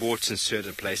cleanest of waters in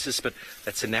certain places, but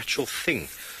that's a natural thing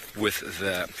with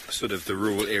the sort of the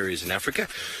rural areas in Africa.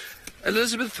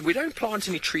 Elizabeth, we don't plant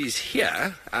any trees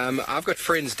here. I've got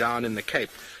friends down in the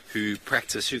Cape who've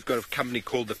got a company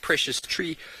called the Precious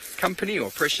Tree Company, or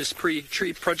Precious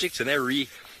Tree Project, and they're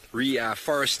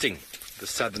reforesting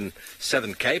the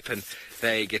southern Cape, and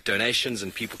they get donations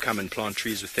and people come and plant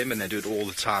trees with them, and they do it all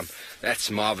the time.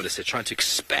 That's marvelous. They're trying to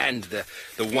expand the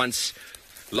once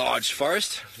large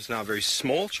forest. It's now very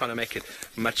small, trying to make it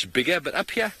much bigger. But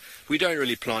up here, we don't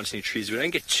really plant any trees. We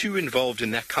don't get too involved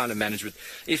in that kind of management.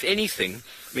 If anything,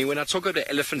 I mean, when I talk about the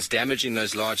elephants damaging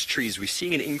those large trees, we're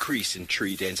seeing an increase in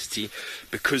tree density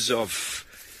because of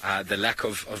the lack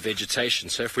of vegetation.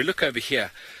 So if we look over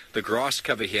here, the grass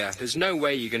cover here, there's no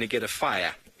way you're going to get a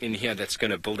fire in here that's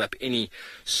going to build up any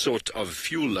sort of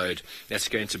fuel load that's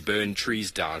going to burn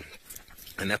trees down.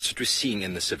 And that's what we're seeing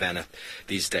in the savannah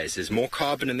these days. There's more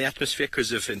carbon in the atmosphere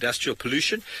because of industrial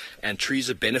pollution, and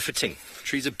trees are benefiting.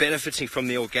 Trees are benefiting from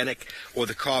the organic or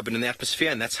the carbon in the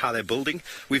atmosphere, and that's how they're building.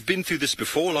 We've been through this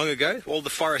before, long ago. All the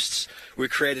forests were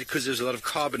created because there was a lot of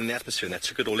carbon in the atmosphere, and that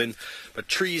took it all in. But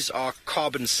trees are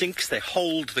carbon sinks. They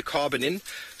hold the carbon in.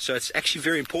 So it's actually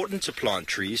very important to plant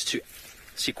trees to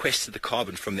sequester the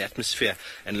carbon from the atmosphere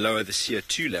and lower the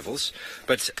CO2 levels.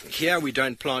 But here we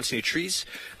don't plant any trees.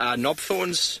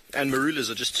 Knobthorns and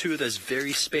marulas are just two of those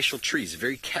very special trees,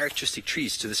 very characteristic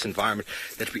trees to this environment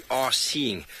that we are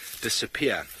seeing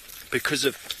disappear because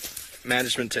of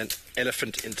management and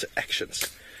elephant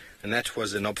interactions. And that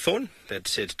was a knobthorn that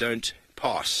said, "Don't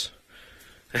pass."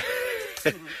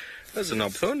 That was a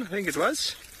knobthorn, I think it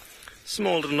was.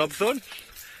 Small little knobthorn.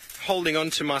 Holding on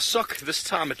to my sock, this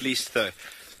time at least, though,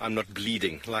 I'm not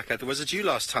bleeding. Was it you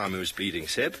last time who was bleeding,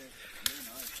 Seb?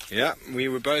 Yeah, we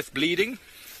were both bleeding.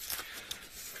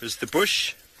 Because the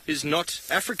bush is not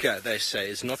Africa, they say,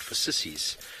 is not for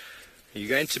sissies. You're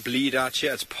going to bleed out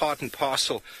here. It's part and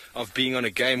parcel of being on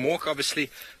a game walk. Obviously,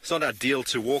 it's not ideal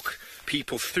to walk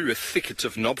people through a thicket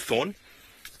of knobthorn.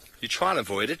 You try and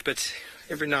avoid it, but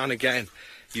every now and again,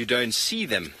 you don't see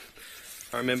them.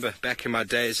 I remember back in my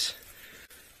days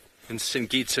in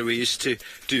Singita, we used to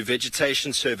do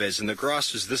vegetation surveys, and the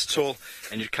grass was this tall,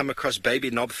 and you'd come across baby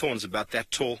knobthorns about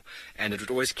that tall, and it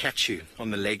would always catch you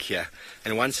on the leg here.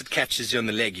 And once it catches you on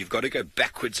the leg, you've got to go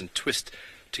backwards and twist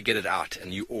to get it out,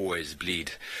 and you always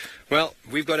bleed. Well,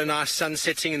 we've got a nice sun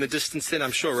setting in the distance then.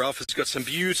 I'm sure Ralph has got some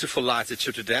beautiful light at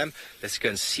Chutta Dam. Let's go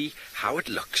and see how it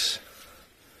looks.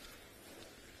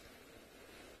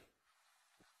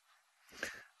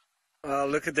 Well,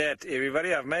 look at that,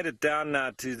 everybody. I've made it down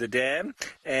now to the dam,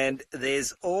 and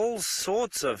there's all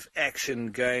sorts of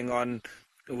action going on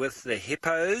with the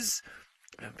hippos.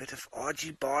 A bit of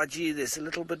argy-bargy. There's a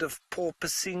little bit of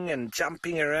porpoising and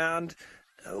jumping around.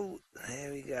 Oh,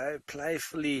 there we go.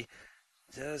 Playfully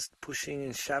just pushing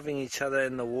and shoving each other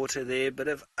in the water there. Bit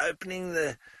of opening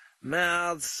the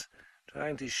mouths,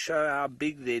 trying to show how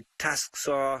big their tusks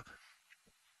are.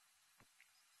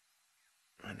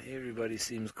 And everybody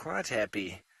seems quite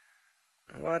happy.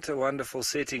 What a wonderful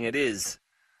setting it is.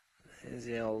 There's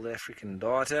the old African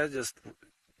darter just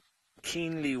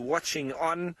keenly watching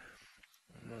on,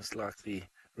 almost like the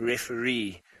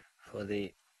referee for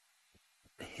the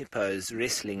hippos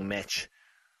wrestling match.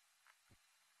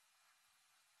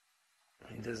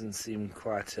 He doesn't seem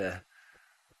quite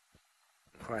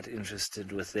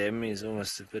interested with them. He's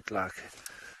almost a bit like,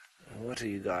 "What are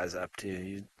you guys up to?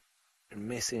 You're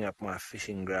messing up my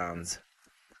fishing grounds."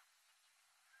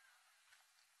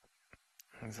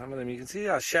 And some of them, you can see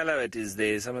how shallow it is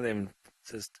there. Some of them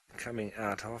just coming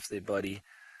out half their body.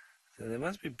 So they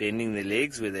must be bending their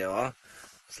legs where they are.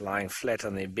 Just lying flat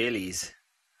on their bellies.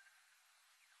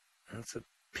 Lots of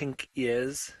pink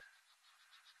ears.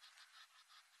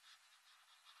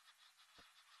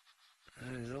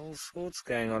 There's all sorts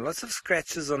going on. Lots of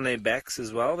scratches on their backs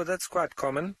as well, but that's quite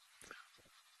common.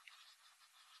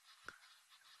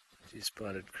 You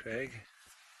spotted Craig.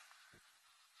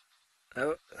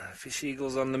 Oh, fish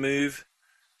eagle's on the move.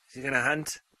 Is he going to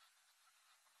hunt?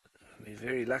 We'll be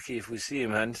very lucky if we see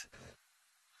him hunt.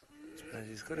 But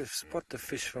he's got to spot the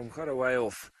fish from quite a way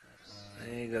off.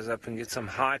 There he goes up and gets some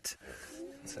height.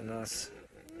 It's a nice...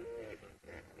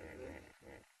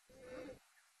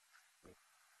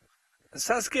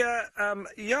 Saskia,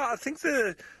 yeah, I think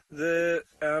the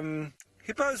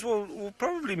hippos will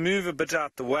probably move a bit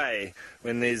out the way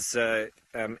when there's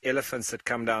elephants that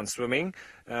come down swimming.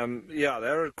 Yeah,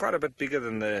 they're quite a bit bigger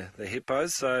than the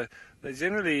hippos, so they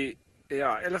generally,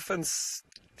 elephants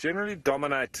generally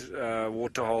dominate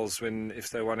waterholes if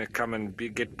they want to come and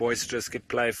get boisterous, get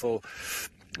playful.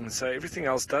 And so everything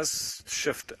else does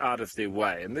shift out of their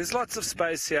way. And there's lots of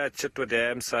space here at Chitwa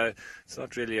Dam, so it's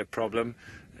not really a problem.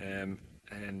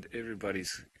 And everybody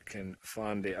can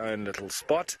find their own little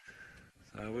spot.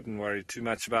 So I wouldn't worry too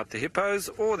much about the hippos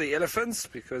or the elephants,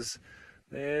 because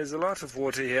there's a lot of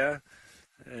water here,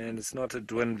 and it's not a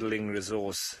dwindling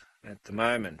resource at the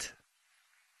moment.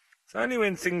 It's only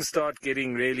when things start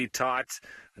getting really tight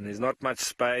and there's not much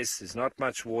space, there's not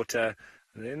much water,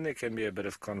 then there can be a bit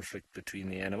of conflict between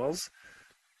the animals.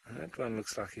 And that one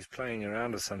looks like he's playing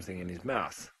around with something in his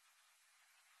mouth.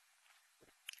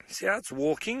 See how it's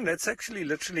walking? That's actually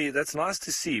literally, that's nice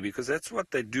to see, because that's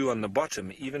what they do on the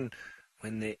bottom, even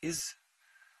when there is,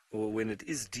 or when it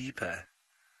is deeper.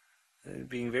 They're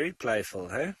being very playful,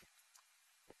 hey?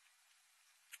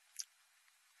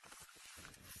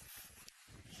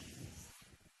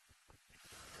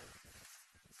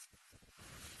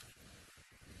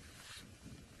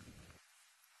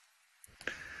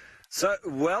 So,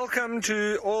 welcome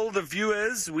to all the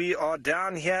viewers. We are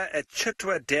down here at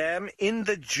Chitwa Dam in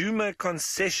the Djuma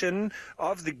concession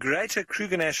of the Greater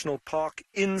Kruger National Park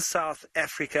in South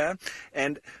Africa,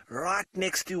 and right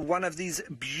next to one of these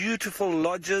beautiful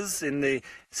lodges in the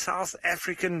South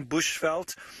African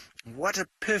bushveld. What a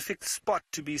perfect spot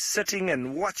to be sitting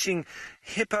and watching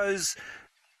hippos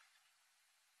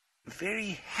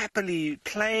very happily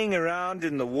playing around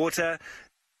in the water.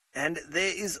 And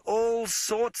there is all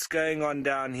sorts going on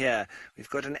down here. We've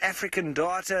got an African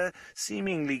darter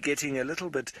seemingly getting a little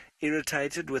bit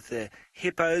irritated with the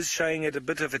hippos, showing it a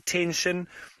bit of attention.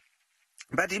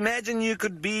 But imagine you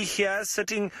could be here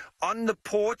sitting on the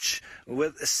porch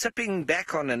sipping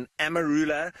back on an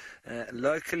amarula,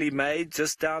 locally made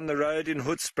just down the road in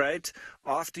Hoedspruit,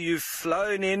 after you've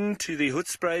flown into the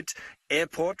Hoedspruit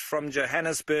airport from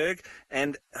Johannesburg,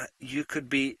 and you could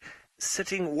be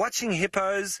sitting watching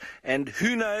hippos and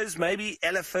who knows, maybe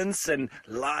elephants and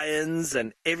lions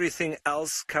and everything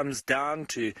else comes down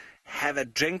to have a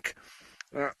drink.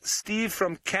 Steve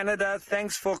from Canada,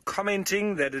 thanks for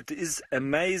commenting that it is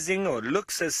amazing or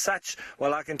looks as such.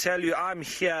 Well, I can tell you I'm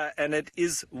here and it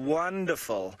is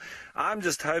wonderful. I'm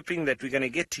just hoping that we're going to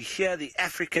get to hear the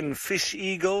African fish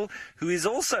eagle, who is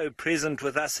also present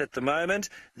with us at the moment.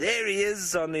 There he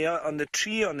is on the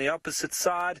tree on the opposite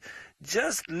side,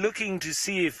 just looking to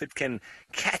see if it can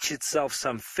catch itself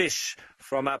some fish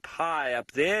from up high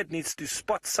up there. It needs to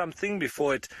spot something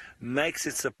before it makes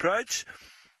its approach.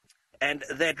 And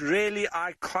that really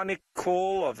iconic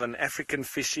call of an African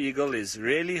fish eagle is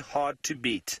really hard to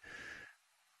beat.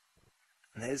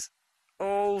 And there's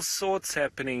all sorts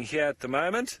happening here at the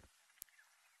moment.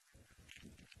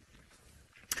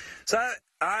 So,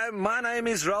 my name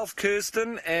is Ralph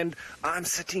Kirsten, and I'm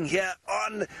sitting here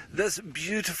on this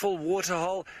beautiful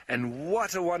waterhole, and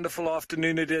what a wonderful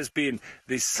afternoon it has been.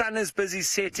 The sun is busy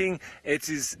setting, it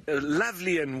is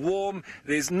lovely and warm,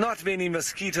 there's not many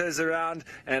mosquitoes around,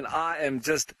 and I am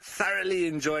just thoroughly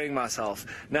enjoying myself.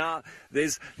 Now,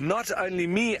 there's not only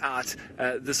me out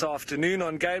this afternoon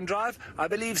on Game Drive, I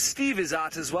believe Steve is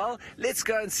out as well. Let's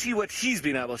go and see what he's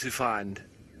been able to find.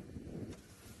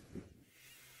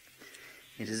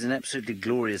 It is an absolutely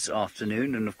glorious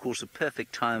afternoon and, of course, a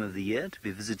perfect time of the year to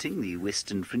be visiting the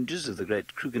western fringes of the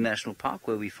great Kruger National Park,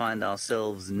 where we find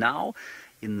ourselves now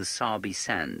in the Sabi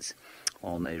Sands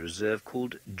on a reserve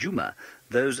called Djuma.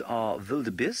 Those are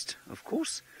wildebeest, of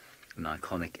course, an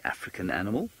iconic African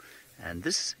animal, and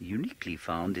this uniquely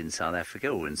found in South Africa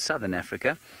or in southern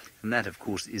Africa, and that, of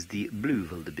course, is the blue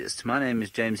wildebeest. My name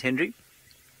is James Henry.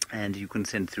 And you can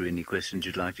send through any questions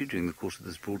you'd like to during the course of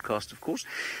this broadcast, of course.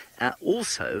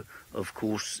 Also, of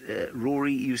course,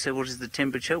 Rory, you say, what is the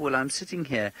temperature? Well, I'm sitting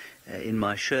here in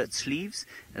my shirt sleeves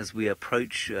as we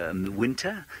approach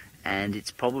winter, and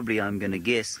it's probably, I'm going to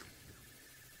guess,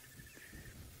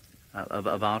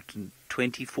 about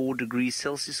 24 degrees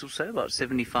Celsius or so, about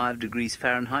 75 degrees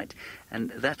Fahrenheit.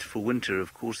 And that for winter,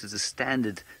 of course, is a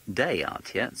standard day out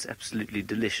here. It's absolutely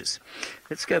delicious.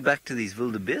 Let's go back to these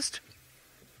wildebeest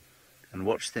and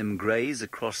watch them graze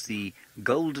across the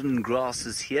golden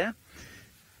grasses here.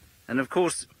 And of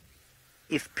course,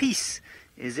 if peace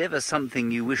is ever something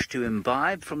you wish to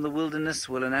imbibe from the wilderness,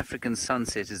 well, an African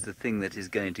sunset is the thing that is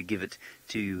going to give it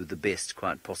to you the best,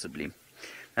 quite possibly.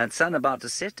 That sun about to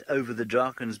set over the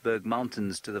Drakensberg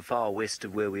Mountains to the far west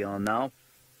of where we are now.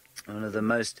 One of the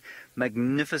most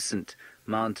magnificent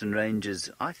mountain ranges,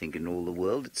 I think, in all the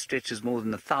world. It stretches more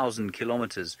than 1,000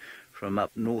 kilometers from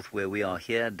up north where we are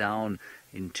here, down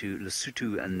into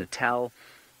Lesotho and Natal,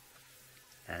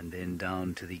 and then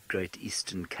down to the Great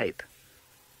Eastern Cape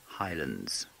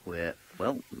Highlands, where,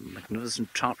 well,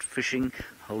 magnificent trout fishing,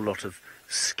 a whole lot of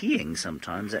skiing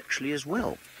sometimes actually as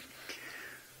well.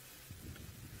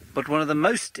 But one of the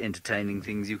most entertaining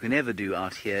things you can ever do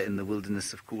out here in the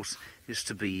wilderness, of course, is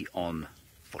to be on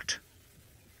foot.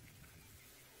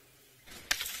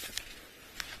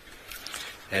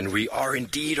 And we are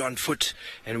indeed on foot,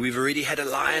 and we've already had a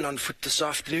lion on foot this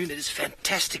afternoon. It is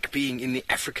fantastic being in the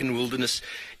African wilderness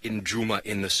in Djuma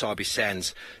in the Sabi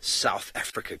Sands, South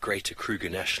Africa, Greater Kruger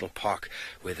National Park,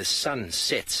 where the sun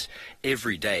sets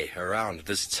every day around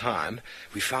this time.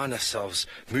 We found ourselves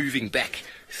moving back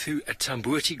through a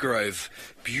tambuti grove.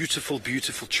 Beautiful,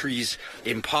 beautiful trees.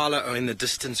 Impala are in the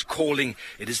distance calling.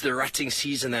 It is the rutting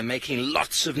season. They're making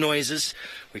lots of noises.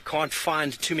 We can't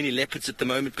find too many leopards at the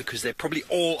moment because they're probably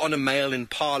all on a male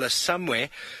impala somewhere,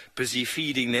 busy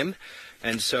feeding them.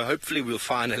 And so hopefully we'll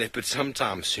find a leopard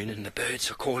sometime soon. And the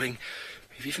birds are calling.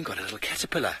 We've even got a little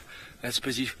caterpillar that's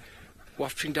busy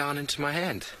wafting down into my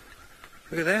hand.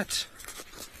 Look at that.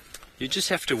 You just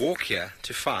have to walk here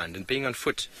to find, and being on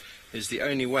foot is the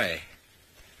only way.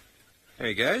 There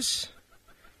he goes.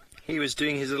 He was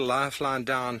doing his little lifeline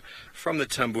down from the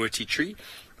Tambuti tree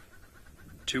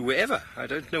to wherever. I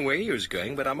don't know where he was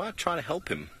going, but I might try to help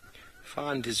him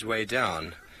find his way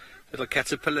down. Little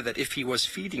caterpillar that, if he was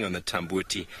feeding on the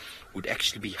Tambuti, would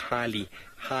actually be highly,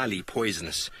 highly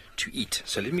poisonous to eat.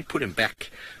 So let me put him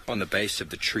back on the base of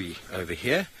the tree over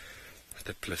here,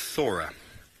 the plethora.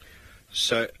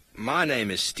 So my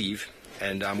name is Steve,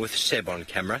 and I'm with Seb on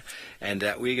camera, and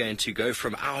we're going to go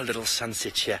from our little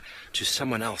sunset here to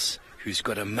someone else who's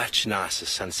got a much nicer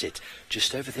sunset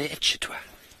just over there at Chitwa.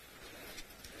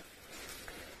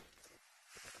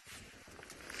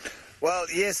 Well,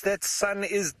 yes, that sun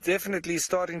is definitely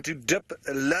starting to dip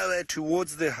lower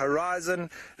towards the horizon,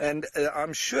 and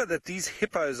I'm sure that these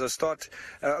hippos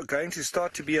are going to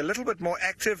start to be a little bit more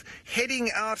active, heading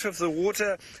out of the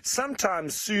water sometime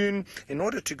soon in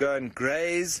order to go and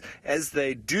graze, as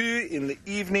they do in the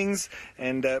evenings.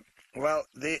 And well,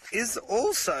 there is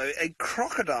also a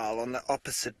crocodile on the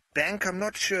opposite bank. I'm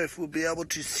not sure if we'll be able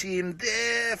to see him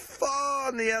there, far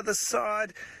on the other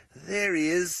side. There he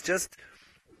is, just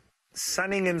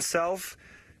sunning himself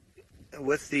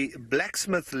with the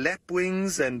blacksmith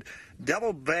lapwings and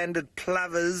double-banded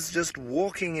plovers just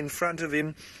walking in front of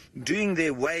him, doing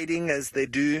their wading as they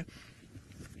do.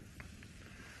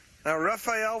 Now,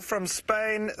 Rafael from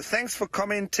Spain, thanks for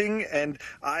commenting, and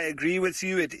I agree with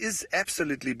you. It is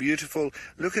absolutely beautiful.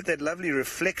 Look at that lovely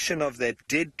reflection of that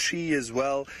dead tree as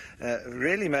well,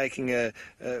 really making a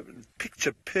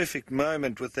picture-perfect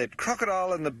moment with that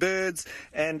crocodile and the birds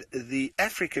and the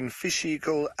African fish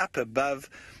eagle up above.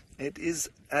 It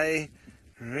is a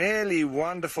really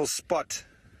wonderful spot.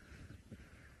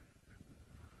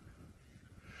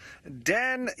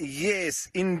 Dan, yes,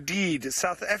 indeed.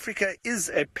 South Africa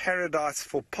is a paradise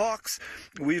for parks.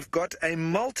 We've got a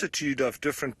multitude of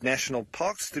different national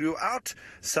parks throughout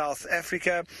South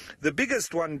Africa. The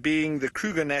biggest one being the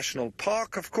Kruger National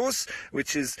Park, of course,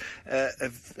 which is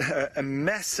a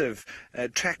massive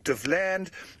tract of land.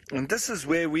 And this is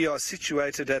where we are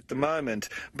situated at the moment.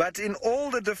 But in all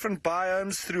the different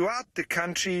biomes throughout the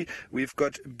country, we've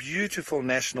got beautiful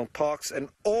national parks, and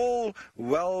all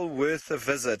well worth a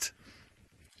visit.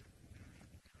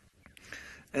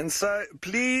 And so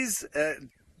please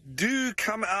do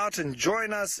come out and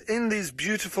join us in these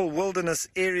beautiful wilderness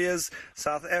areas.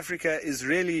 South Africa is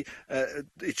really,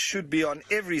 it should be on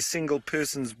every single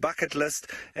person's bucket list.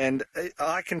 And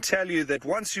I can tell you that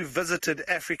once you've visited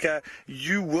Africa,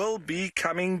 you will be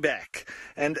coming back.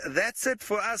 And that's it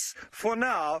for us for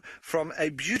now, from a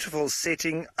beautiful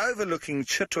setting overlooking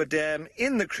Chitwa Dam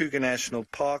in the Kruger National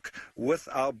Park with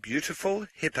our beautiful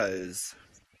hippos.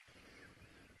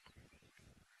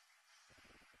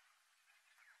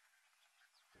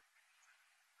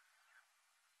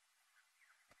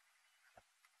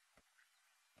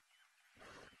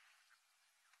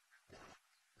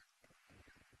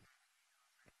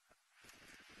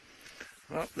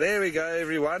 Well, there we go,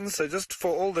 everyone. So just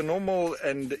for all the normal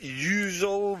and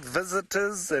usual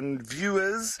visitors and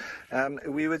viewers,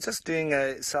 we were just doing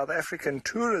a South African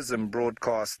tourism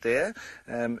broadcast there.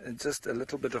 Just a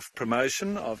little bit of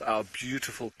promotion of our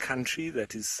beautiful country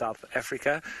that is South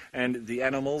Africa, and the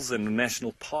animals and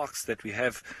national parks that we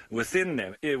have within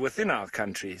them, within our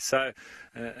country. So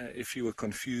if you were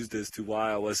confused as to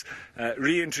why I was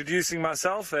reintroducing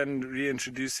myself and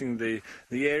reintroducing the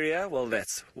area, well,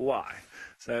 that's why.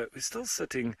 So we're still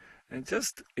sitting and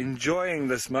just enjoying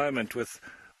this moment with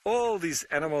all these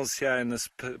animals here in this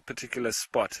particular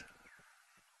spot.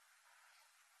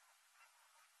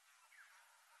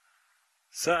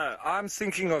 So I'm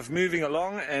thinking of moving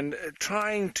along and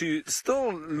trying to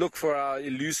still look for our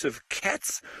elusive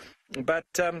cats. But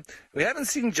we haven't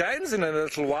seen James in a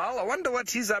little while. I wonder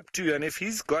what he's up to and if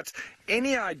he's got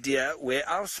any idea where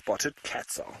our spotted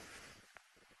cats are.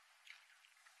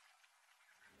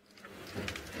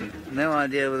 No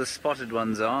idea where the spotted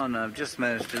ones are, and I've just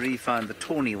managed to re-find the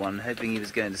tawny one, hoping he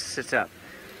was going to sit up.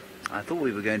 I thought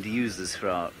we were going to use this for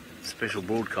our special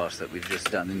broadcast that we've just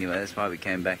done anyway. That's why we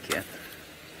came back here.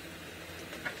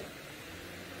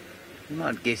 We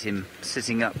might get him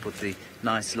sitting up with the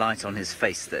nice light on his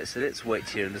face though, so let's wait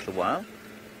here a little while.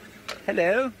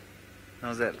 Hello.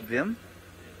 How's that, Vim?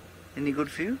 Any good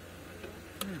for you?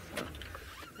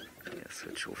 Yeah,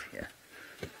 switch off here.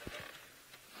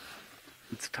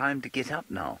 It's time to get up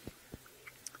now.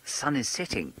 The sun is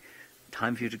setting.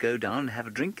 Time for you to go down and have a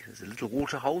drink. There's a little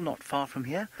water hole not far from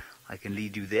here. I can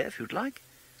lead you there if you'd like.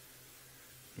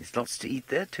 There's lots to eat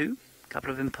there too. A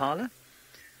couple of impala.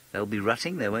 They'll be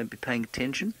rutting. They won't be paying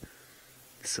attention.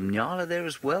 There's some nyala there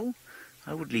as well.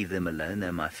 I would leave them alone.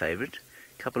 They're my favourite.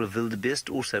 couple of wildebeest,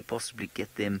 also possibly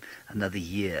get them another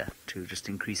year to just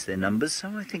increase their numbers.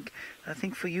 So I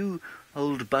think for you,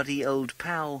 old buddy, old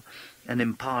pal, an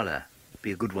impala would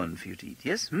be a good one for you to eat.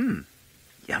 Yes?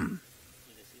 Yum.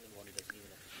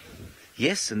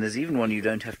 Yes, and there's even one you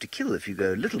don't have to kill if you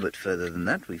go a little bit further than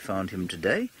that. We found him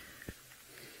today.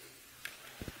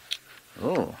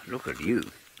 Oh, look at you.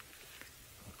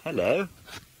 Hello.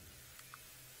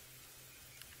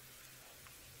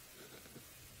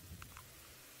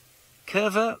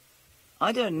 Curver,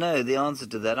 I don't know the answer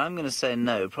to that. I'm going to say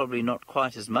no, probably not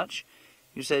quite as much.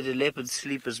 You say do leopards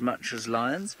sleep as much as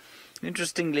lions?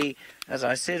 Interestingly, as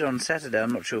I said on Saturday,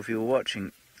 I'm not sure if you were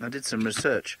watching, I did some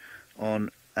research on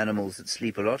animals that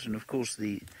sleep a lot, and of course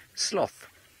the sloth,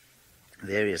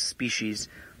 various species,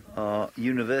 are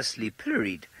universally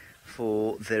pilloried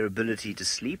for their ability to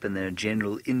sleep and their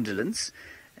general indolence,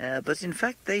 but in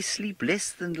fact they sleep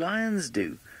less than lions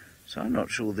do. So I'm not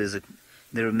sure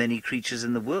there are many creatures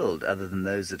in the world other than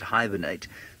those that hibernate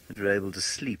that are able to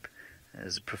sleep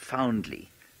as profoundly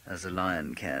as a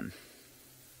lion can.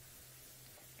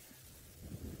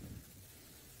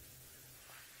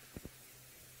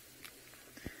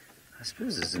 I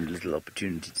suppose there's a little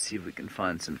opportunity to see if we can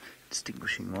find some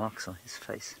distinguishing marks on his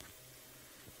face.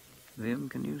 Liam,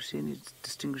 can you see any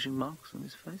distinguishing marks on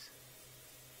his face?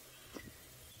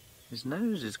 His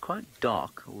nose is quite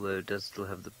dark, although it does still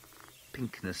have the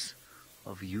pinkness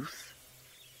of youth.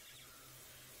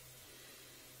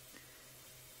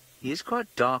 He is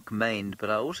quite dark-maned, but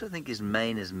I also think his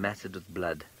mane is matted with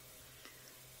blood.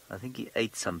 I think he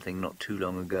ate something not too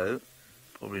long ago,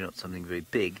 probably not something very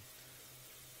big.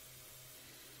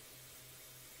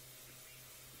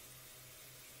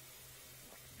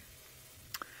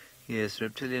 Yes,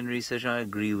 reptilian research, I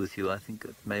agree with you. I think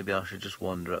that maybe I should just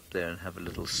wander up there and have a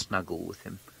little snuggle with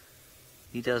him.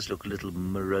 He does look a little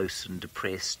morose and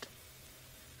depressed.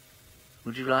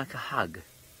 Would you like a hug?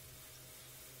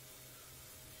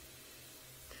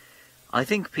 I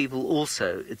think people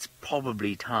also, it's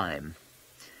probably time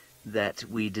that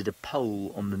we did a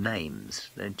poll on the names,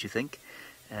 don't you think?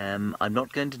 I'm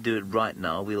not going to do it right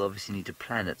now. We'll obviously need to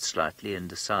plan it slightly and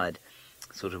decide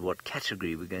sort of what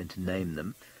category we're going to name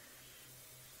them.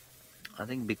 I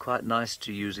think it'd be quite nice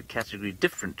to use a category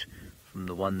different from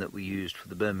the one that we used for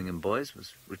the Birmingham boys,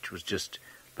 which was just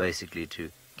basically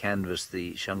to canvass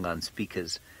the Shangaan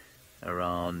speakers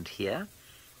around here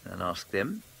and ask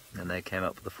them, and they came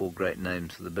up with the 4 great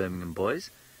names for the Birmingham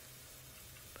boys.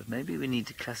 But maybe we need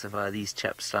to classify these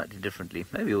chaps slightly differently,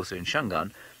 maybe also in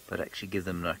Shangaan, but actually give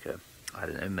them like a, I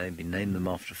don't know, maybe name them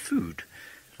after food,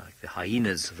 like the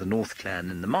hyenas of the North Clan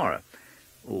in the Mara,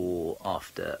 or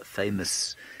after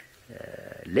famous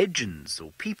legends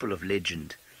or people of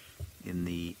legend in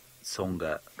the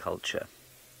Tsonga culture.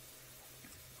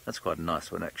 That's quite a nice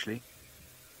one, actually.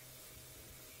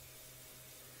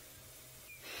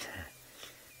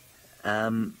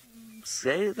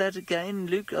 Say that again,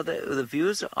 Luke. The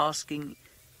viewers are asking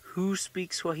who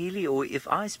speaks Swahili or if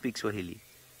I speak Swahili.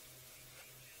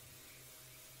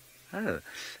 Oh,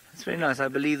 that's very nice. I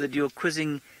believe that you're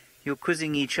quizzing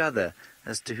each other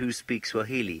as to who speaks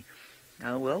Swahili.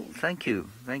 Well, thank you.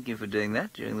 Thank you for doing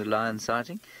that during the lion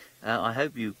sighting. I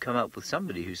hope you come up with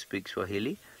somebody who speaks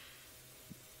Swahili.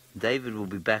 David will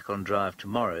be back on drive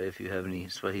tomorrow if you have any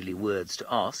Swahili words to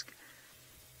ask.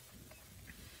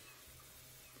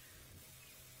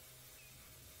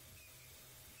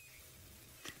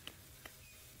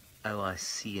 Oh, I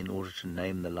see, in order to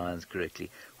name the lions correctly.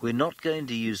 We're not going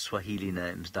to use Swahili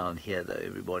names down here, though,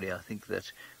 everybody. I think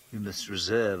that we must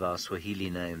reserve our Swahili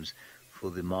names for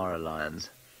the Mara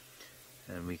lions,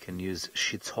 and we can use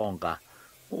Xitsonga,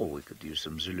 or we could use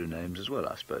some Zulu names as well,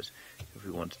 I suppose, if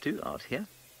we wanted to, out here.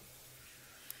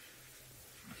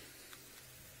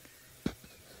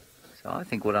 So I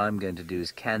think what I'm going to do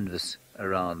is canvass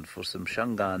around for some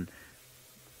Shangaan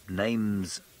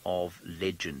names of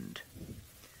legend,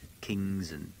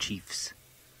 kings and chiefs.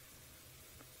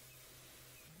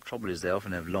 The trouble is they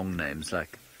often have long names,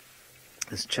 like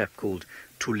this chap called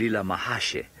Tulila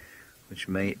Mahashe, which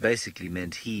basically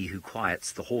meant he who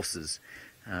quiets the horses.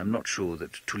 I'm not sure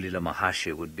that Tulila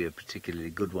Mahashe would be a particularly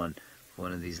good one for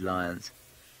one of these lions,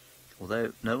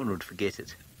 although no one would forget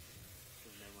it.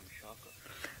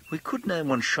 We could name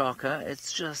one Shaka.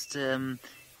 It's just,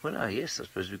 well, yes, I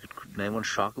suppose we could name one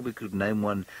Shaka. We could name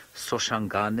one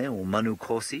Soshangane or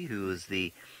Manukosi, who was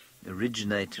the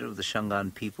originator of the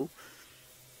Shangaan people.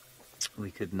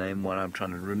 We could name one, I'm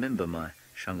trying to remember my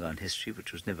Shangaan history,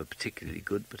 which was never particularly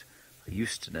good, but I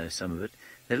used to know some of it.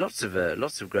 There are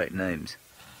lots of great names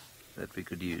that we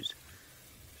could use.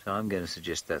 So I'm going to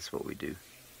suggest that's what we do.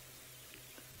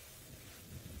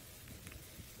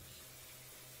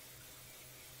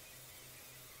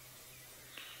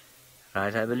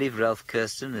 Right, I believe Ralph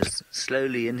Kirsten has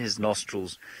slowly in his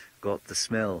nostrils got the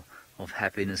smell of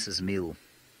happiness's meal.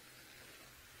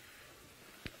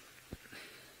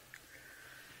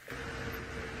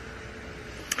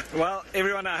 Well,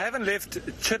 everyone, I haven't left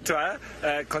Chitwa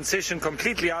concession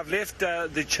completely. I've left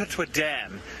the Chitwa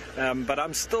Dam, but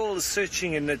I'm still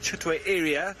searching in the Chitwa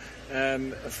area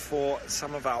for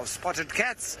some of our spotted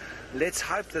cats. Let's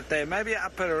hope that they may be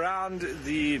up and around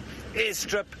the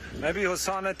airstrip, maybe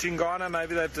Hosana, Tingana,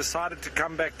 maybe they've decided to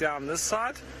come back down this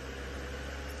side.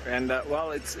 And,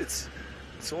 well, it's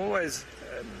always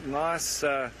a nice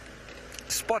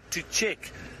spot to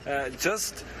check.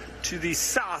 Just to the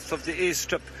south of the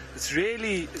airstrip, it's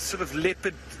really sort of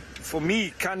leopard, for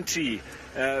me, country,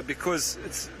 because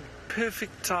it's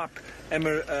perfect type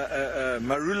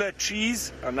marula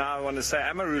trees. And now I want to say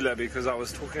amarula because I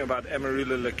was talking about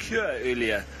amarula liqueur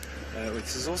earlier, which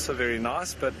is also very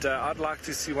nice. But I'd like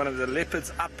to see one of the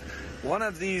leopards up one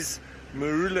of these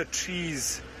marula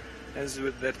trees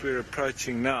that we're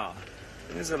approaching now.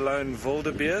 There's a lone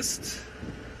wildebeest.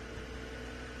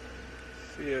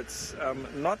 It's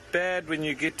not bad when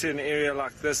you get to an area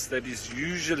like this that is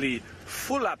usually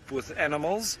full up with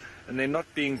animals and there not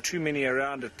being too many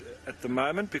around it at the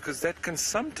moment, because that can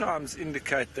sometimes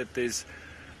indicate that there's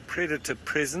predator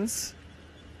presence.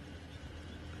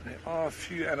 There are a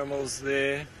few animals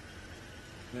there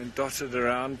and dotted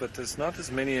around, but there's not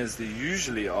as many as there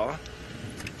usually are.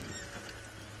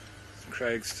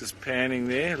 Craig's just panning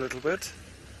there a little bit.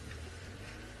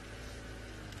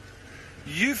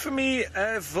 Euphemy,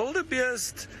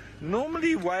 wildebeest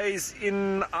normally weighs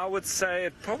in, I would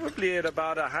say, probably at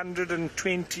about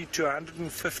 120 to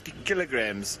 150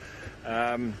 kilograms.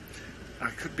 I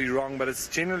could be wrong, but it's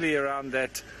generally around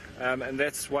that, and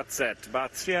that's what's that,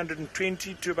 about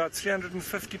 320 to about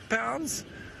 350 pounds.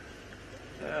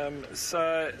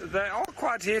 So they are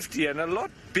quite hefty and a lot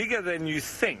bigger than you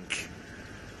think.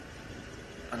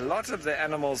 A lot of the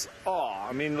animals are.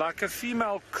 I mean, like a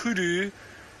female kudu,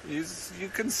 you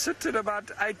can sit at about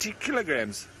 80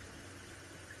 kilograms.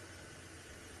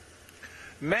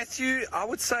 Matthew, I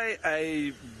would say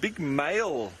a big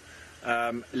male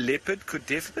leopard could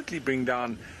definitely bring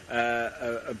down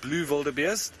a blue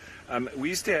wildebeest. We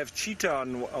used to have cheetah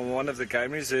on one of the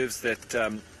game reserves that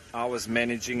I was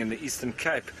managing in the Eastern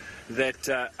Cape. That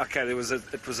it was a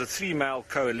 3-male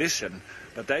coalition,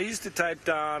 but they used to take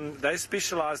down. They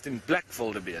specialised in black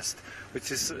wildebeest,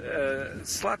 which is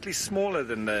slightly smaller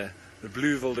than the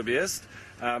blue wildebeest.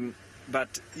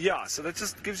 But yeah, so that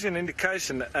just gives you an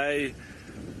indication. A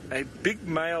big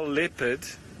male leopard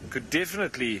could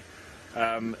definitely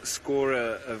score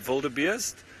a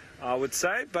wildebeest, I would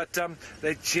say, but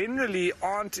they generally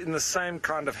aren't in the same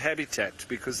kind of habitat,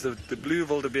 because the blue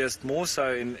wildebeest more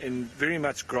so in very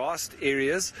much grassed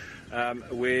areas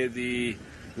where the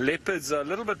leopards are a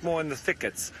little bit more in the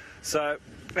thickets. So,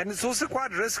 and it's also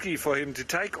quite risky for him to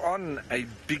take on a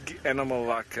big animal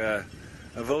like a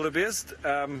wildebeest,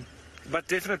 but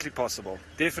definitely possible.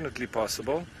 Definitely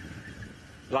possible.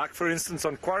 Like, for instance,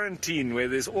 on Quarantine, where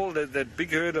there's all that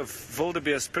big herd of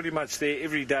wildebeest pretty much there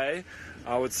every day,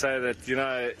 I would say that, you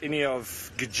know, any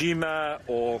of Gijima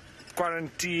or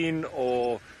Quarantine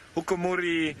or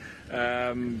Hukumuri,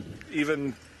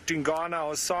 even Tingana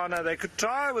or Sana, they could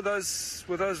try with those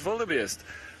wildebeest.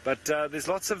 But there's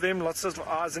lots of them, lots of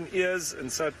eyes and ears,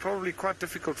 and so it's probably quite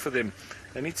difficult for them.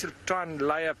 They need to try and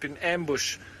lay up in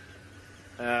ambush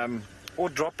or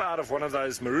drop out of one of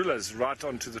those marulas right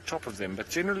onto the top of them. But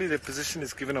generally their position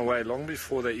is given away long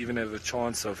before they even have a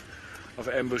chance of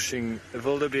ambushing a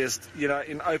wildebeest, you know,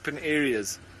 in open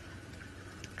areas.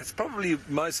 It's probably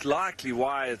most likely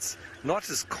why it's not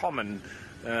as common,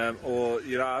 or,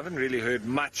 you know, I haven't really heard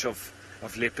much of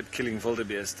leopard killing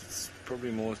wildebeest. It's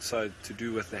probably more so to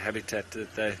do with the habitat,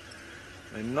 that they're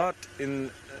not in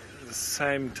the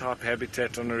same type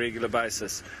habitat on a regular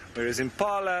basis. Whereas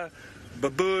impala,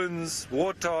 baboons,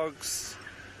 warthogs,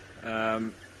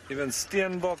 even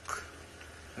steenbok,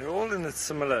 they're all in a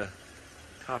similar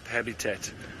type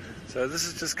habitat. So this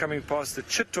is just coming past the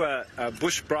Chitwa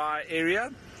bush braai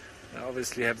area. They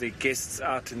obviously have their guests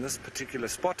out in this particular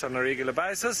spot on a regular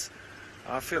basis.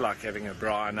 I feel like having a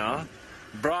braai now.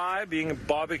 Braai being a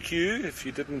barbecue, if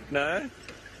you didn't know.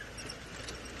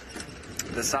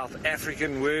 The South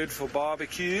African word for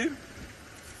barbecue.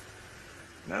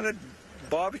 Now that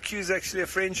barbecue is actually a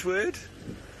French word.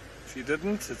 If you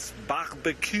didn't, it's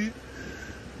barbecue.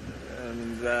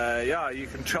 And yeah, you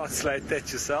can translate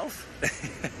that yourself.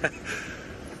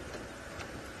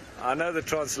 I know the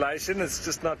translation, it's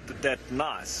just not that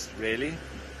nice, really.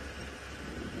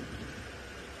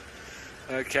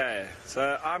 Okay,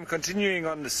 so I'm continuing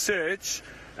on the search.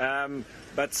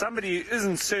 But somebody who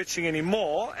isn't searching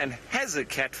anymore and has a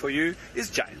cat for you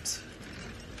is James.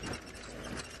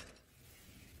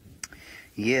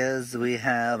 Yes, we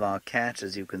have our cat.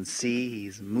 As you can see,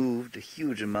 he's moved a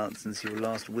huge amount since you were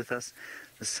last with us.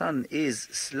 The sun is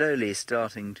slowly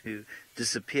starting to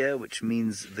disappear, which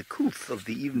means the coolth of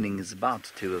the evening is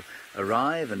about to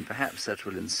arrive, and perhaps that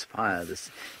will inspire this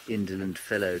indolent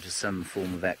fellow to some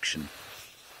form of action.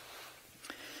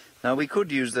 Now, we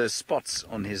could use those spots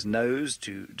on his nose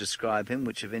to describe him,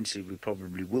 which eventually we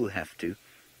probably will have to.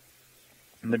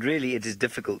 But really, it is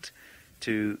difficult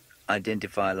to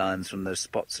identify lions from those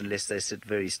spots unless they sit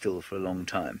very still for a long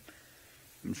time.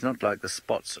 It's not like the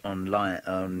spots on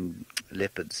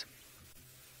leopards.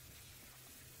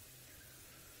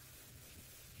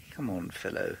 Come on,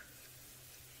 fellow.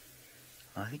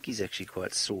 I think he's actually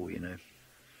quite sore, you know.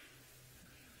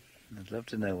 I'd love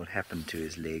to know what happened to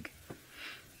his leg.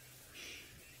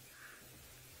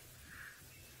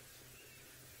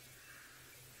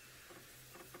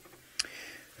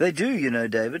 They do, you know,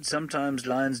 David. Sometimes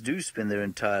lions do spend their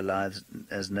entire lives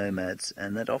as nomads,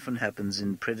 and that often happens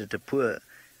in predator-prey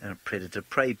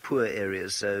poor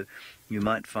areas. So you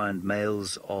might find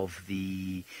males of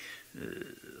the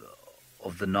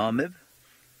Namib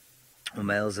or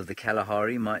males of the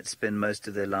Kalahari might spend most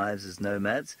of their lives as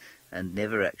nomads and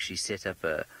never actually set up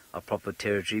a proper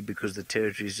territory, because the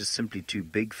territory is just simply too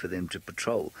big for them to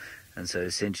patrol, and so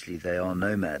essentially they are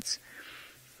nomads.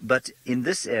 But in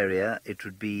this area, it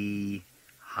would be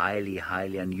highly,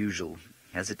 highly unusual.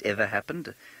 Has it ever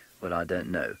happened? Well, I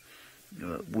don't know.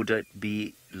 Would it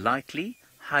be likely?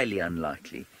 Highly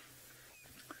unlikely.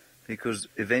 Because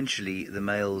eventually the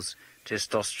male's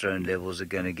testosterone levels are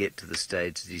going to get to the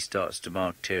stage that he starts to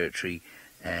mark territory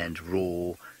and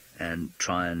roar and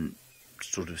try and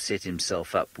sort of set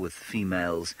himself up with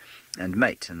females and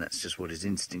mate, and that's just what his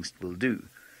instincts will do.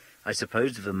 I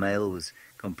suppose if a male was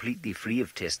completely free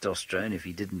of testosterone, if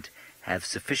he didn't have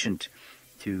sufficient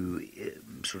to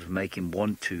sort of make him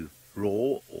want to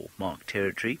roar or mark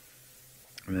territory,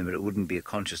 remember it wouldn't be a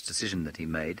conscious decision that he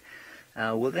made,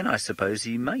 well then I suppose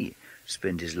he may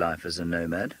spend his life as a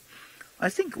nomad. I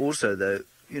think also, though,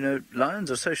 you know,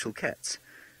 lions are social cats,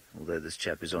 although this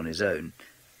chap is on his own,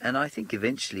 and I think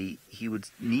eventually he would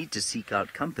need to seek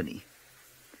out company.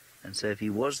 And so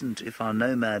if our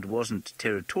nomad wasn't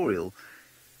territorial,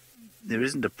 there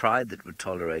isn't a pride that would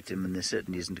tolerate him, and there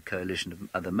certainly isn't a coalition of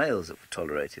other males that would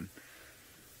tolerate him.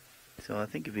 So I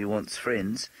think if he wants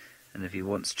friends, and if he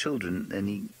wants children, then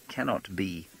he cannot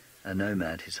be a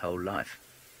nomad his whole life.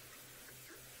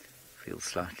 Feels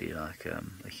slightly like a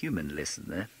human lesson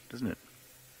there, doesn't it?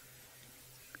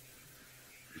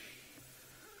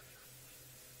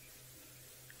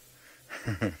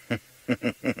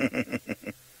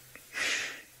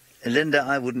 Linda,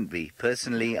 I wouldn't be.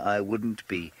 Personally, I wouldn't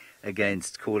be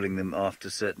against calling them after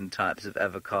certain types of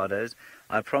avocados.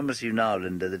 I promise you now,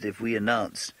 Linda, that if we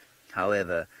announce,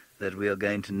 however, that we are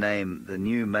going to name the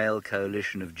new male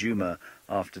coalition of Djuma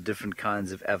after different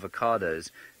kinds of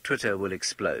avocados, Twitter will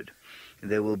explode.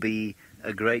 There will be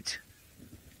a great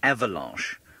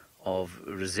avalanche of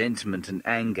resentment and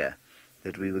anger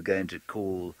that we were going to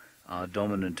call our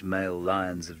dominant male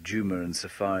lions of Djuma and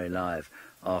Safari Live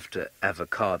after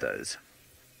avocados.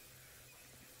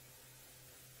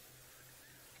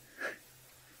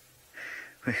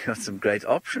 We've got some great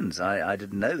options. I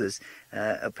didn't know this.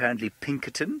 Apparently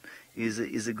Pinkerton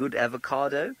is a good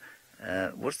avocado.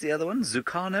 What's the other one?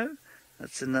 Zucano?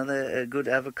 That's another good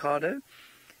avocado.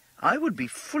 I would be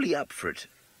fully up for it.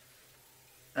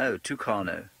 Oh,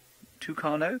 Tucano.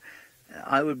 Tucano?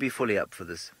 I would be fully up for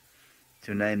this,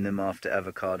 to name them after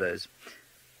avocados.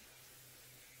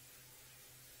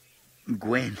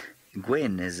 Gwen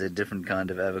is a different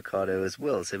kind of avocado as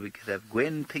well. So we could have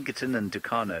Gwen, Pinkerton and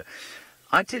Tucano.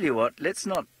 I tell you what, let's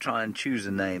not try and choose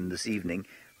a name this evening,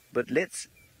 but let's...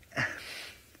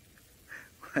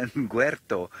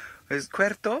 Guerto. Is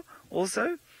Querto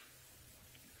also?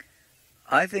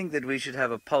 I think that we should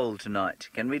have a poll tonight.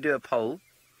 Can we do a poll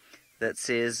that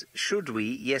says, should we,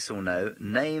 yes or no,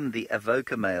 name the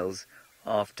avoca males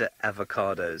after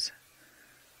avocados?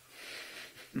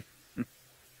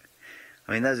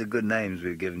 I mean, those are good names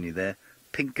we've given you there.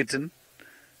 Pinkerton,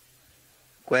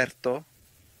 Querto,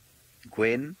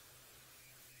 Gwen.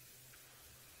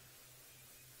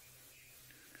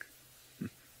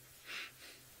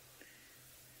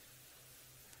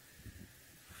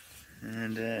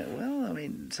 And, well, I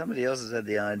mean, somebody else has had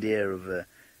the idea of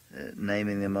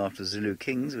naming them after Zulu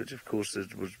kings, which, of course,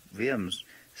 was Viam's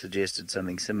suggested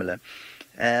something similar.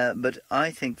 But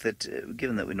I think that,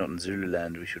 given that we're not in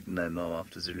Zululand, we should name them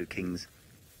after Zulu kings.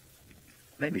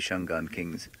 maybe Shangaan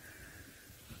Kings.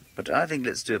 But I think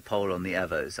let's do a poll on the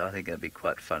avos. I think that'd be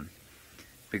quite fun.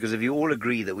 Because if you all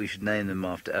agree that we should name them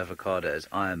after avocados,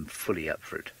 I am fully up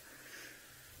for it.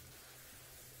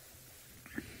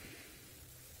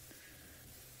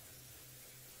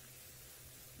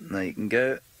 Now you can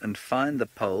go and find the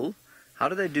poll. How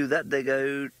do they do that? They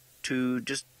go to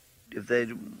just, if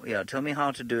they, yeah, tell me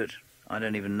how to do it. I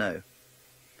don't even know.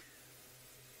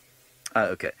 Oh,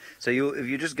 okay. So if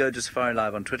you just go to Safari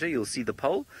Live on Twitter, you'll see the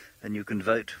poll, and you can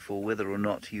vote for whether or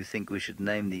not you think we should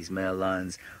name these male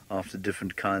lions after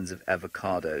different kinds of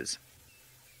avocados.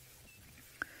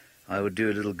 I would do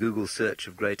a little Google search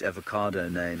of great avocado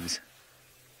names.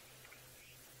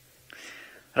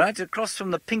 Right across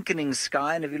from the pinkening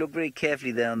sky, and if you look very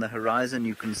carefully there on the horizon,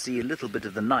 you can see a little bit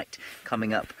of the night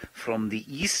coming up from the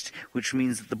east, which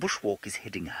means that the bushwalk is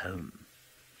heading home.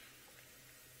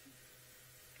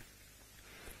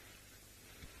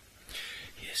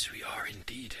 Yes, we are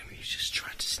indeed. We're just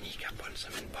trying to sneak up on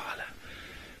some impala,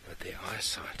 but their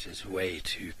eyesight is way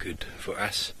too good for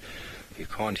us. You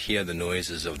can't hear the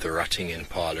noises of the rutting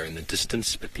impala in the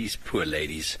distance, but these poor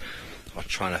ladies are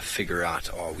trying to figure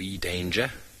out, are we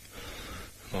danger?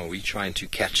 Are we trying to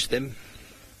catch them?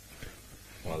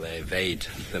 While they evade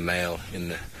the male in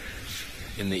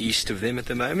the east of them at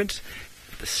the moment.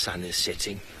 The sun is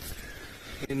setting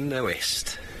in the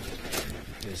west.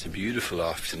 It's a beautiful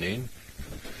afternoon.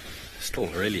 Still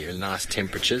really nice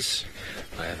temperatures.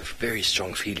 I have a very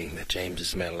strong feeling that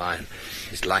James's male lion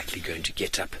is likely going to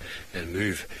get up and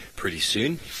move pretty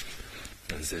soon.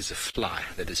 And there's a fly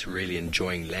that is really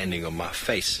enjoying landing on my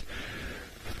face.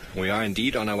 We are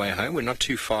indeed on our way home. We're not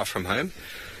too far from home.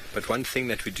 But one thing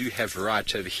that we do have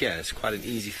right over here is quite an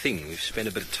easy thing. We've spent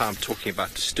a bit of time talking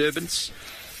about disturbance.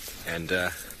 And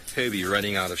Herbie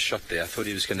running out of shot there. I thought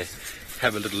he was going to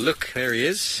have a little look. There he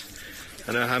is.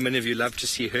 I know how many of you love to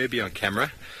see Herbie on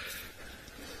camera.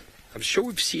 I'm sure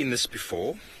we've seen this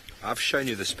before. I've shown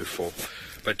you this before.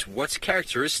 But what's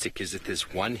characteristic is that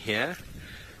there's one here,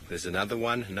 there's another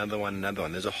one, another one, another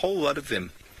one. There's a whole lot of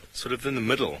them sort of in the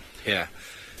middle here.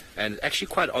 And actually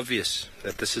quite obvious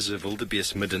that this is a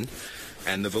wildebeest midden.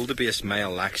 And the wildebeest male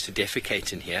likes to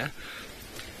defecate in here.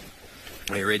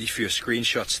 Are you ready for your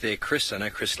screenshots there, Chris? I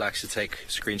know Chris likes to take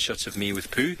screenshots of me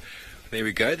with poo. There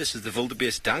we go. This is the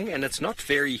wildebeest dung, and it's not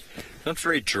very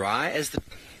dry. As the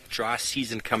dry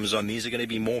season comes on, these are going to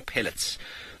be more pellets,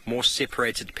 more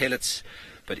separated pellets,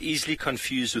 but easily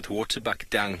confused with waterbuck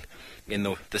dung in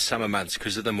the summer months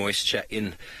because of the moisture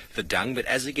in the dung. But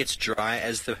as it gets dry,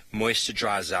 as the moisture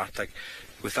dries out, like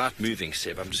without moving,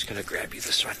 Seb, I'm just going to grab you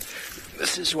this one.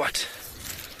 This is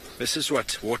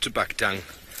what waterbuck dung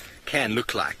can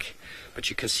look like. But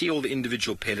you can see all the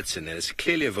individual pellets in there. It's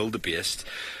clearly a wildebeest.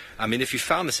 I mean, if you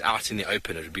found this out in the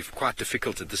open, it would be quite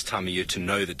difficult at this time of year to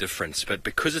know the difference. But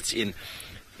because it's in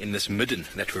this midden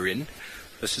that we're in,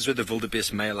 this is where the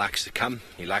wildebeest male likes to come.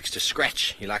 He likes to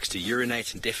scratch, he likes to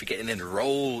urinate and defecate and then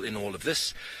roll in all of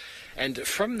this. And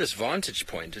from this vantage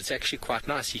point, it's actually quite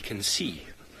nice. You can see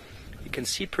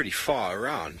pretty far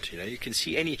around. You know, you can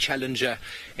see any challenger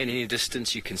in any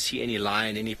distance. You can see any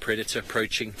lion, any predator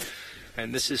approaching.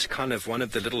 And this is kind of one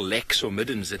of the little leks or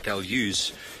middens that they'll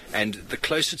use. And the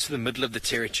closer to the middle of the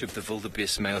territory of the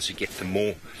wildebeest males you get, the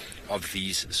more of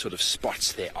these sort of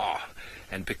spots there are.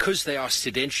 And because they are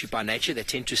sedentary by nature, they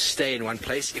tend to stay in one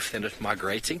place if they're not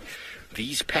migrating.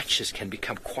 These patches can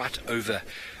become quite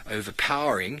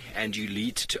overpowering, and you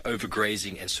lead to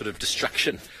overgrazing and sort of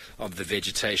destruction of the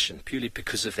vegetation, purely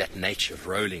because of that nature of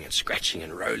rolling and scratching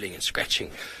and rolling and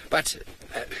scratching. But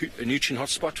a nutrient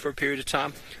hotspot for a period of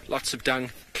time, lots of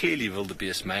dung, clearly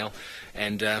wildebeest male,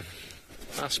 and a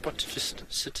spot to just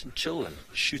sit and chill and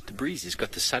shoot the breeze. He's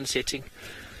got the sun setting,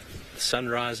 the sun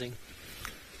rising.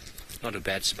 Not a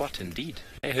bad spot indeed.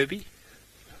 Hey, Herbie?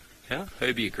 Yeah,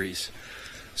 Herbie agrees.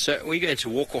 So we're going to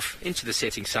walk off into the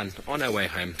setting sun on our way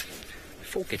home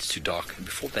before it gets too dark and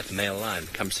before that male lion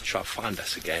comes to try to find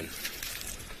us again.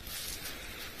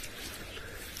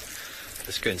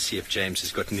 Let's go and see if James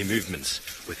has got any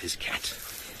movements with his cat.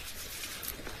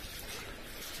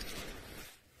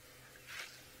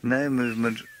 No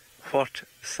movement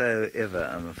whatsoever,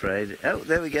 I'm afraid. Oh,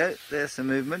 there we go. There's some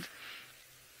movement.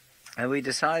 Have we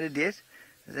decided yet?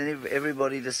 Has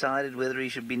everybody decided whether he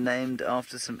should be named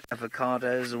after some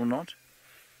avocados or not?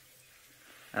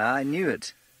 I knew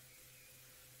it.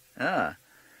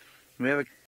 We have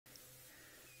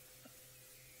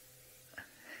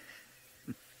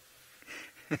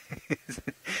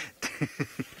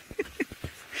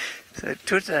So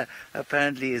Twitter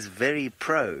apparently is very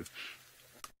pro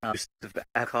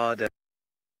avocado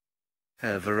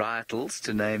varietals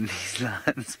to name these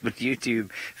lions, but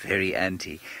YouTube very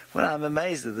anti. Well, I'm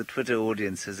amazed that the Twitter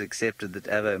audience has accepted that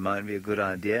Avo might be a good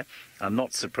idea. I'm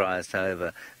not surprised,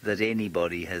 however, that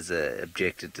anybody has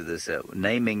objected to this.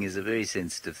 Naming is a very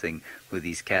sensitive thing with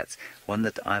these cats, one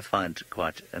that I find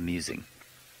quite amusing.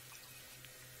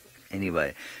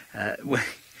 Anyway,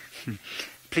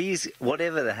 please,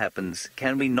 whatever that happens,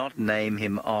 can we not name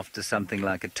him after something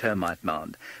like a termite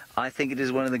mound? I think it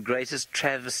is one of the greatest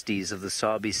travesties of the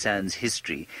Sabi Sand's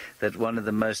history that one of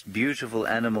the most beautiful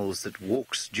animals that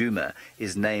walks Djuma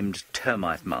is named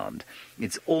termite mound.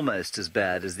 It's almost as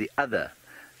bad as the other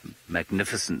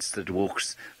magnificence that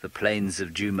walks the plains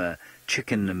of Djuma,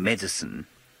 chicken medicine.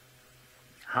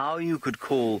 How you could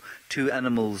call two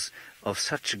animals of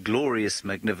such glorious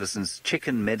magnificence,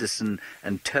 chicken medicine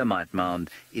and termite mound,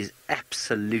 is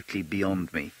absolutely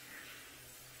beyond me.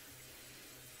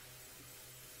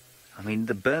 I mean,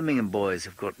 the Birmingham boys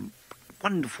have got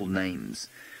wonderful names.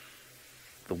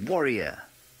 The Warrior,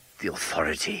 the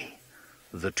Authority,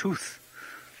 the Tooth.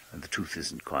 And the Tooth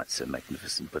isn't quite so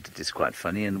magnificent, but it is quite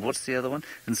funny. And what's the other one?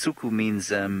 And Nsuku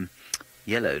means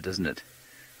yellow, doesn't it?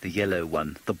 The yellow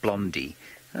one, the Blondie.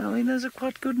 I mean, those are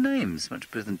quite good names, much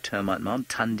better than Termite Mound.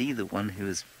 Tandi, the one who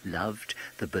is loved,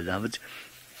 the beloved.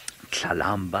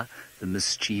 Tlalamba, the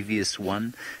mischievous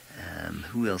one.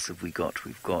 Who else have we got?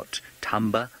 We've got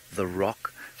Tamba, the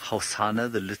Rock. Hausana,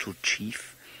 the little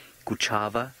chief.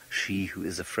 Kuchava, she who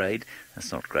is afraid.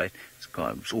 That's not great.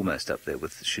 It's almost up there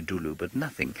with Shidulu, but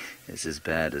nothing is as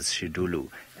bad as Shidulu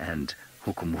and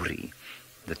Hukumuri,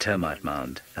 the termite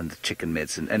mound, and the chicken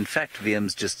medicine. In fact,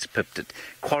 Viam's just pipped it.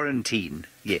 Quarantine,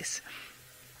 yes.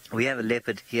 We have a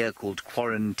leopard here called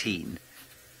Quarantine.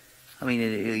 I mean,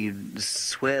 you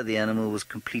swear the animal was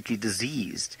completely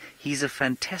diseased. He's a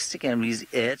fantastic animal. He's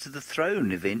heir to the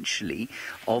throne, eventually,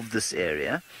 of this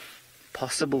area.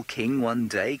 Possible king one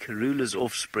day, Karula's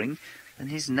offspring,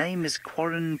 and his name is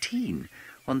Quarantine.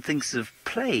 One thinks of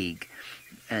plague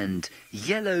and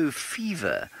yellow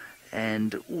fever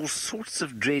and all sorts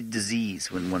of dread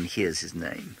disease when one hears his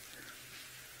name.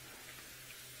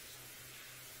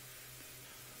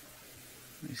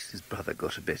 His brother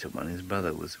got a better one. His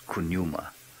brother was Kunyuma.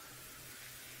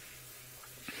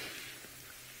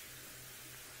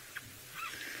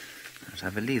 But I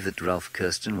believe that Ralph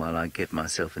Kirsten, while I get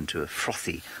myself into a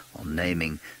frothy on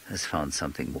naming, has found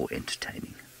something more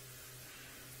entertaining.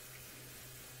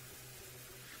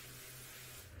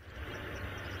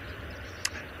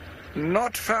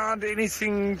 Not found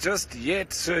anything just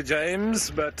yet, Sir James,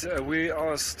 but we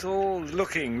are still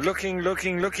looking. We're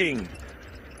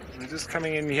just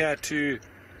coming in here to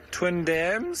Twin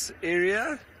Dams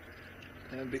area,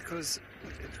 because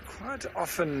quite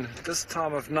often this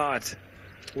time of night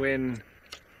when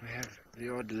we have the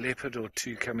odd leopard or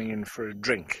two coming in for a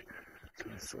drink, so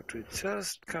I thought we'd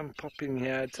just come pop in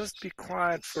here, just be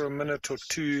quiet for a minute or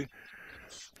two.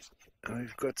 And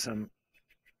we've got some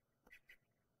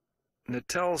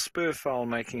Natal spurfowl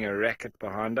making a racket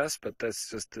behind us, but that's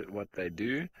just what they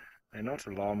do. They're not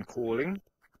alarm calling.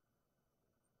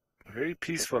 Very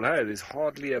peaceful, hey? There's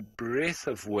hardly a breath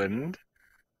of wind.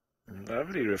 And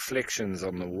lovely reflections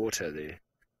on the water there.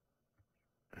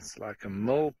 It's like a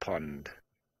mill pond.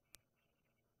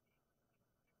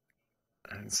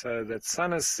 And so that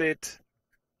sun has set,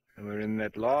 and we're in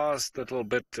that last little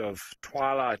bit of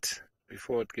twilight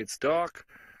before it gets dark.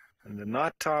 And the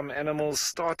nighttime animals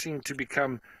starting to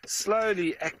become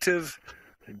slowly active.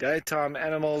 The daytime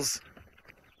animals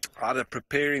either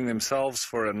preparing themselves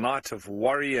for a night of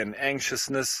worry and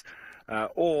anxiousness,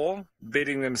 or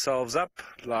bedding themselves up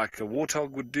like a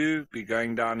warthog would do, be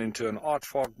going down into an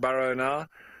aardvark burrow now,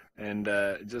 and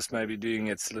just maybe doing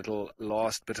its little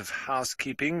last bit of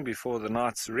housekeeping before the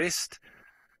night's rest.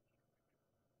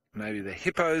 Maybe the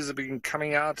hippos have been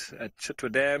coming out at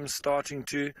Chitwa Dam, starting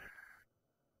to.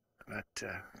 But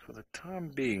for the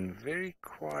time being, very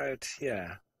quiet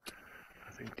here.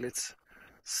 I think let's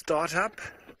start up,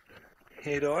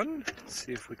 head on,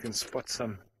 see if we can spot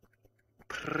some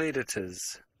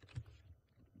predators.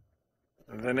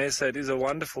 Vanessa, it is a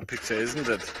wonderful picture, isn't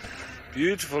it?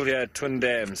 Beautiful here at Twin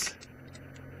Dams.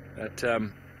 But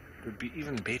it would be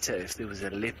even better if there was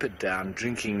a leopard down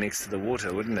drinking next to the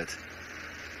water, wouldn't it?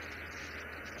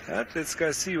 Right, let's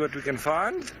go see what we can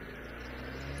find.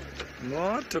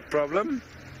 Not a problem.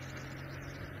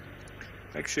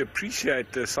 Actually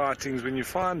appreciate the sightings when you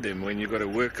find them, when you've got to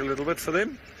work a little bit for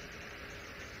them.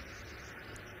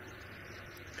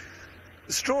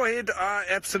 The strawhead, I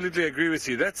absolutely agree with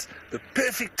you. That's the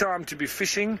perfect time to be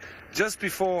fishing, just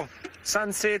before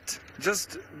sunset,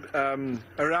 just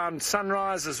around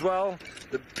sunrise as well.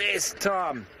 The best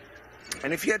time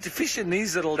And if you had to fish in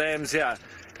these little dams here,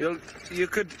 you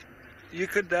could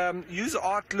use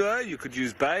art lure, you could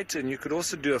use bait, and you could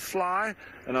also do a fly.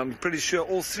 And I'm pretty sure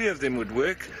all three of them would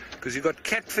work, because you've got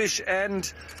catfish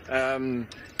and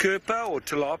kerper or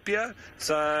tilapia.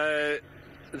 So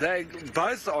they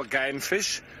both are game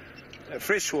fish,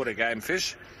 freshwater game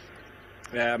fish,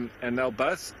 and they'll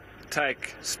both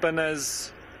take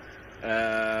spinners,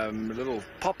 little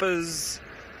poppers.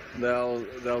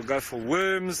 They'll go for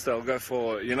worms, they'll go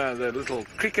for, you know, the little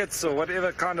crickets or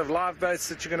whatever kind of live baits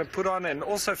that you're going to put on, and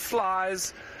also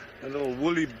flies, a little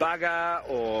woolly bugger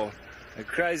or a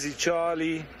crazy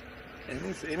Charlie.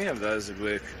 Any of those would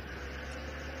work.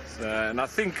 So, and I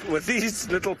think with these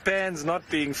little pans not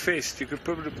being fished, you could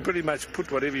pretty much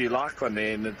put whatever you like on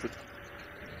there, and it would.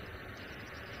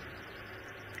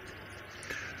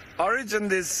 Origin,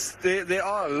 there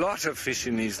are a lot of fish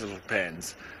in these little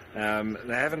pans.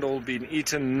 They haven't all been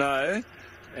eaten, no,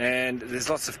 and there's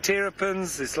lots of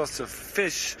terrapins, there's lots of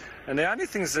fish, and the only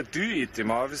things that do eat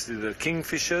them are obviously the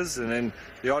kingfishers and then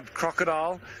the odd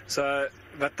crocodile. So,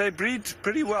 but they breed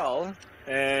pretty well,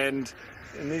 and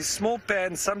in these small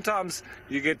pans sometimes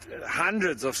you get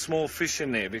hundreds of small fish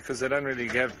in there because they don't really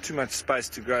have too much space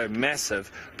to grow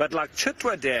massive. But like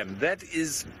Chitwa Dam, that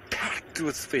is packed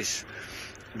with fish.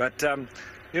 But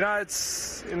you know,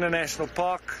 it's in the national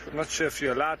park. I'm not sure if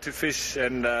you're allowed to fish,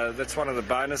 and that's one of the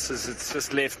bonuses. It's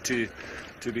just left to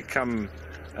become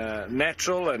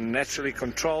natural and naturally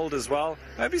controlled as well.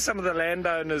 Maybe some of the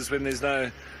landowners, when there's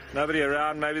nobody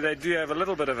around, maybe they do have a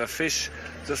little bit of a fish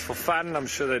just for fun. I'm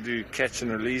sure they do catch and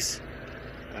release.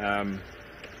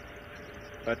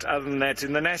 But other than that,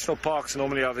 in the national parks,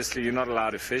 normally, obviously, you're not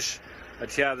allowed to fish.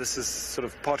 But here, this is sort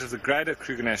of part of the greater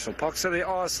Kruger National Park. So there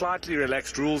are slightly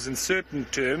relaxed rules in certain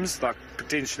terms, like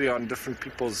potentially on different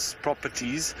people's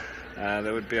properties.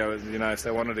 They would be able, you know, if they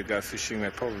wanted to go fishing,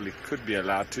 they probably could be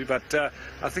allowed to. But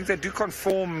I think they do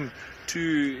conform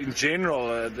to, in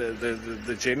general,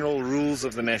 the general rules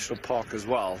of the national park as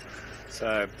well.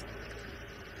 So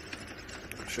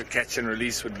I'm sure catch and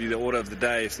release would be the order of the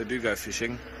day if they do go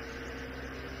fishing.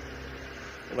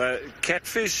 Well,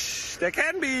 catfish, they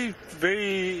can be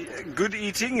very good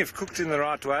eating if cooked in the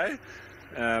right way.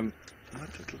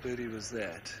 What little birdie was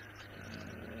that?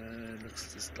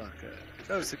 Looks just like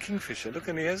a... Oh, it's a kingfisher. Look,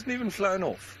 and he hasn't even flown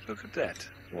off. Look at that.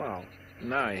 Wow.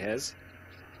 Now he has.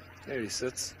 There he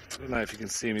sits. I don't know if you can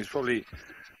see him. He's probably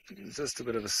just a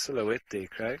bit of a silhouette there,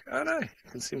 Craig. Oh, no. You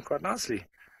can see him quite nicely.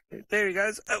 There he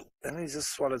goes. Oh, and he's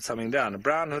just swallowed something down. A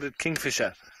brown-hooded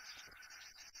kingfisher.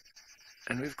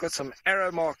 And we've got some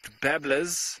arrow-marked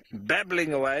babblers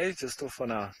babbling away just off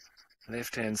on our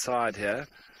left-hand side here,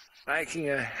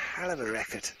 making a hell of a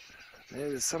racket.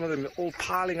 There's some of them all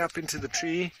piling up into the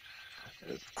tree,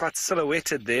 quite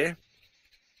silhouetted there.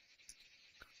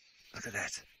 Look at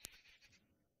that.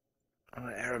 Oh,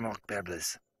 arrow-marked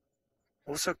babblers.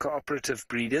 Also cooperative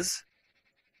breeders.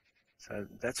 So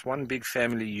that's one big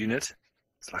family unit.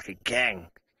 It's like a gang,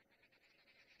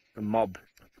 a mob.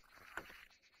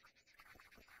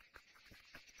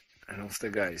 And off they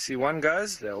go. You see one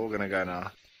goes, they're all going to go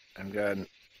now and go and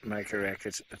make a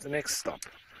racket at the next stop.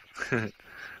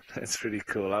 That's pretty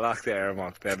cool. I like the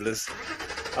arrow-marked babblers.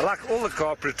 I like all the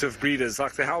cooperative breeders,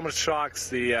 like the helmet sharks,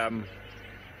 the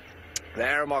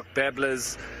arrow-marked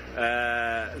babblers,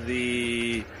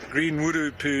 the green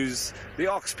wurupoos, the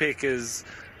oxpeckers.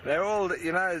 They're all,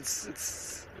 you know,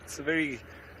 it's a very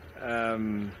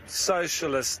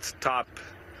socialist type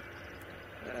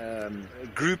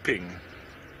grouping.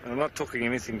 I'm not talking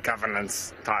anything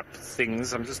governance type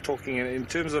things. I'm just talking in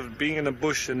terms of being in the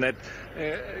bush and that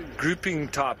grouping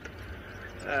type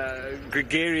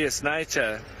gregarious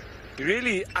nature. You're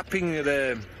really upping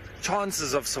the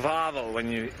chances of survival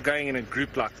when you're going in a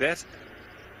group like that.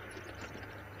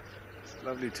 It's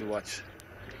lovely to watch.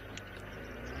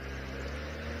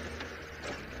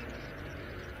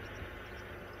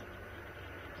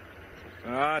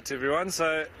 Alright everyone,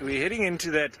 so we're heading into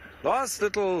that last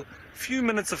little few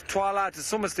minutes of twilight.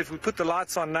 It's almost, if we put the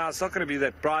lights on now, it's not going to be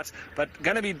that bright, but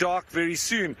going to be dark very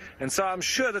soon. And so I'm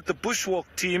sure that the bushwalk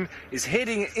team is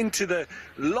heading into the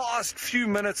last few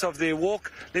minutes of their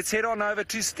walk. Let's head on over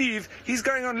to Steve. He's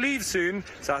going on leave soon,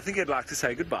 so I think he'd like to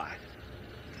say goodbye.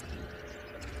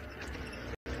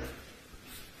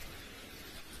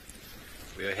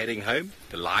 We are heading home.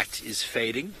 The light is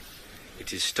fading.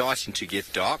 It is starting to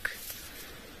get dark.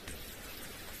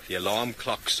 The alarm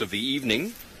clocks of the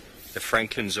evening, the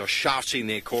Franklins are shouting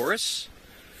their chorus.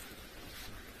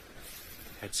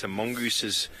 Had some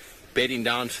mongooses bedding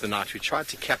down for the night. We tried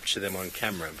to capture them on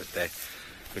camera, but they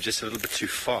were just a little bit too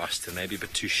fast and maybe a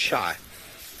bit too shy.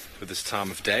 for this time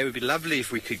of day. It would be lovely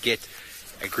if we could get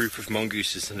a group of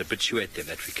mongooses and habituate them,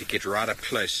 that we could get right up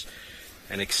close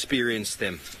and experience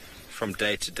them from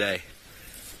day to day.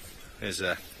 There's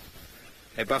a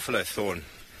buffalo thorn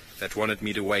that wanted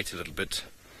me to wait a little bit.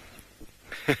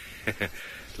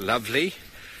 Lovely.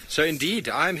 So indeed,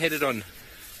 I'm headed on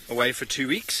away for 2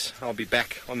 weeks. I'll be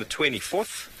back on the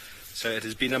 24th. So it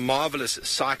has been a marvelous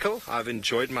cycle. I've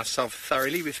enjoyed myself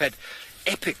thoroughly. We've had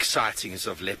epic sightings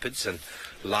of leopards and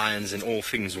lions and all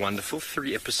things wonderful.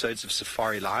 3 episodes of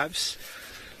Safari Lives.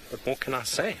 What more can I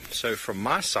say? So from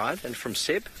my side and from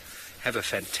Seb, have a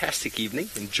fantastic evening.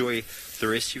 Enjoy the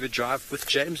rest of your drive with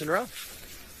James and Ralph.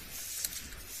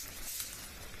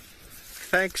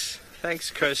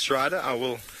 Thanks, Coast Rider. I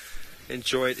will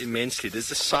enjoy it immensely. There's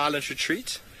a silent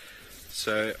retreat,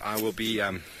 so I will be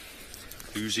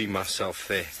losing myself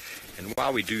there. And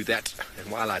while we do that, and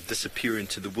while I disappear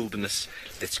into the wilderness,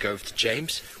 let's go over to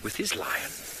James with his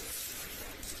lion.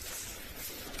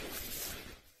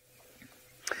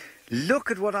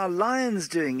 Look at what our lion's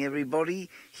doing, everybody.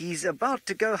 He's about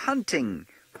to go hunting.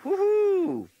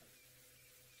 Woohoo!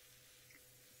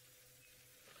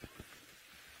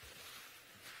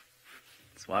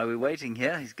 That's why we're waiting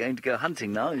here. He's going to go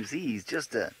hunting now. You see, he's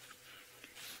just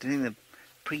doing the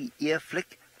pre-ear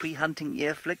flick, pre-hunting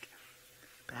ear flick.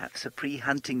 Perhaps a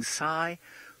pre-hunting sigh.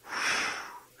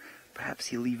 Perhaps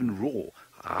he'll even roar,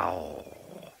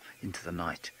 ow, into the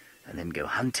night and then go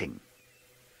hunting.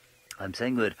 I'm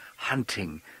saying the word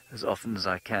hunting as often as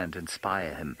I can to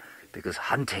inspire him, because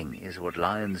hunting is what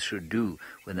lions should do.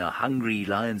 When they're hungry,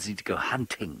 lions need to go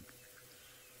hunting.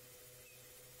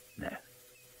 No.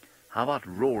 How about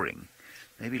roaring?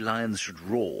 Maybe lions should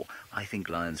roar. I think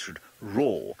lions should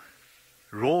roar.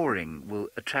 Roaring will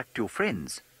attract your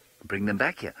friends. Bring them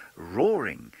back here.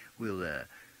 Roaring will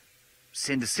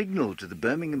send a signal to the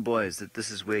Birmingham boys that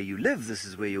this is where you live, this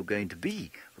is where you're going to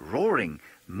be. Roaring,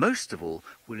 most of all,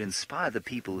 will inspire the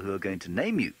people who are going to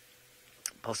name you,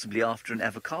 possibly after an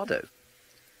avocado,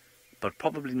 but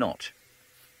probably not.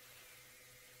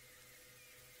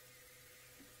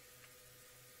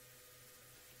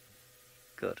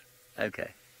 Good.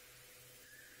 Okay.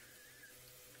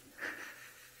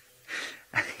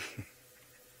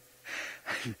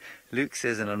 Luke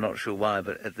says, and I'm not sure why,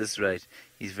 but at this rate,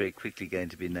 he's very quickly going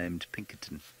to be named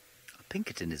Pinkerton.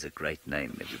 Pinkerton is a great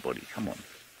name, everybody. Come on.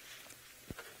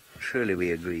 Surely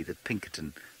we agree that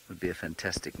Pinkerton would be a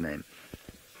fantastic name.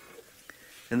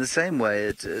 In the same way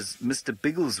as Mr.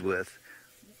 Bigglesworth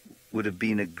would have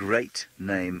been a great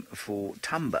name for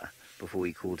Tumba, before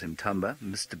we called him Tumba.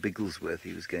 Mr. Bigglesworth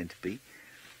he was going to be.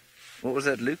 What was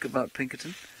that, Luke, about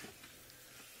Pinkerton?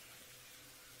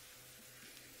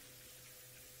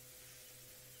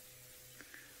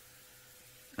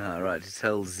 Ah, right, it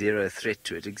held zero threat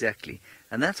to it, exactly.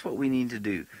 And that's what we need to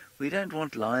do. We don't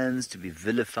want lions to be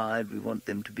vilified. We want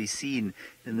them to be seen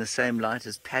in the same light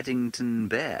as Paddington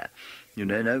Bear. You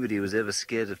know, nobody was ever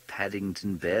scared of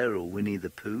Paddington Bear or Winnie the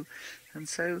Pooh. And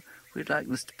so we'd like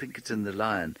Mr. Pinkerton the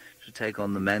lion to take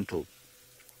on the mantle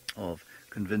of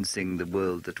convincing the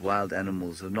world that wild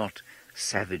animals are not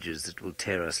savages that will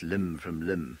tear us limb from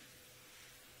limb.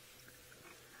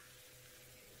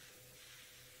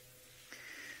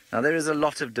 Now, there is a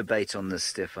lot of debate on this,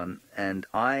 Stefan, and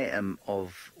I am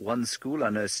of one school. I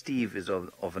know Steve is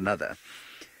of another.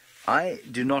 I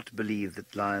do not believe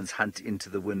that lions hunt into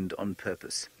the wind on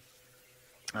purpose.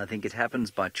 I think it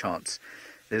happens by chance.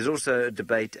 There's also a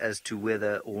debate as to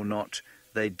whether or not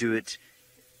they do it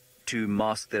to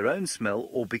mask their own smell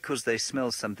or because they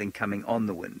smell something coming on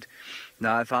the wind.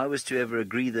 Now, if I was to ever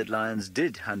agree that lions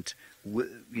did hunt,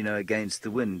 against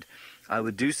the wind, I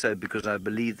would do so because I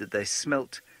believe that they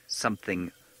smelt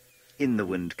something in the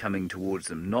wind coming towards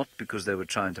them, not because they were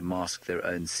trying to mask their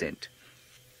own scent.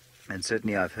 And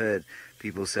certainly I've heard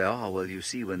people say, oh, well, you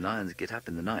see, when lions get up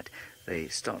in the night, they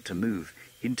start to move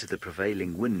into the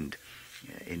prevailing wind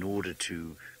in order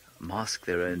to mask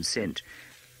their own scent.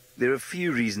 There are a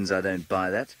few reasons I don't buy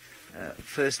that.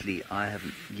 Firstly, I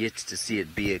haven't yet to see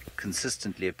it be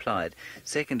consistently applied.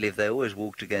 Secondly, if they always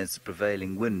walked against the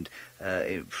prevailing wind,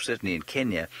 certainly in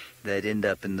Kenya, they'd end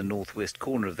up in the northwest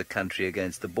corner of the country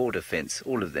against the border fence,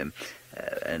 all of them,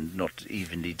 and not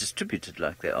evenly distributed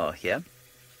like they are here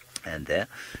and there.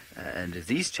 And if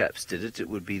these chaps did it, it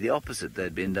would be the opposite.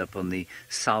 They'd end up on the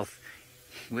south.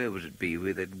 Where would it be?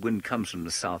 Where the wind comes from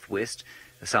the southwest,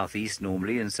 the southeast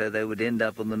normally, and so they would end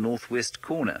up on the northwest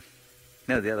corner.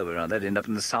 No, the other way around. They'd end up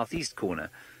in the southeast corner.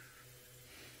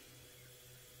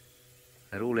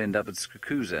 They'd all end up at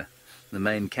Kruger, the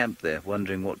main camp there,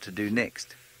 wondering what to do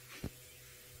next.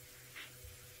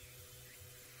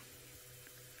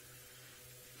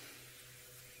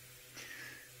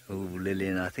 Oh,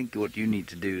 Lillian, I think what you need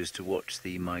to do is to watch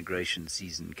the migration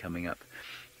season coming up,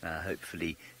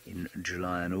 hopefully in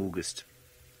July and August.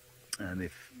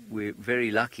 If we're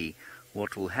very lucky,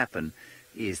 what will happen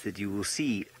is that you will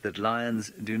see that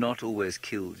lions do not always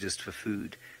kill just for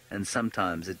food, and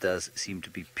sometimes it does seem to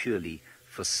be purely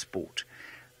for sport.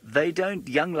 They don't.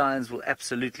 Young lions will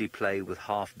absolutely play with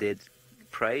half-dead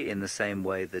prey in the same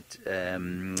way that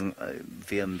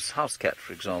Viam's house cat,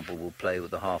 for example, will play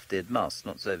with a half-dead mouse.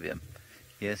 Not so, Viam?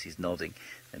 Yes, he's nodding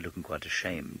and looking quite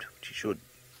ashamed, which he should.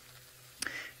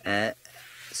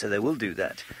 So they will do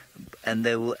that, and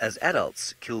they will, as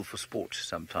adults, kill for sport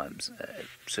sometimes.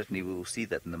 Certainly we will see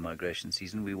that in the migration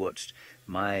season. We watched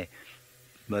my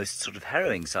most sort of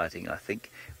harrowing sighting, I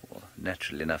think, well,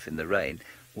 naturally enough in the rain,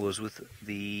 was with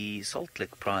the Salt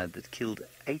Lick Pride that killed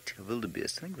 8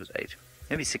 wildebeest. I think it was 8,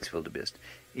 maybe 6 wildebeest,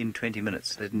 in 20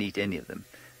 minutes. They didn't eat any of them.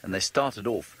 And they started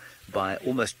off by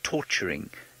almost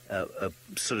torturing a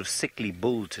sort of sickly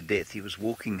bull to death. He was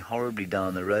walking horribly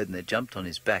down the road and they jumped on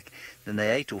his back. Then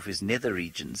they ate off his nether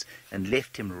regions and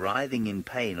left him writhing in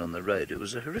pain on the road. It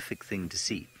was a horrific thing to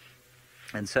see.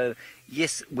 And so,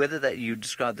 yes, whether that you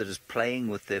describe that as playing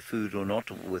with their food or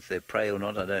not, or with their prey or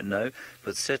not, I don't know.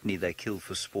 But certainly they kill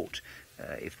for sport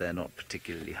if they're not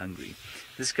particularly hungry.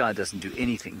 This guy doesn't do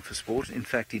anything for sport. In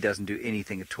fact, he doesn't do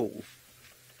anything at all.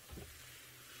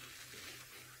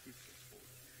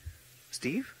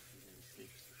 Steve?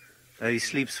 Oh, he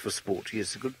sleeps for sport.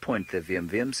 Yes, a good point there, Viam.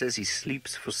 Viam says he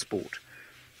sleeps for sport.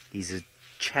 He's a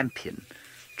champion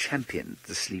at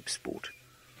the sleep sport.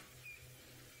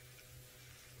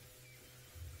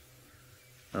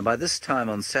 And by this time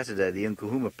on Saturday, the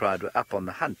Nkuhuma Pride were up on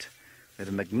the hunt. We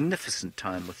had a magnificent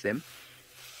time with them.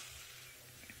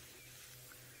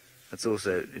 That's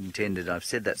also intended, I've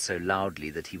said that so loudly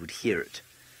that he would hear it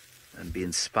and be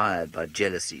inspired by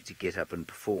jealousy to get up and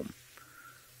perform.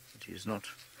 But he is not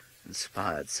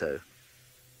inspired so.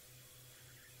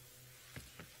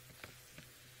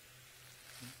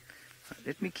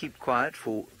 Let me keep quiet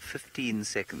for 15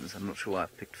 seconds. I'm not sure why I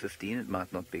picked 15. It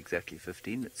might not be exactly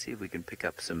 15. Let's see if we can pick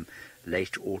up some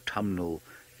late autumnal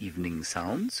evening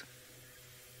sounds.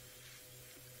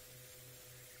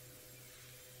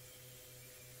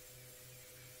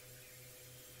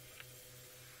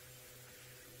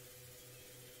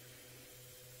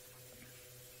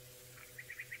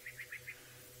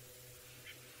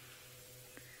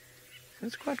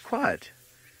 It's quite quiet.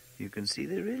 You can see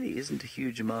there really isn't a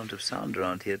huge amount of sound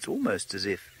around here. It's almost as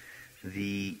if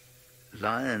the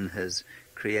lion has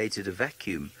created a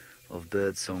vacuum of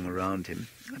birdsong around him.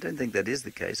 I don't think that is the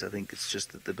case. I think it's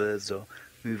just that the birds are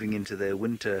moving into their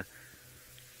winter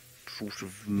sort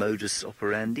of modus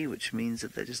operandi, which means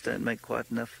that they just don't make quite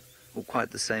enough or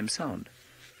quite the same sound.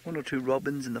 1 or 2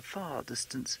 robins in the far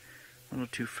distance, 1 or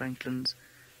 2 francolins,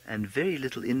 and very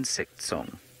little insect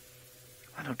song.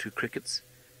 1 or 2 crickets.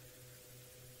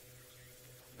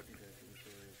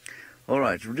 All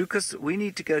right, Lucas, we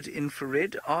need to go to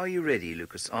infrared. Are you ready,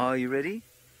 Lucas? Are you ready?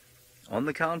 On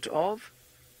the count of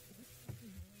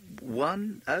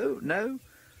 1, oh, no.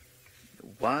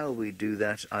 While we do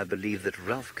that, I believe that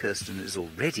Ralph Kirsten is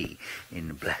already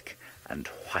in black and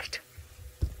white.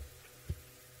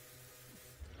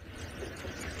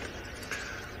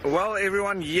 Well,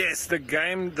 everyone, yes, the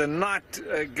night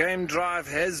game drive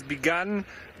has begun.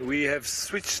 We have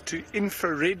switched to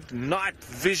infrared night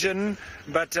vision,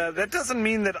 but that doesn't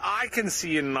mean that I can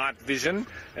see in night vision.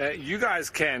 You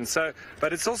guys can.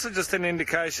 But it's also just an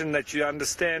indication that you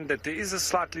understand that there is a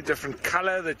slightly different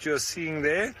color that you're seeing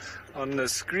there on the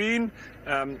screen.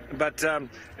 And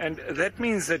that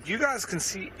means that you guys can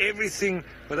see everything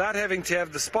without having to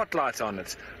have the spotlight on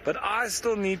it. But I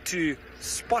still need to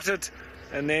spot it,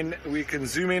 and then we can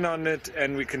zoom in on it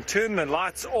and we can turn the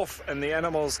lights off and the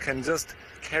animals can just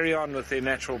carry on with their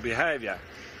natural behavior.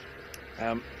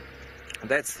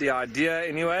 That's the idea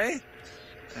anyway.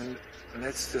 And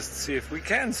let's just see if we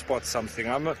can spot something.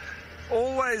 I'm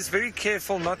always very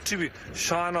careful not to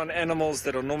shine on animals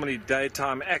that are normally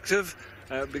daytime active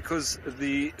because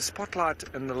the spotlight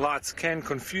and the lights can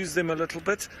confuse them a little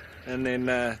bit and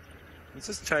then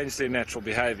just change their natural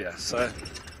behavior. So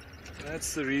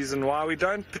that's the reason why we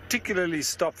don't particularly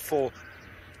stop for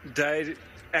day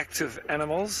active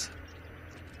animals.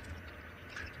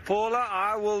 Paula,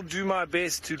 I will do my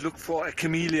best to look for a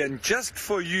chameleon just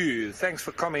for you. Thanks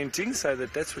for commenting, so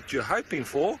that's what you're hoping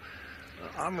for.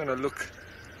 I'm going to look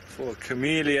for a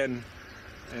chameleon,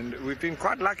 and we've been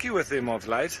quite lucky with them of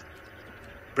late.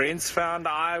 Brent's found,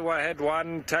 Iowa had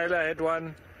one, Taylor had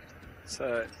one.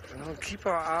 So we'll keep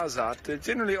our eyes out. They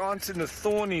generally aren't in the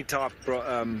thorny type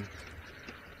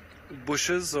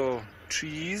bushes or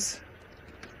trees.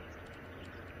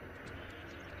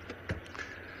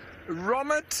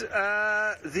 Rommet,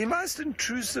 the most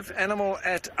intrusive animal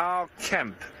at our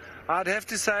camp. I'd have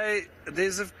to say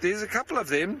there's a couple of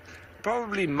them.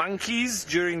 Probably monkeys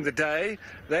during the day.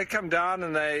 They come down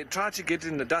and they try to get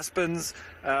in the dustbins,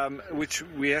 which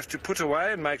we have to put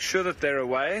away and make sure that they're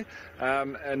away.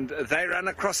 And they run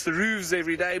across the roofs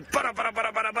every day, bara, bara,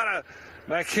 bara, bara, bara,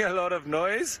 making a lot of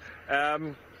noise.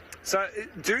 So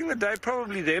during the day,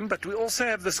 probably them, but we also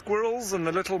have the squirrels and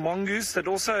the little mongoose that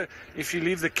also, if you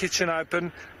leave the kitchen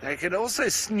open, they can also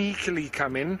sneakily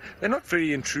come in. They're not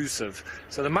very intrusive.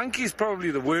 So the monkey's probably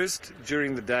the worst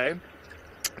during the day.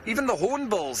 Even the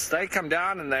hornbills, they come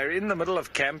down and they're in the middle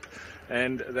of camp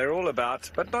and they're all about,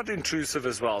 but not intrusive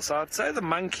as well. So I'd say the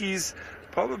monkeys,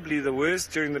 probably the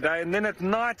worst during the day. And then at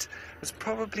night, it's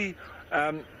probably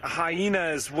a hyena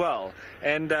as well.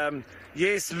 And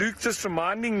yes, Luke just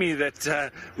reminding me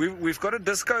that we've got a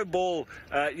disco ball,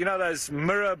 you know, those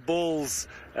mirror balls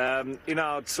in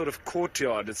our sort of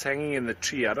courtyard. It's hanging in the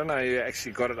tree. I don't know, you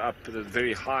actually got it up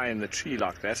very high in the tree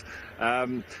like that.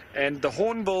 And the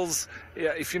hornbills,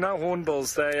 yeah, if you know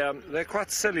hornbills, they're quite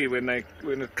silly when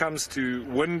it comes to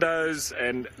windows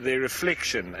and their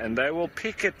reflection, and they will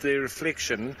pick at their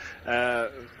reflection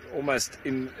almost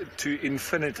to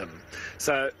infinitum.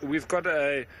 So we've got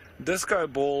a disco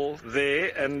ball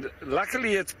there, and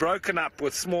luckily it's broken up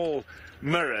with small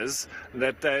mirrors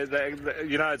that they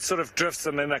you know, it sort of drifts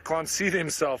and then they can't see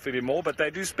themselves anymore, but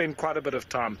they do spend quite a bit of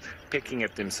time pecking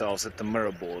at themselves at the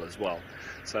mirror ball as well.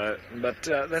 So, but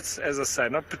that's, as I say,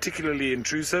 not particularly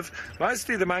intrusive.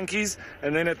 Mostly the monkeys,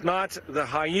 and then at night the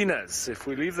hyenas. If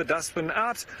we leave the dustbin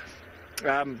out,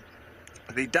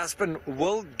 the dustbin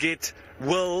will get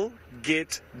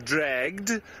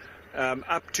dragged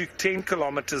up to 10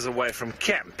 kilometers away from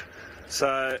camp.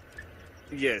 So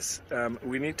yes,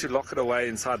 we need to lock it away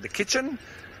inside the kitchen,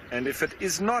 and if it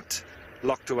is not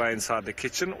locked away inside the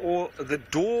kitchen, or the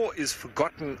door is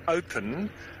forgotten open,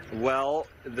 well,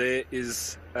 there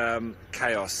is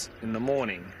chaos in the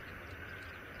morning.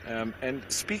 And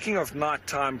speaking of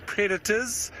nighttime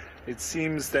predators, it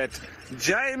seems that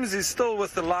James is still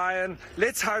with the lion.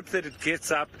 Let's hope that it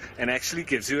gets up and actually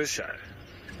gives you a show.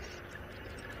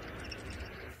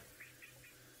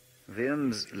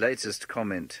 Willem's latest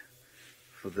comment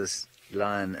for this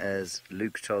lion, as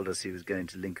Luke told us he was going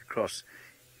to link across,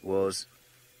 was,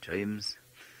 James,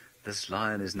 this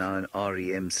lion is now in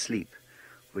REM sleep,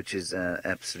 which is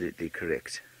absolutely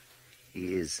correct.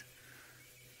 He is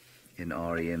in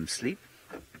REM sleep,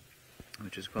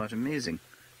 which is quite amusing,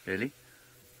 really.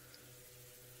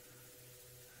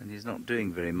 And he's not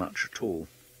doing very much at all.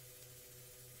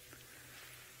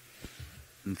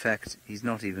 In fact, he's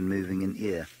not even moving an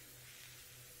ear.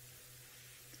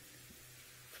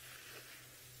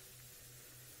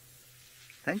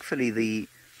 Thankfully, the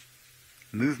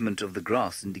movement of the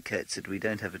grass indicates that we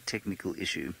don't have a technical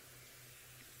issue.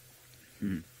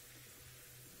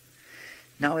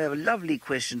 Now we have a lovely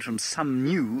question from Some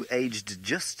New, aged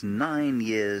just 9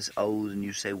 years old, and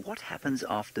you say, what happens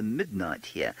after midnight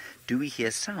here? Do we hear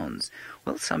sounds?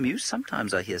 Well, Some New,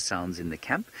 sometimes I hear sounds in the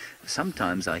camp.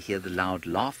 Sometimes I hear the loud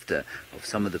laughter of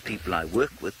some of the people I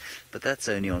work with, but that's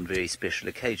only on very special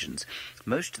occasions.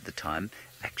 Most of the time,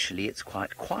 actually, it's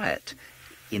quite quiet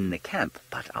in the camp,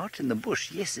 but out in the bush,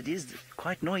 yes, it is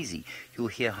quite noisy. You'll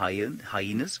hear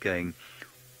hyenas going,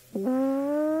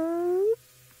 ooh.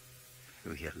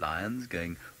 You'll hear lions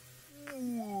going,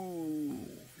 ooh.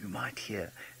 You might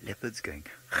hear leopards going,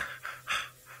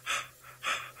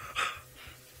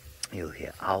 you'll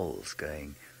hear owls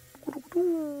going,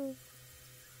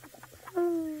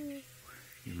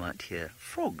 you might hear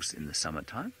frogs in the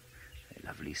summertime.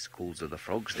 Lovely schools of the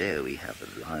frogs. There we have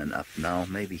a lion up now.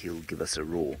 Maybe he'll give us a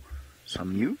roar.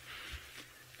 Some New.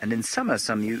 And in summer,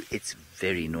 Some New, it's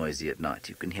very noisy at night.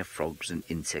 You can hear frogs and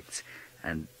insects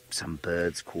and some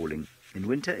birds calling. In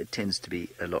winter, it tends to be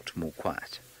a lot more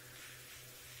quiet.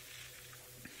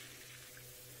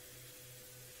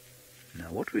 Now,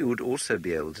 what we would also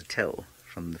be able to tell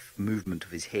from the movement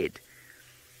of his head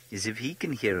is if he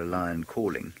can hear a lion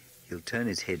calling, he'll turn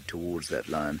his head towards that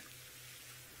lion.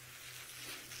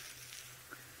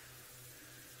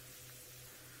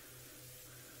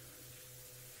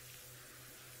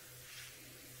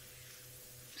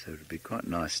 So it would be quite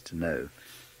nice to know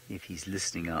if he's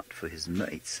listening out for his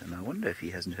mates. And I wonder if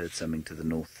he hasn't heard something to the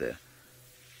north there.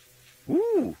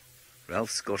 Ooh!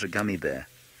 Ralph's got a gummy bear.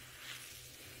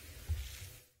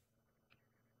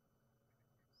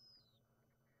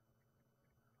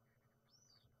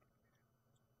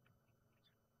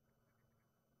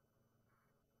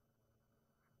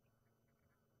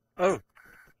 Oh,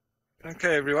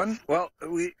 Okay, everyone. Well,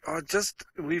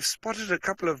 we've spotted a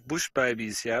couple of bush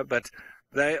babies here, but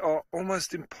they are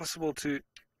almost impossible to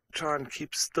try and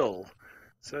keep still.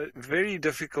 So very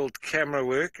difficult camera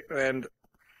work and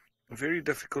very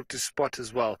difficult to spot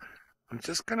as well. I'm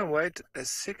just going to wait a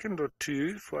second or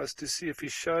two for us to see if he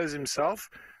shows himself,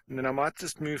 and then I might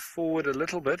just move forward a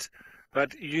little bit.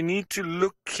 But you need to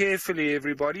look carefully,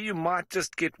 everybody. You might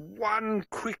just get one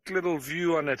quick little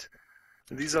view on it.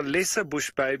 These are lesser bush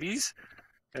babies,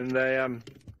 and they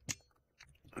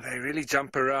really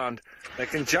jump around. They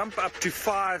can jump up to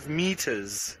 5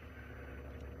 meters.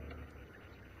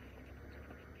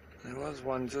 There was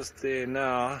one just there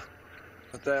now,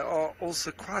 but they are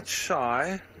also quite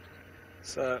shy.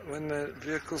 So when the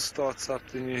vehicle starts up,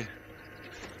 then you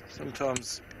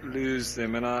sometimes lose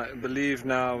them, and I believe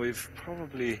now we've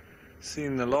probably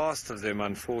seen the last of them,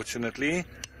 unfortunately.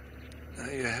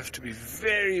 You have to be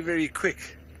very, very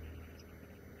quick,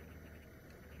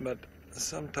 but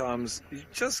sometimes you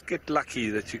just get lucky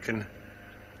that you can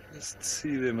just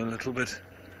see them a little bit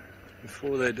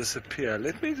before they disappear.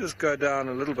 Let me just go down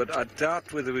a little bit. I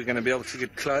doubt whether we're going to be able to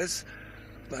get close,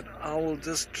 but I will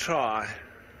just try.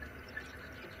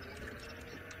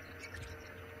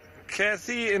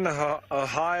 Kathy in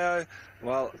Ohio.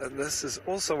 Well, this is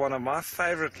also one of my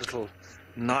favorite little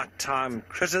nighttime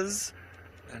critters,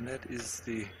 and that is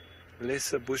the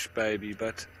lesser bush baby.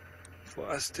 But for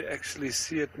us to actually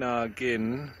see it now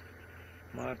again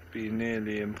might be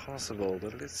nearly impossible.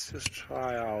 But let's just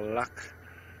try our luck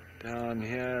down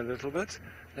here a little bit.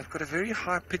 They've got a very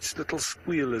high-pitched little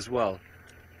squeal as well,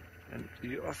 and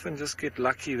you often just get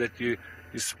lucky that you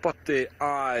spot their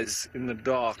eyes in the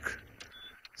dark.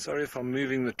 Sorry if I'm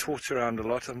moving the torch around a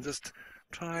lot. I'm just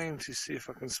trying to see if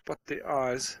I can spot the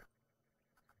eyes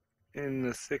in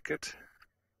the thicket.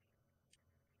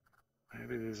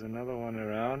 Maybe there's another one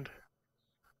around.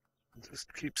 I'll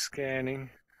just keep scanning.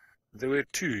 There were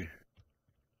 2.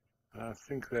 I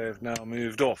think they've now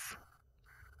moved off.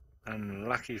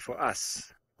 Unlucky for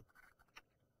us.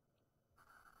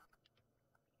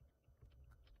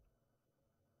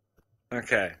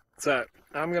 Okay. So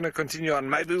I'm going to continue on.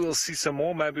 Maybe we'll see some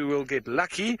more. Maybe we'll get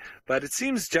lucky. But it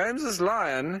seems James's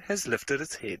lion has lifted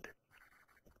its head.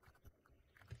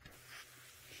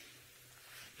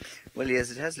 Well,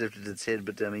 yes, it has lifted its head,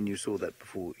 but, I mean, you saw that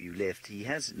before you left. He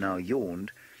has now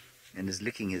yawned and is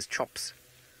licking his chops.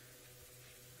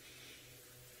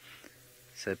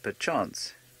 So,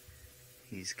 perchance,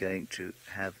 he's going to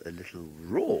have a little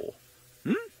roar.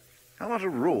 How about a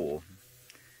roar?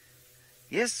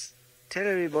 Yes. Tell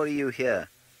everybody you hear.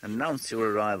 Announce your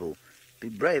arrival. Be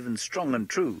brave and strong and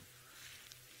true.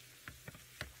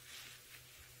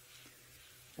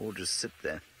 Or just sit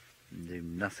there and do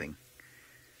nothing.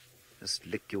 Just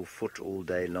lick your foot all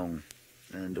day long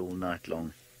and all night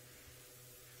long.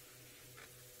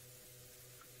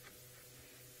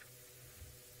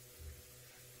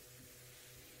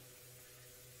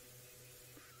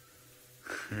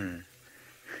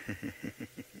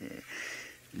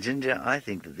 Ginger, I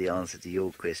think that the answer to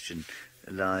your question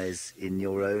lies in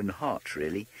your own heart,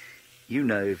 really. You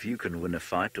know if you can win a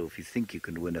fight, or if you think you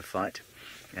can win a fight,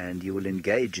 and you will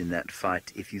engage in that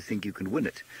fight if you think you can win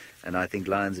it. And I think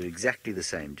lions are exactly the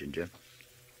same, Ginger.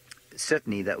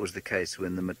 Certainly that was the case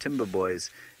when the Matimba boys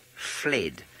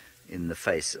fled in the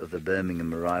face of the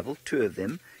Birmingham arrival. 2 of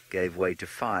them gave way to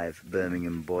 5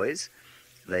 Birmingham boys.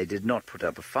 They did not put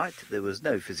up a fight. There was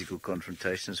no physical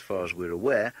confrontation as far as we're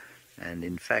aware. And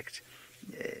in fact,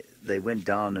 they went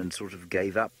down and sort of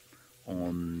gave up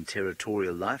on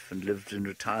territorial life and lived in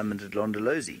retirement at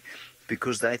Londolozi,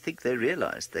 because I think they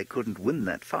realized they couldn't win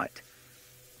that fight.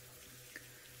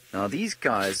 Now, these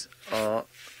guys are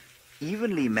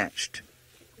evenly matched,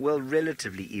 well,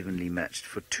 relatively evenly matched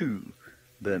for 2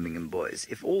 Birmingham boys.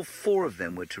 If all 4 of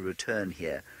them were to return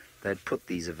here, they'd put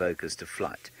these evokers to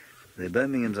flight. The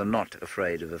Birminghams are not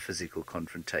afraid of a physical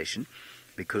confrontation,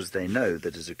 because they know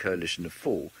that as a coalition of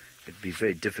 4, it would be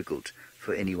very difficult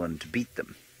for anyone to beat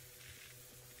them.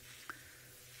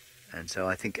 And so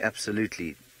I think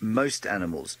absolutely most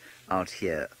animals out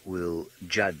here will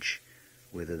judge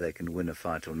whether they can win a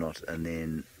fight or not, and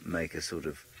then make a sort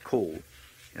of call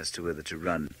as to whether to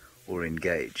run or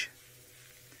engage.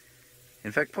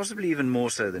 In fact, possibly even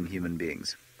more so than human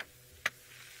beings.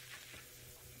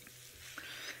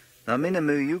 Now,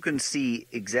 Minamu, you can see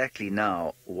exactly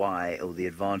now why, or the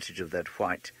advantage of that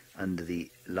white under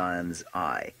the lion's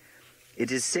eye.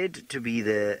 It is said to be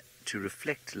there to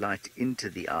reflect light into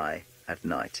the eye at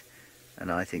night,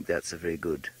 and I think that's a very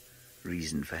good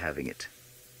reason for having it.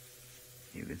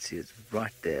 You can see it's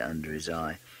right there under his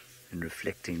eye and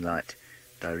reflecting light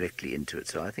directly into it,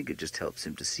 so I think it just helps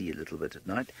him to see a little bit at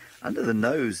night. Under the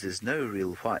nose, there's no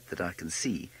real white that I can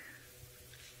see.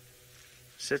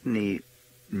 Certainly,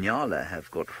 Nyala have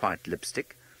got white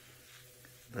lipstick,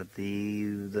 but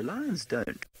the lions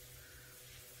don't.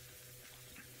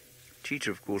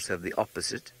 Cheetah, of course, have the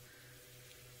opposite,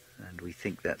 and we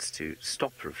think that's to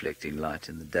stop reflecting light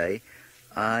in the day.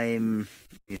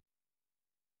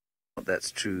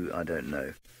 That's true, I don't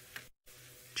know.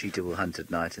 Cheetah will hunt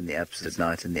at night in the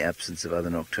absence of other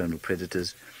nocturnal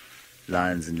predators.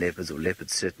 Lions and leopards, or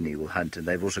leopards certainly, will hunt, and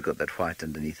they've also got that white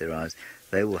underneath their eyes.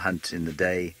 They will hunt in the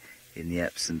day in the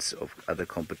absence of other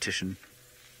competition.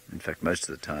 In fact, most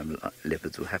of the time,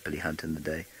 leopards will happily hunt in the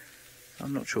day.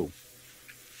 I'm not sure.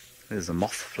 There's a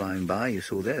moth flying by, you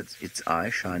saw that. Its eye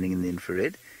shining in the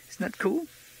infrared. Isn't that cool?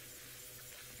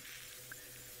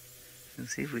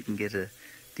 Let's see if we can get a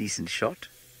decent shot.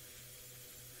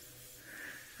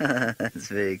 That's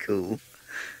very cool.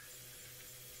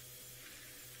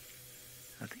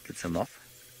 I think it's a moth.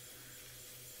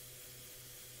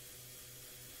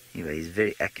 Anyway, he's a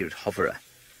very accurate hoverer,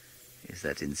 is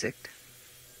that insect.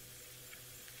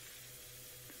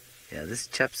 Yeah, this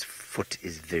chap's foot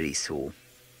is very sore.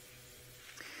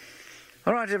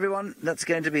 All right, everyone, that's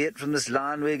going to be it from this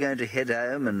lion. We're going to head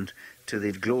home and to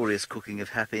the glorious cooking of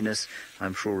happiness.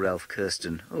 I'm sure Ralph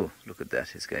Kirsten, oh, look at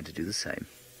that, is going to do the same.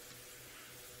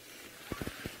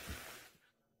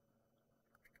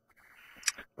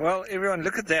 Well, everyone,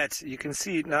 look at that. You can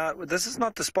see now, this is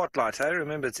not the spotlight, eh?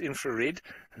 Remember, it's infrared.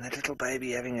 And that little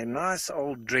baby having a nice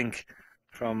old drink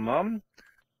from Mom.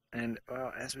 And,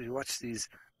 well, as we watch these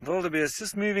wildebeest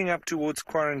just moving up towards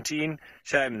quarantine,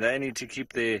 shame, they need to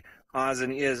keep their eyes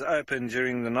and ears open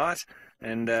during the night.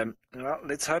 And, well,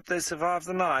 let's hope they survive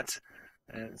the night.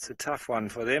 It's a tough one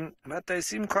for them, but they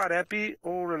seem quite happy,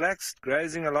 all relaxed,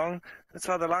 grazing along. That's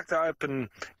why they like the open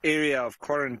area of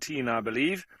quarantine, I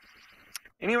believe.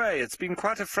 Anyway, it's been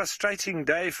quite a frustrating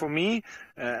day for me.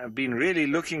 I've been really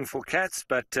looking for cats,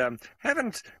 but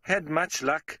haven't had much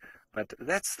luck. But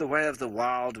that's the way of the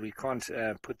wild. We can't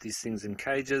put these things in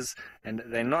cages, and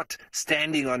they're not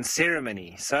standing on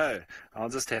ceremony. So I'll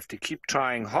just have to keep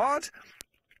trying hard,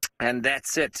 and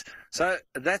that's it. So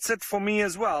that's it for me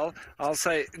as well. I'll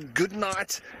say good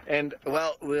night, and,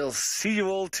 well, we'll see you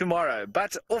all tomorrow.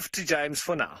 But off to James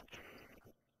for now.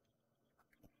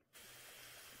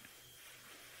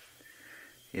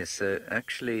 Yes, so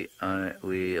actually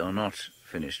we are not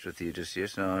finished with you just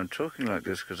yet. Now I'm talking like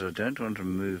this because I don't want to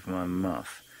move my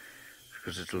muff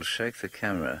because it'll shake the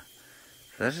camera.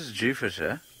 That is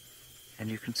Jupiter, and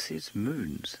you can see its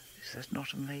moons. Is that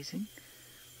not amazing?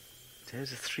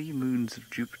 There's the 3 moons of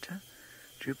Jupiter.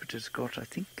 Jupiter's got, I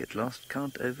think, at last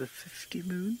count, over 50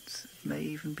 moons. It may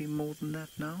even be more than that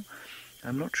now.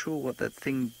 I'm not sure what that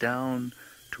thing down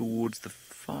towards the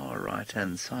far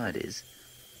right-hand side is.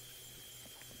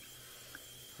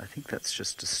 I think that's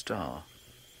just a star.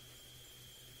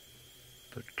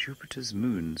 But Jupiter's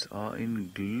moons are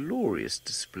in glorious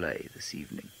display this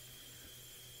evening.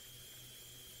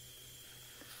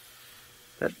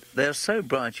 They're so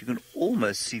bright you can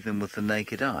almost see them with the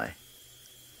naked eye.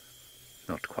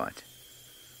 Not quite.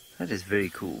 That is very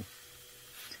cool.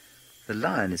 The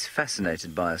lion is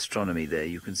fascinated by astronomy there.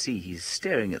 You can see he's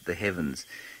staring at the heavens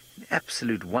in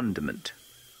absolute wonderment.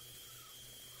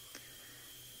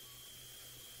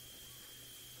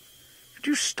 Could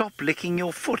you stop licking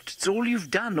your foot? It's all you've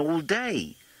done all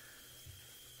day.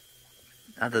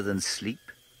 Other than sleep.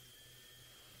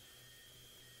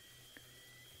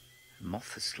 The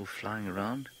moth is still flying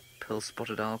around.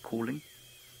 Pearl-spotted owl calling.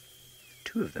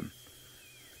 2 of them.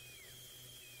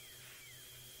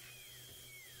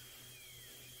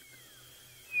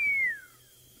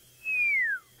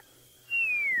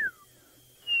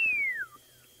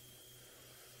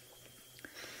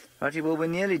 Righty, well, we're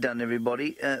nearly done,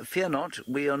 everybody. Fear not,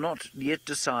 we are not yet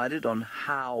decided on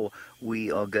how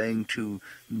we are going to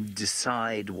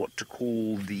decide what to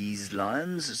call these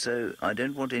lions, so I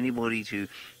don't want anybody to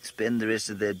spend the rest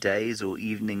of their days or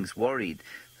evenings worried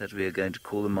that we are going to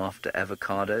call them after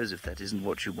avocados, if that isn't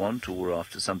what you want, or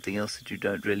after something else that you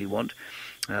don't really want.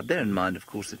 Bear in mind, of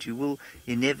course, that you will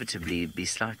inevitably be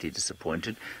slightly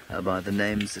disappointed by the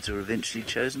names that are eventually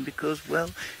chosen because,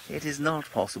 well, it is not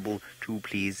possible to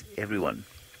please everyone.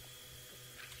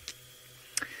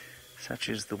 Such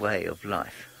is the way of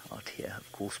life out here,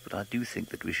 of course, but I do think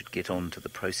that we should get on to the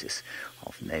process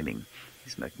of naming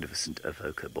these magnificent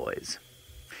Avoca boys.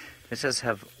 Let us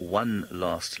have one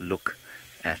last look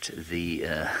at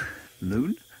the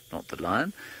moon, not the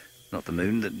lion. Not the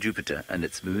moon, the Jupiter and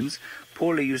its moons.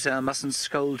 Paula, you say I mustn't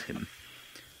scold him.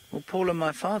 Well, Paula,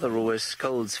 my father always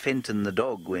scolds Fenton the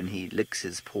dog when he licks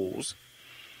his paws.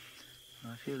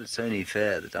 I feel it's only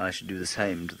fair that I should do the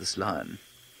same to this lion.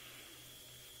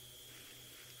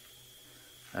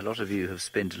 A lot of you have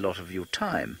spent a lot of your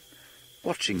time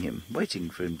watching him, waiting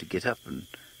for him to get up and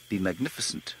be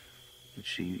magnificent, which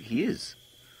he is.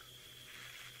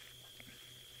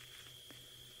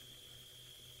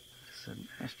 It's an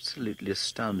absolutely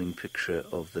astounding picture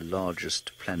of the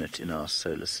largest planet in our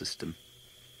solar system.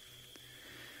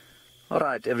 All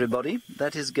right, everybody,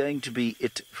 that is going to be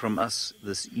it from us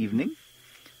this evening.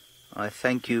 I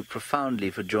thank you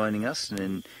profoundly for joining us and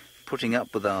in putting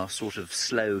up with our sort of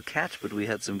slow cat, but we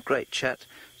had some great chat,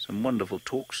 some wonderful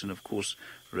talks, and of course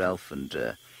Ralph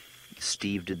and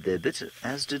Steve did their bit,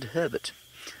 as did Herbert.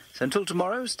 So until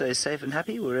tomorrow, stay safe and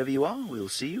happy wherever you are. We'll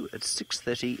see you at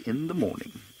 6:30 in the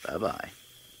morning. Bye-bye.